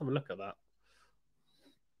 Let's have a look at that.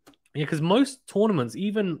 Yeah, because most tournaments,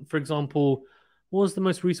 even, for example, what was the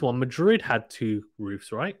most recent one? Madrid had 2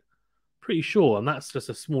 roofs, right? Pretty sure, and that's just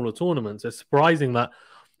a smaller tournament. So it's surprising that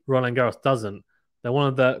Roland Garros doesn't. They're one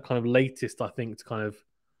of the kind of latest, I think, to kind of,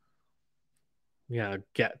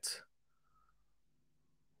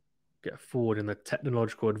 get forward in the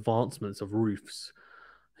technological advancements of roofs.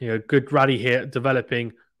 Good rally here,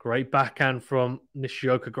 developing. Great backhand from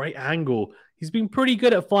Nishioka. Great angle. He's been pretty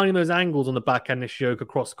good at finding those angles on the backhand, Nishioka,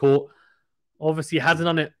 cross court. Obviously, hasn't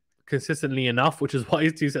done it consistently enough, which is why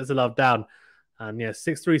he's 2 sets of love down. And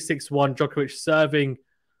 6-3, 6-1. Djokovic serving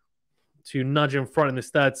to nudge in front in this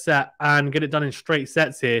third set and get it done in straight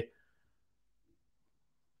sets here.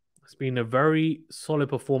 It's been a very solid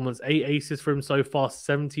performance. 8 aces for him so far,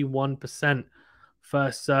 71%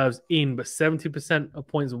 first serves in, but 70% of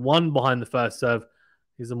points won behind the first serve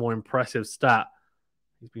is a more impressive stat.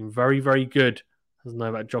 He's been very, very good, as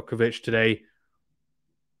Novak Djokovic today.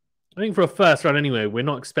 I think for a first round anyway, we're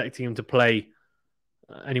not expecting him to play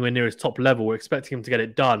anywhere near his top level. We're expecting him to get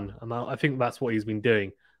it done, and I think that's what he's been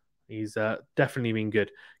doing. He's definitely been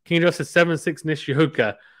good. King Justice 7-6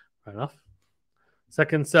 Nishioka. Fair enough.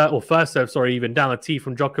 Second serve, or first serve, sorry, even down the tee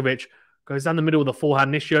from Djokovic. Goes down the middle of the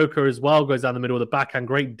forehand. Nishioka as well goes down the middle of the backhand.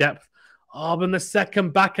 Great depth. Oh, but in the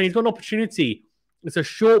second backhand, he's got an opportunity. It's a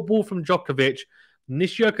short ball from Djokovic.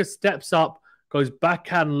 Nishioka steps up, goes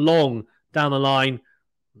backhand long down the line.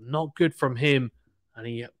 Not good from him. And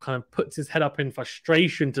he kind of puts his head up in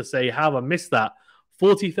frustration to say, how have I missed that?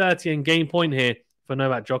 40-30 and game point here for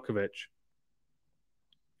Novak Djokovic.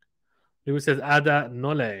 Lewis says, Ada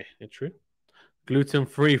Nole. It's true.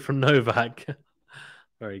 Gluten-free from Novak.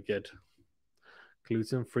 Very good.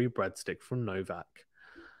 Gluten-free breadstick from Novak.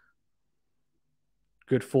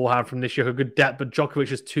 Good forehand from Nishioka. Good depth, but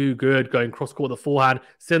Djokovic is too good. Going cross-court the forehand.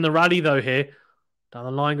 Still in the rally, though, here. Down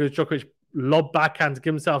the line goes Djokovic. Lob backhand to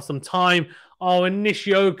give himself some time. Oh, and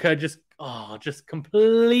Nishioka just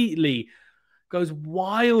completely goes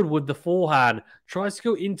wild with the forehand. Tries to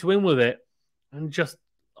go into in with it. And just,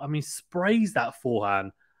 sprays that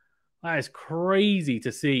forehand. That is crazy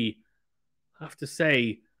to see. I have to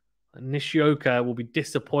say, Nishioka will be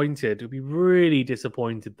disappointed. He'll be really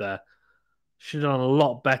disappointed there. Should have done a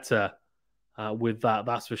lot better with that,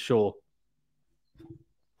 that's for sure.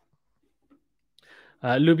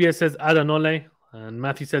 Lubia says Adanole. And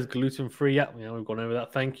Matthew says gluten-free. Yeah, we've gone over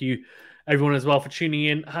that. Thank you, everyone, as well, for tuning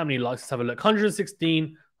in. How many likes? Let's have a look.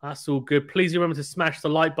 116. That's all good. Please remember to smash the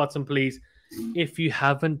like button, please, if you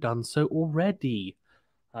haven't done so already.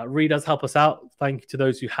 Really does help us out. Thank you to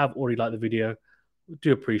those who have already liked the video. We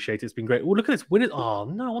do appreciate it. It's been great. Oh, look at this winner. Oh,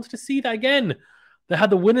 no, I wanted to see that again. They had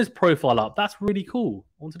the winner's profile up. That's really cool.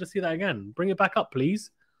 I wanted to see that again. Bring it back up,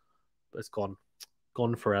 please. But it's gone.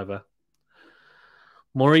 Gone forever.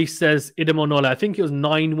 Maurice says Idamonole. I think it was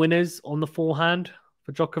 9 winners on the forehand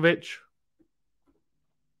for Djokovic.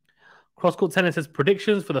 Cross-court tennis says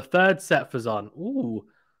predictions for the third set for Zan. Ooh.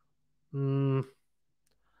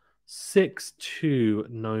 6-2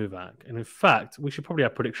 Novak. And in fact, we should probably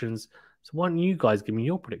have predictions. So why don't you guys give me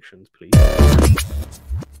your predictions, please?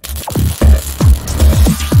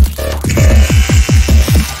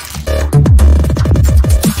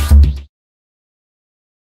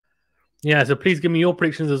 Yeah, so please give me your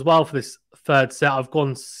predictions as well for this third set. I've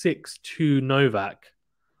gone 6-2 Novak.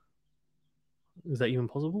 Is that even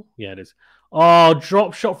possible? Yeah, it is. Oh,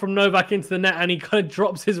 drop shot from Novak into the net, and he kind of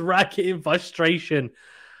drops his racket in frustration.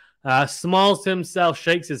 Smiles to himself,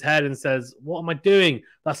 shakes his head, and says, what am I doing?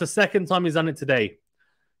 That's the second time he's done it today.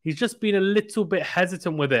 He's just been a little bit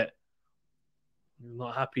hesitant with it.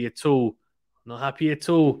 Not happy at all. Not happy at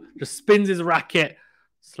all. Just spins his racket,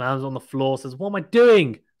 slams on the floor, says, what am I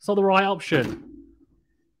doing? It's not the right option.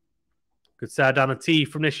 Good set down the tee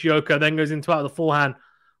from Nishioka. Then goes into out of the forehand.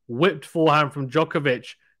 Whipped forehand from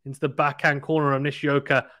Djokovic into the backhand corner of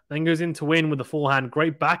Nishioka. Then goes in to win with the forehand.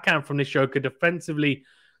 Great backhand from Nishioka defensively.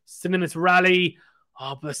 Still in this rally.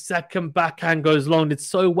 Oh, but the second backhand goes long. Did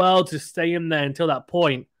so well to stay in there until that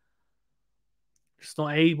point. Just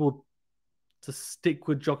not able to stick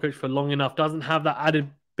with Djokovic for long enough. Doesn't have that added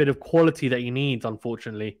bit of quality that he needs,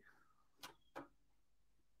 unfortunately.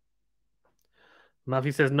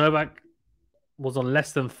 Matthew says Novak was on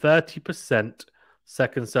less than 30%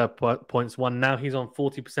 second serve points won. Now he's on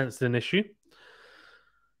 40%. It's an issue.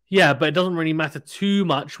 Yeah, but it doesn't really matter too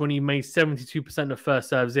much when he made 72% of first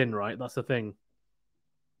serves in, right? That's the thing.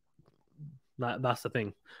 That's the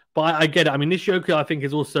thing. But I get it. I mean, Nishioka, I think,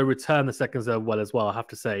 has also returned the second serve well as well, I have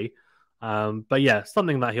to say. But yeah,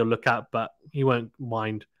 something that he'll look at, but he won't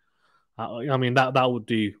mind. I mean, that will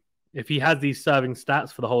do. If he has these serving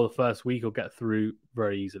stats for the whole of the first week, he'll get through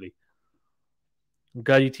very easily.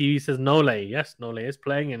 Gertie TV says Nole. Yes, Nole is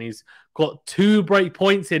playing, and he's got 2 break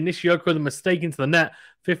points here. Nishioka with a mistake into the net.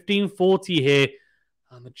 15-40 here.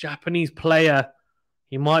 And the Japanese player,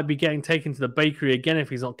 he might be getting taken to the bakery again if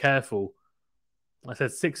he's not careful. I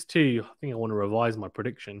said 6-2. I think I want to revise my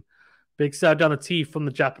prediction. Big serve down the tee from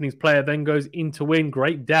the Japanese player. Then goes in to win.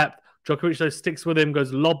 Great depth. Djokovic, though, sticks with him.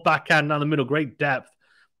 Goes lob backhand down the middle. Great depth.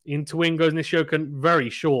 Into win goes Nishioka. Very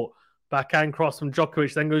short. Backhand cross from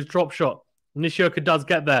Djokovic. Then goes drop shot. Nishioka does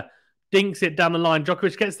get there. Dinks it down the line.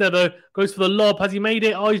 Djokovic gets there, though. Goes for the lob. Has he made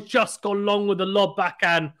it? Oh, he's just gone long with the lob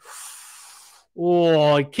backhand.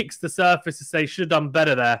 Oh, he kicks the surface to say should have done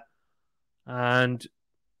better there. And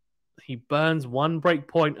he burns 1 break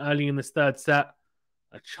point early in this third set.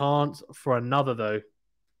 A chance for another, though.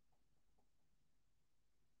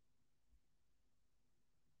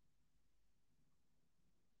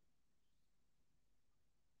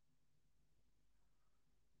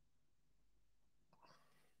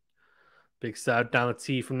 Big serve down the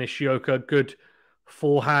tee from Nishioka. Good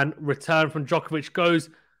forehand return from Djokovic. Goes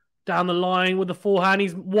down the line with the forehand.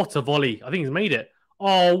 What a volley. I think he's made it.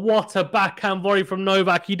 Oh, what a backhand volley from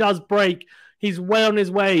Novak. He does break. He's well on his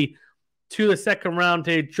way to the second round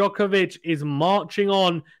here. Djokovic is marching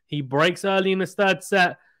on. He breaks early in the third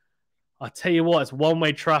set. I tell you what, it's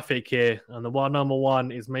one-way traffic here. And the number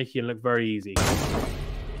one is making it look very easy.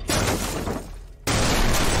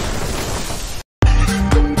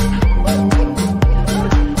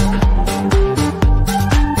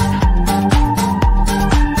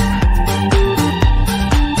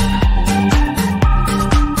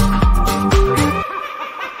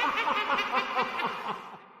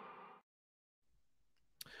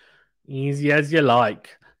 Easy as you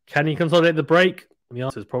like. Can he consolidate the break? The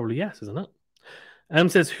answer is probably yes, isn't it? M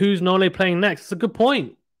says, who's Nole playing next? It's a good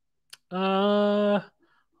point. I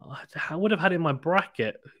would have had it in my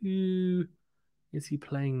bracket. Who is he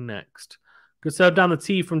playing next? Good serve down the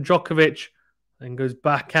tee from Djokovic. Then goes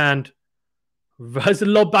backhand. There's a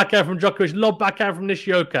lob backhand from Djokovic. Lob backhand from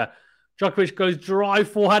Nishioka. Djokovic goes drive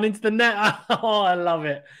forehand into the net. Oh, I love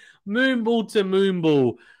it. Moonball to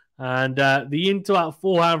moonball. And the into-out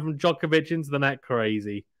forehand from Djokovic into the net,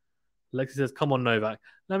 crazy. Lexi says, come on, Novak.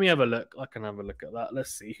 Let me have a look. I can have a look at that.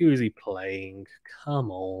 Let's see. Who is he playing?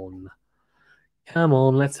 Come on. Come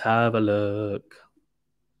on, let's have a look.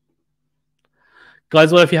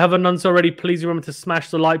 Guys, well, if you haven't done so already, please remember to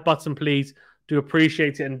smash the like button, please. Do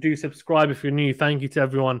appreciate it. And do subscribe if you're new. Thank you to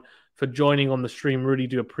everyone for joining on the stream. Really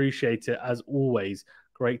do appreciate it. As always,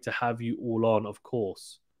 great to have you all on, of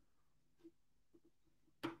course.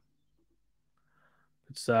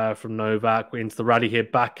 It's from Novak. We're into the rally here.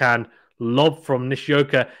 Backhand lob from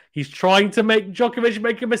Nishioka. He's trying to make Djokovic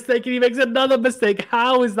make a mistake, and he makes another mistake.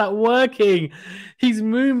 How is that working? He's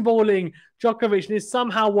moonballing Djokovic, and it's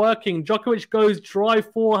somehow working. Djokovic goes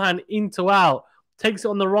drive forehand into out, takes it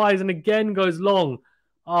on the rise, and again goes long.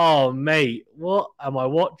 Oh, mate, what am I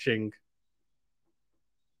watching?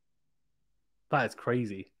 That is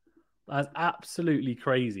crazy. That is absolutely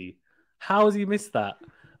crazy. How has he missed that?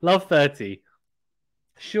 Love 30.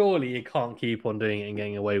 Surely you can't keep on doing it and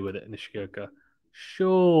getting away with it in Nishioka.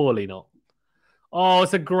 Surely not. Oh,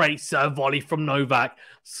 it's a great serve volley from Novak.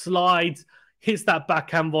 Slides, hits that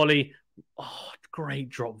backhand volley. Oh, great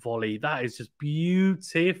drop volley. That is just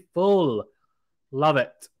beautiful. Love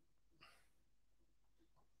it.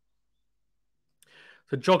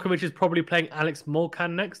 So Djokovic is probably playing Alex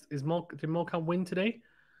Molcan next. Did Molcan win today?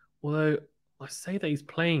 Although I say that he's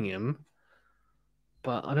playing him.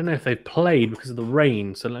 But I don't know if they've played because of the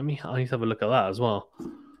rain. So I need to have a look at that as well.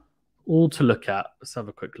 All to look at. Let's have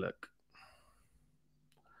a quick look.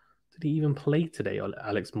 Did he even play today,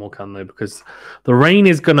 Alex Molcan, though? Because the rain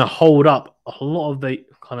is going to hold up a lot of the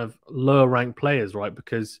kind of lower ranked players, right?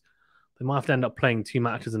 Because they might have to end up playing 2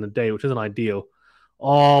 matches in a day, which isn't ideal.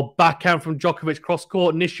 Oh, backhand from Djokovic, cross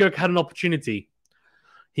court. Nishioka had an opportunity.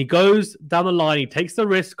 He goes down the line. He takes the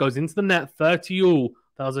risk, goes into the net, 30-all.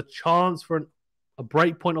 That was a chance for a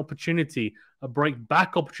breakpoint opportunity, a break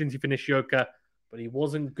back opportunity for Nishioka, but he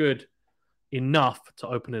wasn't good enough to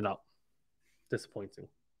open it up. Disappointing.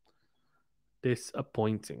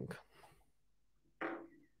 Disappointing.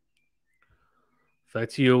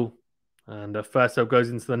 30-all, and the first serve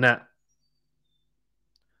goes into the net.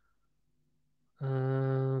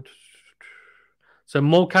 So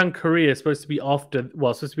Molcan Korea is supposed to be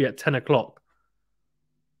supposed to be at 10 o'clock.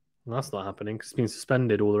 And that's not happening because it's been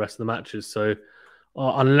suspended all the rest of the matches. So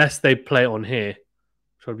unless they play it on here,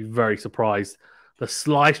 which I'd be very surprised. The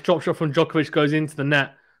slice drop shot from Djokovic goes into the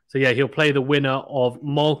net. So yeah, he'll play the winner of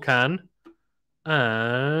Molcan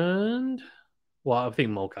and... Well, I think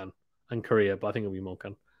Molcan and Korea, but I think it'll be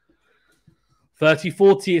Molcan.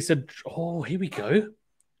 30-40, it's a... Oh, here we go.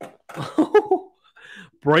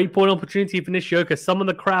 Breakpoint opportunity for Nishioka. Some of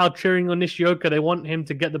the crowd cheering on Nishioka. They want him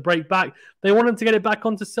to get the break back. They want him to get it back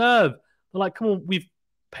onto serve. They're like, come on, we've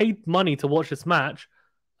paid money to watch this match.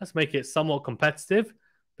 Let's make it somewhat competitive.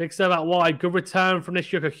 Big serve out wide. Good return from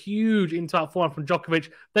Nishioka. Huge into-out forehand from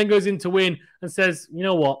Djokovic. Then goes in to win and says, you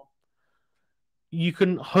know what? You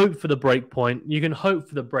can hope for the break point. You can hope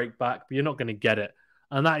for the break back, but you're not going to get it.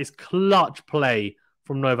 And that is clutch play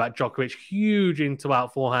from Novak Djokovic. Huge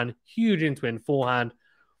into-out forehand. Huge into-in forehand.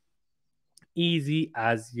 Easy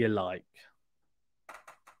as you like.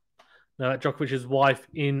 Novak Djokovic's wife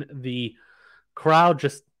in the crowd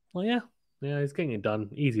just, well, yeah, he's getting it done.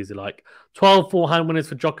 Easy as you like. 12 forehand winners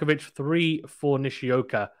for Djokovic, 3 for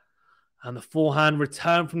Nishioka. And the forehand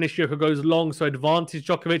return from Nishioka goes long, so advantage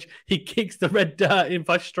Djokovic. He kicks the red dirt in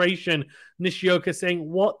frustration. Nishioka saying,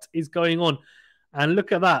 what is going on? And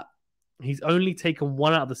look at that. He's only taken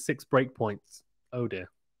 1 out of the 6 break points. Oh, dear.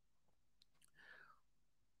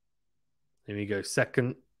 Here we go.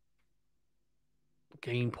 Second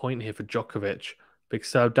game point here for Djokovic. Big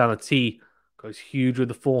serve down the tee. Goes huge with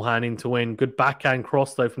the forehand in to win. Good backhand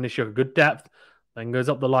cross, though, from Nishioka. Good depth. Then goes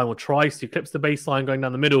up the line. Well, tries to. Clips the baseline going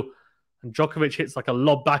down the middle. And Djokovic hits like a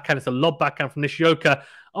lob backhand. It's a lob backhand from Nishioka.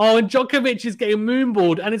 Oh, and Djokovic is getting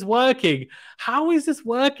moonballed, and it's working. How is this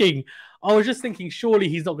working? I was just thinking, surely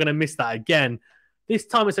he's not going to miss that again. This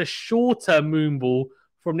time it's a shorter moonball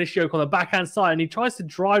from Nishioka on the backhand side, and he tries to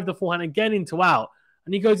drive the forehand again into out,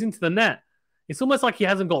 and he goes into the net. It's almost like he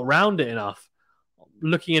hasn't got round it enough,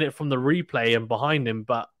 looking at it from the replay and behind him,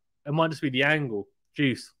 but it might just be the angle.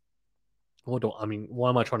 Juice. Why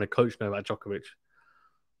am I trying to coach Novak Djokovic?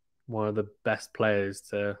 One of the best players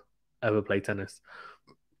to ever play tennis.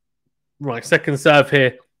 Right, second serve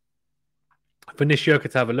here for Nishioka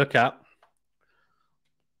to have a look at.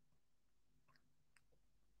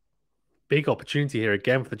 Big opportunity here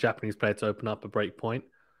again for the Japanese player to open up a break point.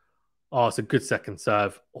 Oh, it's a good second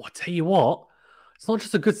serve. Oh, I tell you what, it's not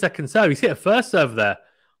just a good second serve. He's hit a first serve there.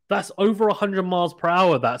 That's over 100 miles per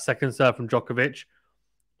hour, that second serve from Djokovic.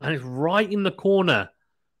 And it's right in the corner.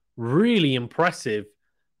 Really impressive.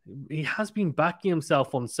 He has been backing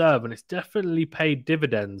himself on serve, and it's definitely paid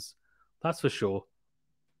dividends. That's for sure.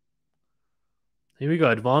 Here we go.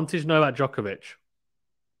 Advantage Novak Djokovic.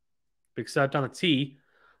 Big serve down the tee.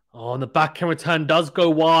 Oh, and the backhand return does go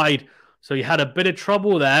wide. So he had a bit of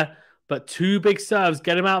trouble there, but 2 big serves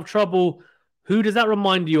get him out of trouble. Who does that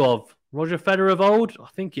remind you of? Roger Federer of old? I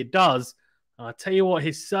think it does. I tell you what,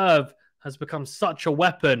 his serve has become such a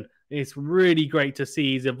weapon. It's really great to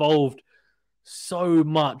see. He's evolved so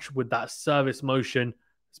much with that service motion.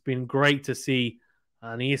 It's been great to see.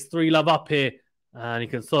 And he is 3-love up here, and he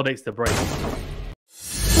consolidates the break.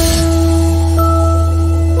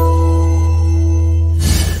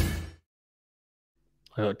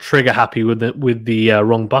 I got trigger happy with the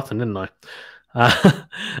wrong button, didn't I?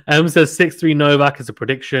 M says 6-3 Novak as a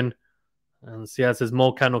prediction. And Sia says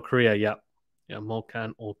Molcan or Korea. Yeah,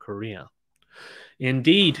 Molcan or Korea.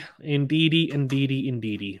 Indeed.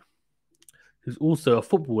 Who's also a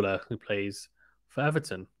footballer who plays for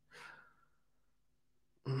Everton.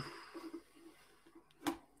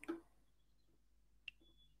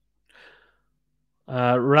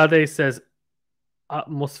 Rade says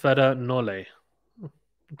Atmosfera Nole.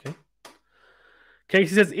 Okay.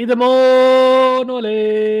 Casey says Idemo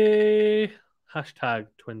Nole. Hashtag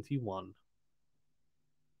 21.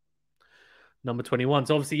 Number 21.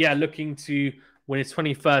 So obviously, yeah, looking to win his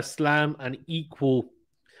 21st slam and equal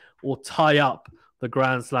or tie up the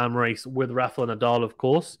Grand Slam race with Rafael Nadal, of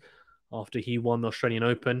course, after he won the Australian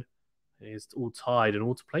Open. It's all tied and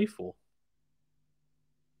all to play for.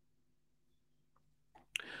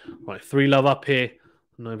 Right, 3-love up here.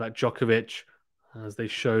 Novak Djokovic as they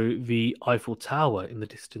show the Eiffel Tower in the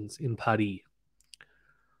distance in Paris.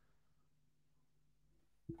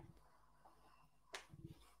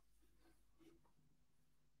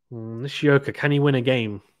 Nishioka, can he win a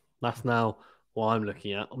game? That's now what I'm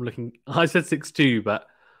looking at. I said 6-2, but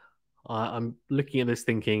I'm looking at this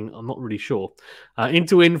thinking I'm not really sure.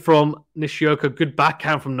 Into win from Nishioka. Good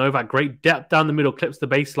backhand from Novak. Great depth down the middle. Clips the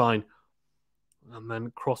baseline. And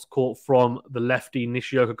then cross court from the lefty.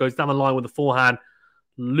 Nishioka goes down the line with the forehand.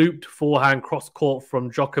 Looped forehand cross court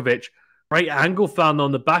from Djokovic. Great angle found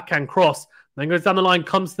on the backhand cross. Then goes down the line,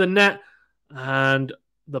 comes to the net. And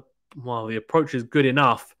the approach is good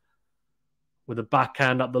enough. With the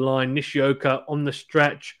backhand up the line. Nishioka on the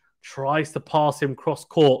stretch. Tries to pass him cross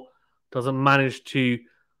court. Doesn't manage to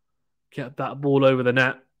get that ball over the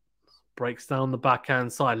net. Breaks down the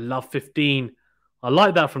backhand side. Love 15. I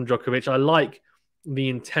like that from Djokovic. I like the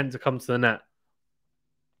intent to come to the net.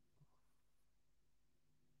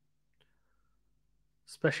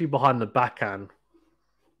 Especially behind the backhand.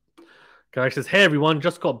 Guy says, hey everyone,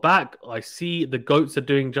 just got back. I see the GOATs are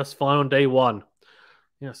doing just fine on day one.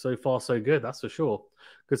 Yeah, so far so good, that's for sure.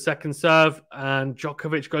 Good second serve, and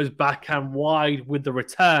Djokovic goes backhand wide with the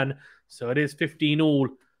return. So it is 15-all.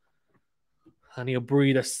 And he'll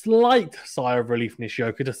breathe a slight sigh of relief,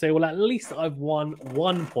 Nishioka, to say, well, at least I've won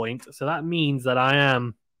 1 point. So that means that I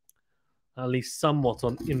am at least somewhat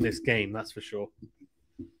in this game, that's for sure.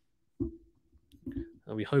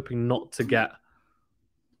 I'll be hoping not to get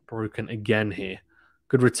broken again here.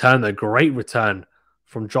 Good return, though. Great return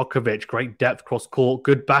from Djokovic. Great depth cross court.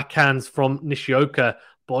 Good backhands from Nishioka.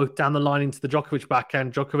 Both down the line into the Djokovic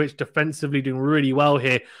backhand. Djokovic defensively doing really well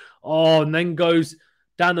here. Oh, and then goes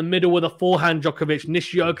down the middle with a forehand, Djokovic.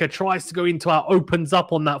 Nishioka tries to go into out, opens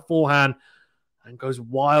up on that forehand and goes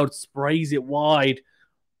wild, sprays it wide.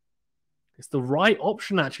 It's the right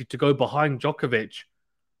option, actually, to go behind Djokovic.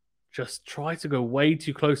 Just try to go way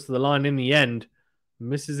too close to the line in the end.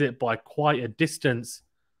 Misses it by quite a distance.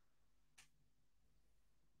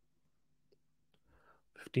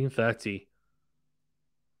 15-30.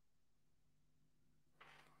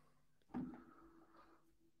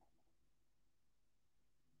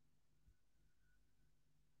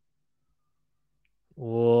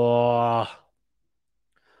 Oh,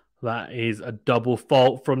 that is a double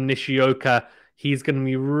fault from Nishioka. He's going to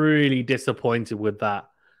be really disappointed with that.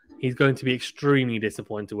 He's going to be extremely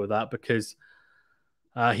disappointed with that because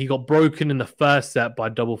he got broken in the first set by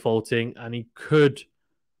double faulting, and he could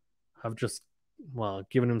have just,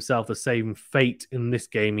 given himself the same fate in this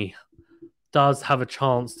game. He does have a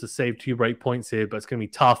chance to save 2 break points here, but it's going to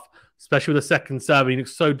be tough, especially with the second serve. He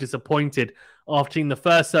looks so disappointed after hitting the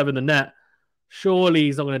first serve in the net. Surely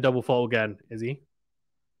he's not going to double fault again, is he?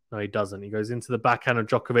 No, he doesn't. He goes into the backhand of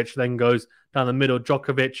Djokovic, then goes down the middle.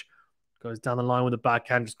 Djokovic goes down the line with the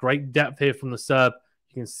backhand. Just great depth here from the serve.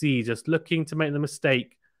 You can see just looking to make the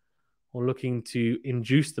mistake or looking to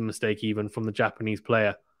induce the mistake even from the Japanese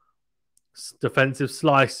player. Defensive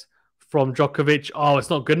slice from Djokovic. Oh, it's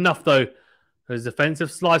not good enough though. There's a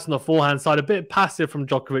defensive slice on the forehand side. A bit passive from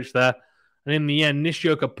Djokovic there. And in the end,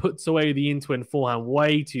 Nishioka puts away the in-twin forehand.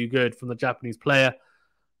 Way too good from the Japanese player.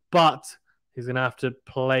 But he's going to have to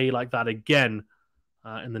play like that again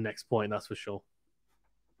in the next point, that's for sure.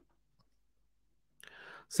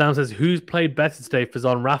 Sam says, who's played better today,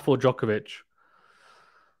 Fazan, Rafa or Djokovic?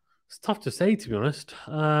 It's tough to say, to be honest.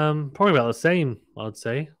 Probably about the same, I would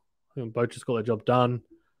say. I think both just got their job done.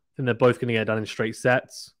 I think they're both going to get it done in straight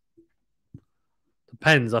sets.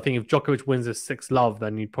 Depends. I think if Djokovic wins a 6-love,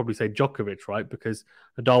 then you'd probably say Djokovic, right? Because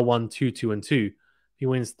Nadal won 2-2 and 2. If he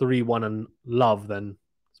wins 3-1 and love, then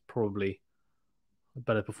it's probably a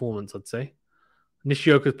better performance, I'd say.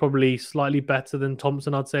 Nishioka is probably slightly better than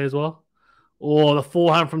Thompson, I'd say as well. Or the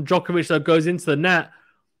forehand from Djokovic that goes into the net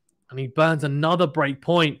and he burns another break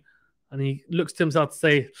point and he looks to himself to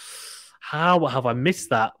say, how have I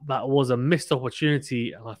missed that? That was a missed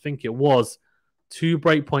opportunity, and I think it was. 2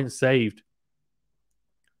 break points saved.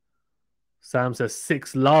 Sam says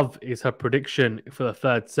 6-love is her prediction for the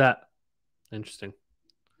third set. Interesting.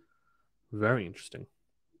 Very interesting.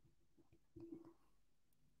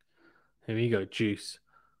 Here we go, Juice.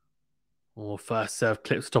 First serve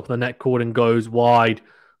clips top of the net cord and goes wide.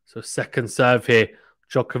 So second serve here.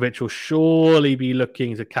 Djokovic will surely be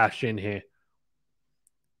looking to cash in here.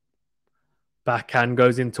 Backhand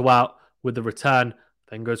goes into out with the return.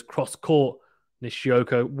 Then goes cross court.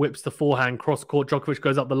 Nishioka whips the forehand cross court. Djokovic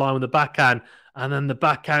goes up the line with the backhand. And then the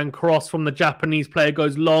backhand cross from the Japanese player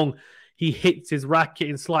goes long. He hits his racket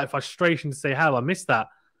in slight frustration to say, how I missed that.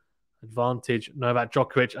 Advantage, Novak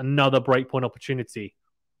Djokovic, another breakpoint opportunity.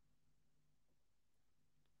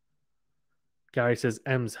 Gary says,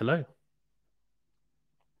 Ems, hello.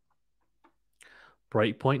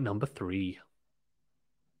 Breakpoint number 3.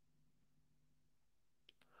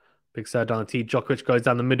 Big serve down the tee. Djokovic goes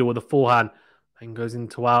down the middle with the forehand. Then goes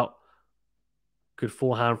into out. Good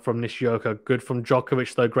forehand from Nishioka. Good from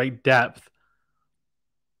Djokovic, though. Great depth.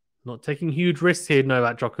 Not taking huge risks here,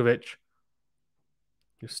 Novak Djokovic.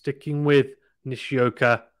 You're sticking with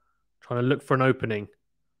Nishioka. Trying to look for an opening.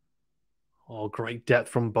 Oh, great depth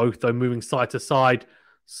from both, though. Moving side to side.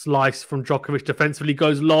 Slice from Djokovic. Defensively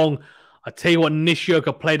goes long. I tell you what,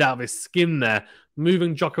 Nishioka played out of his skin there.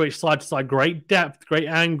 Moving Djokovic side to side. Great depth, great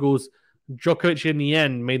angles. Djokovic in the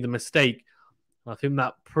end made the mistake. I think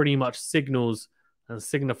that pretty much signals and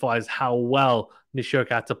signifies how well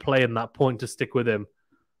Nishioka had to play in that point to stick with him.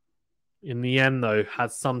 In the end, though,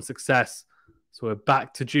 had some success. So we're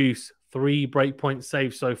back to juice. 3 breakpoint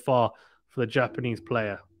saves so far for the Japanese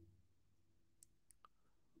player.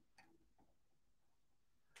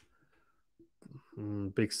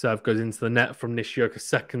 Big serve goes into the net from Nishioka.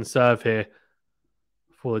 Second serve here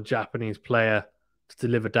for the Japanese player to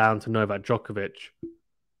deliver down to Novak Djokovic.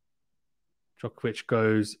 Djokovic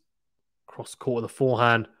goes cross court with the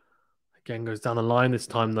forehand. Again, goes down the line this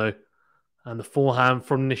time, though. And the forehand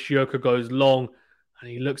from Nishioka goes long. And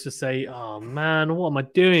he looks to say, oh, man, what am I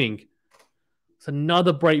doing? It's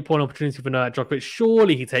another breakpoint opportunity for Novak Djokovic.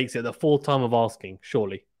 Surely he takes it the 4th time of asking.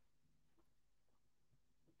 Surely.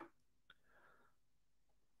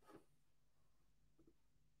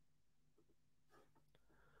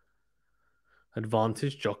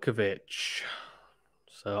 Advantage Djokovic.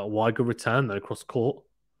 So a wide good return, though, across court.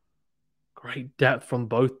 Great depth from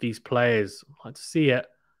both these players. I'd like to see it.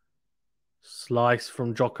 Slice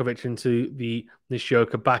from Djokovic into the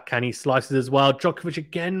Nishioka backhand. He slices as well. Djokovic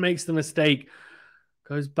again makes the mistake.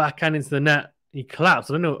 Goes backhand into the net. he claps.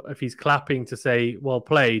 I don't know if he's clapping to say well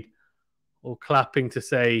played or clapping to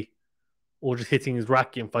say, or just hitting his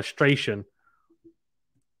racket in frustration.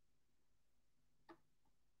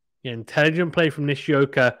 Yeah, intelligent play from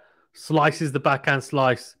Nishioka. Slices the backhand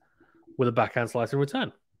slice with a backhand slice in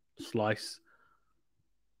return. Slice.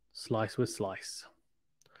 Slice with slice.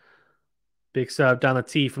 Big serve down the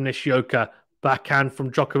tee from Nishioka. Backhand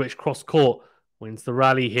from Djokovic cross court. Wins the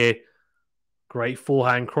rally here. Great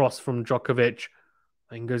forehand cross from Djokovic.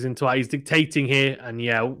 And goes into it. He's dictating here. And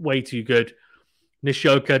yeah, way too good.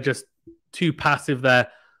 Nishioka just too passive there.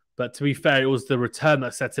 But to be fair, it was the return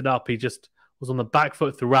that set it up. He just was on the back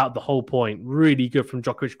foot throughout the whole point. Really good from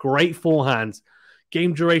Djokovic. Great forehands.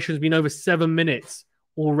 Game duration has been over 7 minutes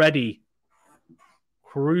already.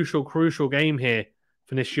 Crucial game here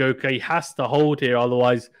for Nishioka. He has to hold here,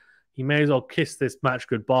 otherwise he may as well kiss this match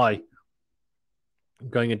goodbye.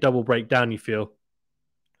 Going a double break down, you feel.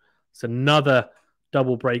 It's another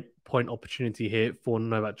double break point opportunity here for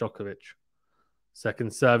Novak Djokovic.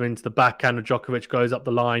 Second serve into the backhand of Djokovic goes up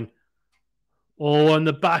the line. Oh, and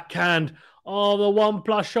the backhand. Oh, the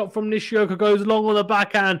 1+ shot from Nishioka goes long on the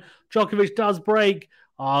backhand. Djokovic does break.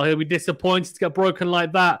 Oh, he'll be disappointed to get broken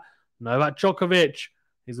like that. Novak Djokovic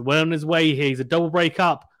is well on his way here. He's a double break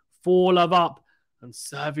up, 4-love up, and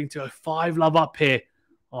serving to a 5-love up here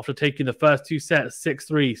after taking the first 2 sets,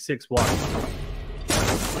 6-3, 6-1.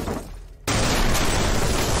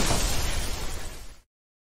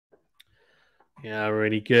 Yeah,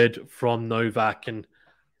 really good from Novak, and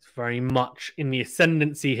it's very much in the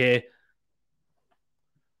ascendancy here.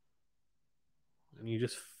 And you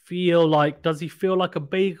just feel like, does he feel like a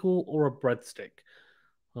bagel or a breadstick?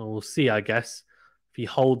 Well, we'll see, I guess. If he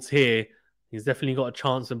holds here, he's definitely got a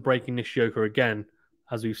chance of breaking Nishioka again,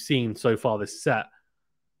 as we've seen so far this set.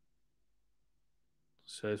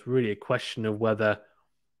 So it's really a question of whether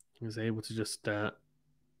he's able to just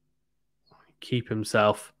keep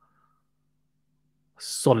himself as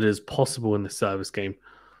solid as possible in the service game.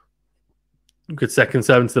 Good second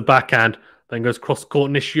serve into the backhand. Then goes cross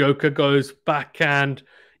court. Nishioka goes backhand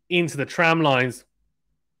into the tram lines.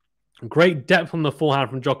 Great depth on the forehand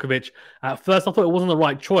from Djokovic. At first, I thought it wasn't the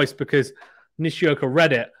right choice because Nishioka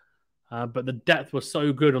read it. But the depth was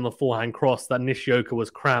so good on the forehand cross that Nishioka was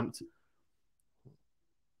cramped.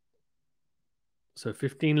 So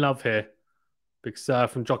 15-love here. Big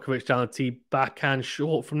serve from Djokovic down the tee. Backhand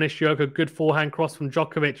short from Nishioka. Good forehand cross from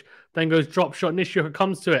Djokovic. Then goes drop shot. Nishioka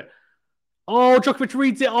comes to it. Oh, Djokovic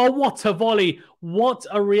reads it. Oh, what a volley. What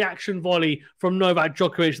a reaction volley from Novak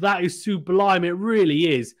Djokovic. That is sublime. It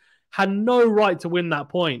really is. Had no right to win that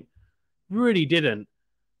point. Really didn't.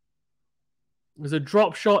 It was a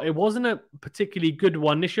drop shot. It wasn't a particularly good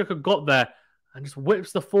one. Nishioka got there and just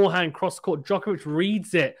whips the forehand cross court. Djokovic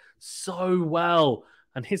reads it so well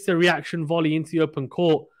and hits the reaction volley into the open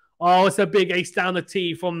court. Oh, it's a big ace down the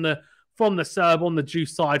tee from the Serb on the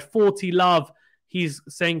juice side. 40-love. He's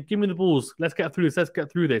saying, give me the balls. Let's get through this. Let's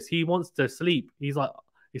get through this. He wants to sleep. He's like,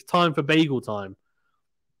 it's time for bagel time.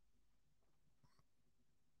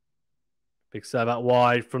 Big serve out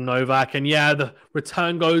wide from Novak. And yeah, the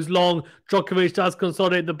return goes long. Djokovic does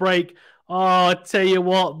consolidate the break. Oh, I tell you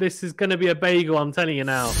what, this is going to be a bagel, I'm telling you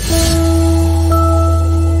now.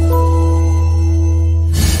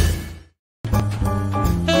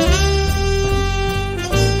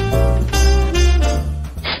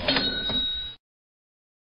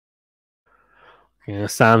 Yeah,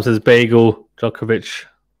 Sam says bagel. Djokovic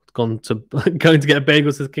going to get a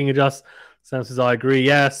bagel, says King Adjust. Sam says, I agree.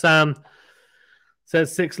 Yeah, Sam said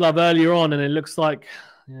 6-love earlier on, and it looks like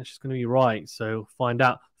she's going to be right. So we'll find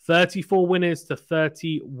out. 34 winners to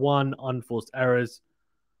 31 unforced errors.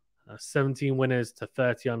 17 winners to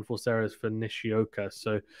 30 unforced errors for Nishioka.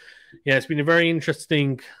 So, yeah, it's been a very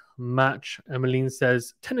interesting match. Emmeline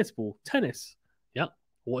says, tennis ball, tennis. Yeah,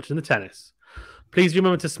 watching the tennis. Please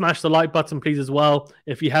remember to smash the like button, please, as well.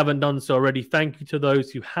 If you haven't done so already, thank you to those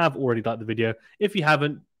who have already liked the video. If you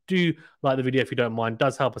haven't, do like the video if you don't mind. It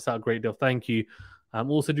does help us out a great deal. Thank you.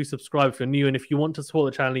 Also, do subscribe if you're new. And if you want to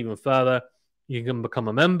support the channel even further, you can become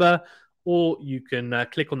a member, or you can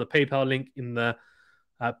click on the PayPal link in the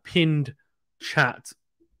pinned chat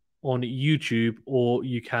on YouTube, or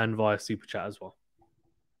you can via Super Chat as well.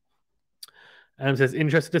 Says,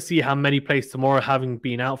 interested to see how many plays tomorrow, having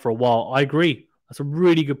been out for a while. I agree. That's a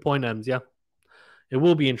really good point, Ems. Yeah, it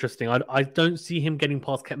will be interesting. I don't see him getting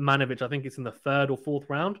past Kecmanovic. I think it's in the 3rd or 4th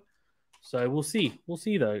round. So we'll see. We'll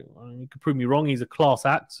see, though. You could prove me wrong. He's a class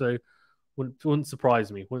act, so wouldn't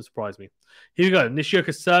surprise me. Wouldn't surprise me. Here we go.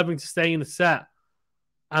 Nishioka serving to stay in the set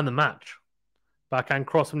and the match. Backhand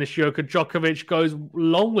cross from Nishioka. Djokovic goes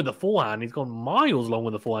long with the forehand. He's gone miles long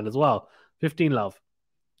with the forehand as well. 15 love.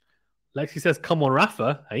 Lexi says, come on,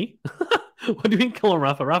 Rafa. Hey? What do you mean, come on,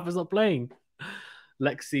 Rafa? Rafa's not playing.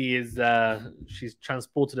 Lexi is, she's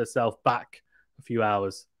transported herself back a few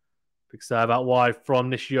hours. Big serve out wide from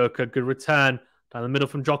Nishioka. Good return. Down the middle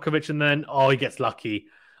from Djokovic. And then, oh, he gets lucky.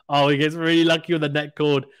 Oh, he gets really lucky with the net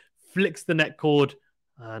cord. Flicks the net cord.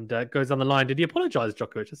 And goes down the line. Did he apologize,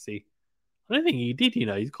 Djokovic? Let's see. I don't think he did, you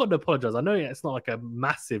know. He's got to apologize. I know it's not like a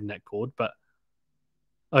massive net cord, but...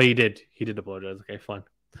 Oh, he did. He did apologize. Okay, fine.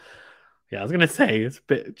 Yeah, I was going to say, it's a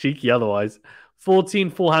bit cheeky otherwise. 14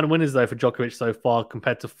 forehand winners, though, for Djokovic so far,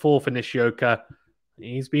 compared to 4 for Nishioka.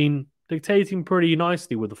 He's been dictating pretty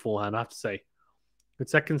nicely with the forehand, I have to say. Good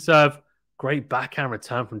second serve. Great backhand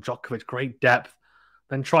return from Djokovic. Great depth.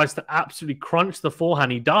 Then tries to absolutely crunch the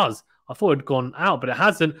forehand. He does. I thought it had gone out, but it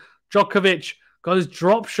hasn't. Djokovic goes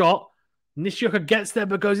drop shot. Nishioka gets there,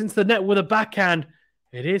 but goes into the net with a backhand.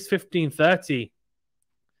 It is 15-30.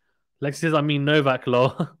 Lexi says, I mean Novak,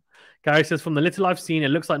 lol. Gary says, from the little I've seen, it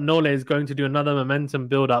looks like Nole is going to do another momentum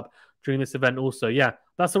build-up during this event also. Yeah,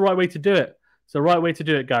 that's the right way to do it. It's the right way to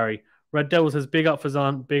do it, Gary. Red Devil says, big up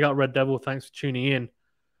Fazan. Big up, Red Devil. Thanks for tuning in.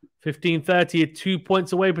 15-30, 2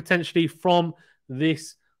 points away potentially from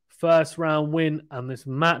this first round win and this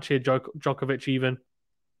match here, Djokovic even.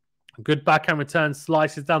 A good backhand return,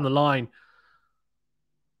 slices down the line.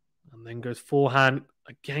 And then goes forehand.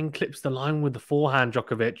 Again, clips the line with the forehand,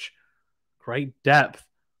 Djokovic. Great depth.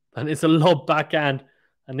 And it's a lob backhand.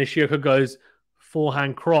 And Nishioka goes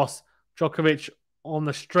forehand cross. Djokovic on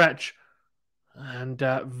the stretch. And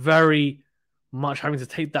very much having to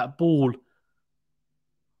take that ball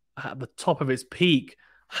at the top of its peak.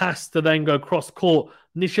 Has to then go cross court.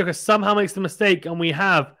 Nishioka somehow makes the mistake. And we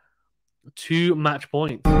have 2 match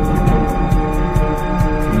points.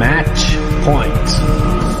 Match point.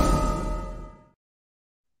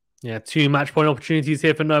 Yeah, 2 match point opportunities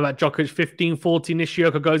here for Novak Djokovic. 15-40.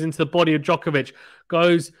 Nishioka goes into the body of Djokovic.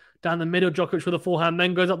 Goes down the middle. Djokovic with the forehand.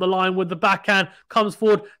 Then goes up the line with the backhand. Comes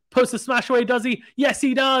forward. Puts the smash away. Does he? Yes,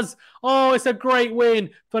 he does. Oh, it's a great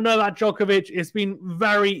win for Novak Djokovic. It's been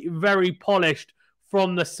very, very polished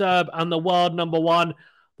from the Serb and the world number 1.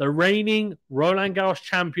 The reigning Roland Garros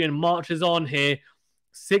champion marches on here.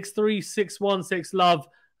 6-3, 6-1, 6 love.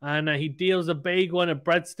 And he deals a bagel and a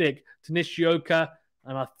breadstick to Nishioka.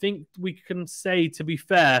 And I think we can say, to be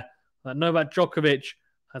fair, that Novak Djokovic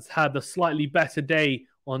has had the slightly better day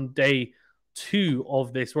on day 2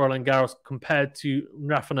 of this Roland Garros compared to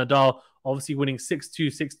Rafa Nadal, obviously winning 6-2,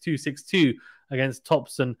 6-2, 6-2 against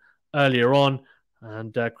Thompson earlier on.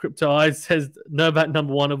 And Crypto Eyes says Novak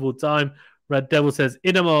number 1 of all time. Red Devil says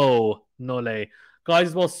Inamo Nole. Guys,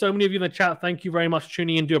 as well, so many of you in the chat, thank you very much for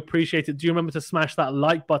tuning in. Do appreciate it. Do remember to smash that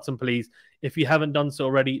like button, please. If you haven't done so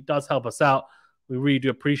already, it does help us out. We really do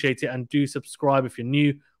appreciate it. And do subscribe if you're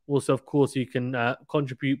new. Also, of course, you can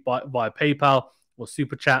contribute via PayPal or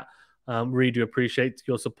Super Chat. Really do appreciate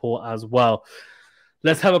your support as well.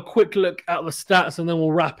 Let's have a quick look at the stats and then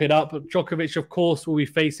we'll wrap it up. Djokovic, of course, will be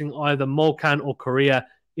facing either Molcan or Korea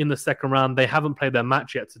in the second round. They haven't played their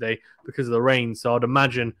match yet today because of the rain. So I'd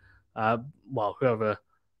imagine, whoever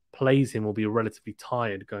plays him will be relatively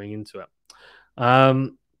tired going into it.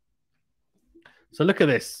 So look at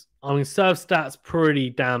this. I mean, serve stats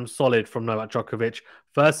pretty damn solid from Novak Djokovic.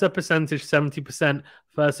 First serve percentage, 70%.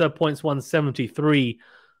 First serve points won, 73%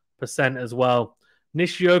 as well.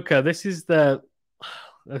 Nishioka, this is a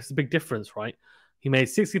big difference, right? He made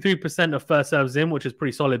 63% of first serves in, which is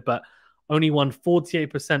pretty solid, but only won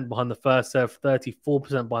 48% behind the first serve,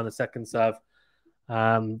 34% behind the second serve.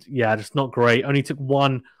 Yeah, just not great. Only took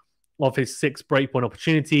 1 of his 6 breakpoint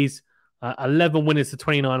opportunities. 11 winners to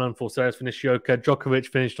 29 unforced errors for Nishioka. Djokovic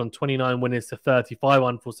finished on 29 winners to 35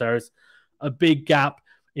 unforced errors. A big gap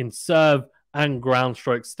in serve and ground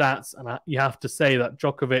stroke stats. And you have to say that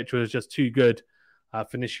Djokovic was just too good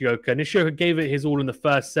for Nishioka. Nishioka gave it his all in the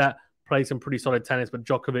first set, played some pretty solid tennis, but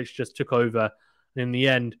Djokovic just took over. And in the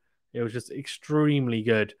end, it was just extremely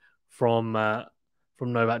good from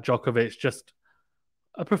Novak Djokovic. Just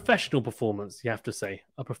a professional performance, you have to say.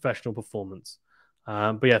 A professional performance.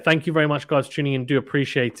 But yeah, thank you very much, guys, for tuning in. Do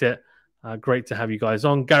appreciate it. Great to have you guys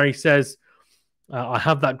on. Gary says, I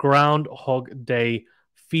have that Groundhog Day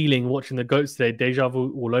feeling watching the GOATs today. Deja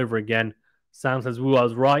vu all over again. Sam says, woo, I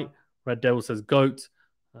was right. Red Devil says, GOAT.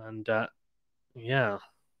 And yeah.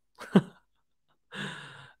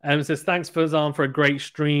 Em says, thanks, Fazan, for a great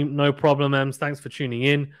stream. No problem, Ems. Thanks for tuning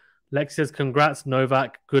in. Lexi says, congrats,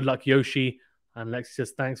 Novak. Good luck, Yoshi. And Lexi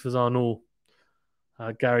says, thanks, Fazan, all.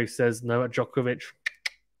 Gary says, Novak Djokovic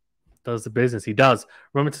does the business. He does.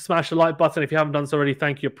 Remember to smash the like button if you haven't done so already.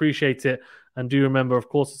 Thank you. Appreciate it. And do remember, of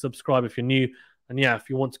course, to subscribe if you're new. And yeah, if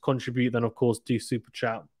you want to contribute, then of course do super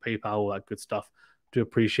chat, PayPal, all that good stuff. Do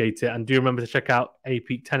appreciate it. And do remember to check out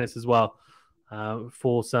A-Peak Tennis as well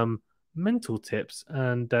for some mental tips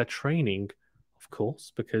and training, of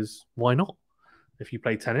course, because why not? If you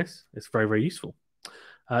play tennis, it's very, very useful.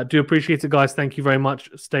 Do appreciate it, guys. Thank you very much.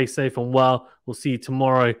 Stay safe and well. We'll see you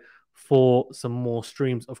tomorrow for some more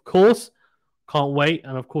streams, of course. Can't wait.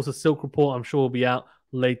 And of course, a Silk report, I'm sure, will be out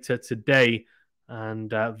later today. And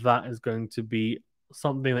that is going to be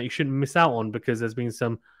something that you shouldn't miss out on, because there's been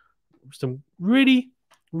some really,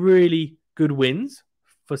 really good wins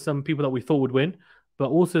for some people that we thought would win, but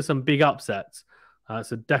also some big upsets.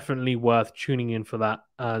 So definitely worth tuning in for that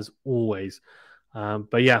as always.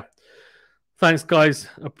 But yeah, thanks, guys.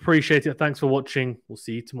 Appreciate it. Thanks for watching. We'll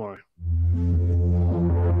see you tomorrow.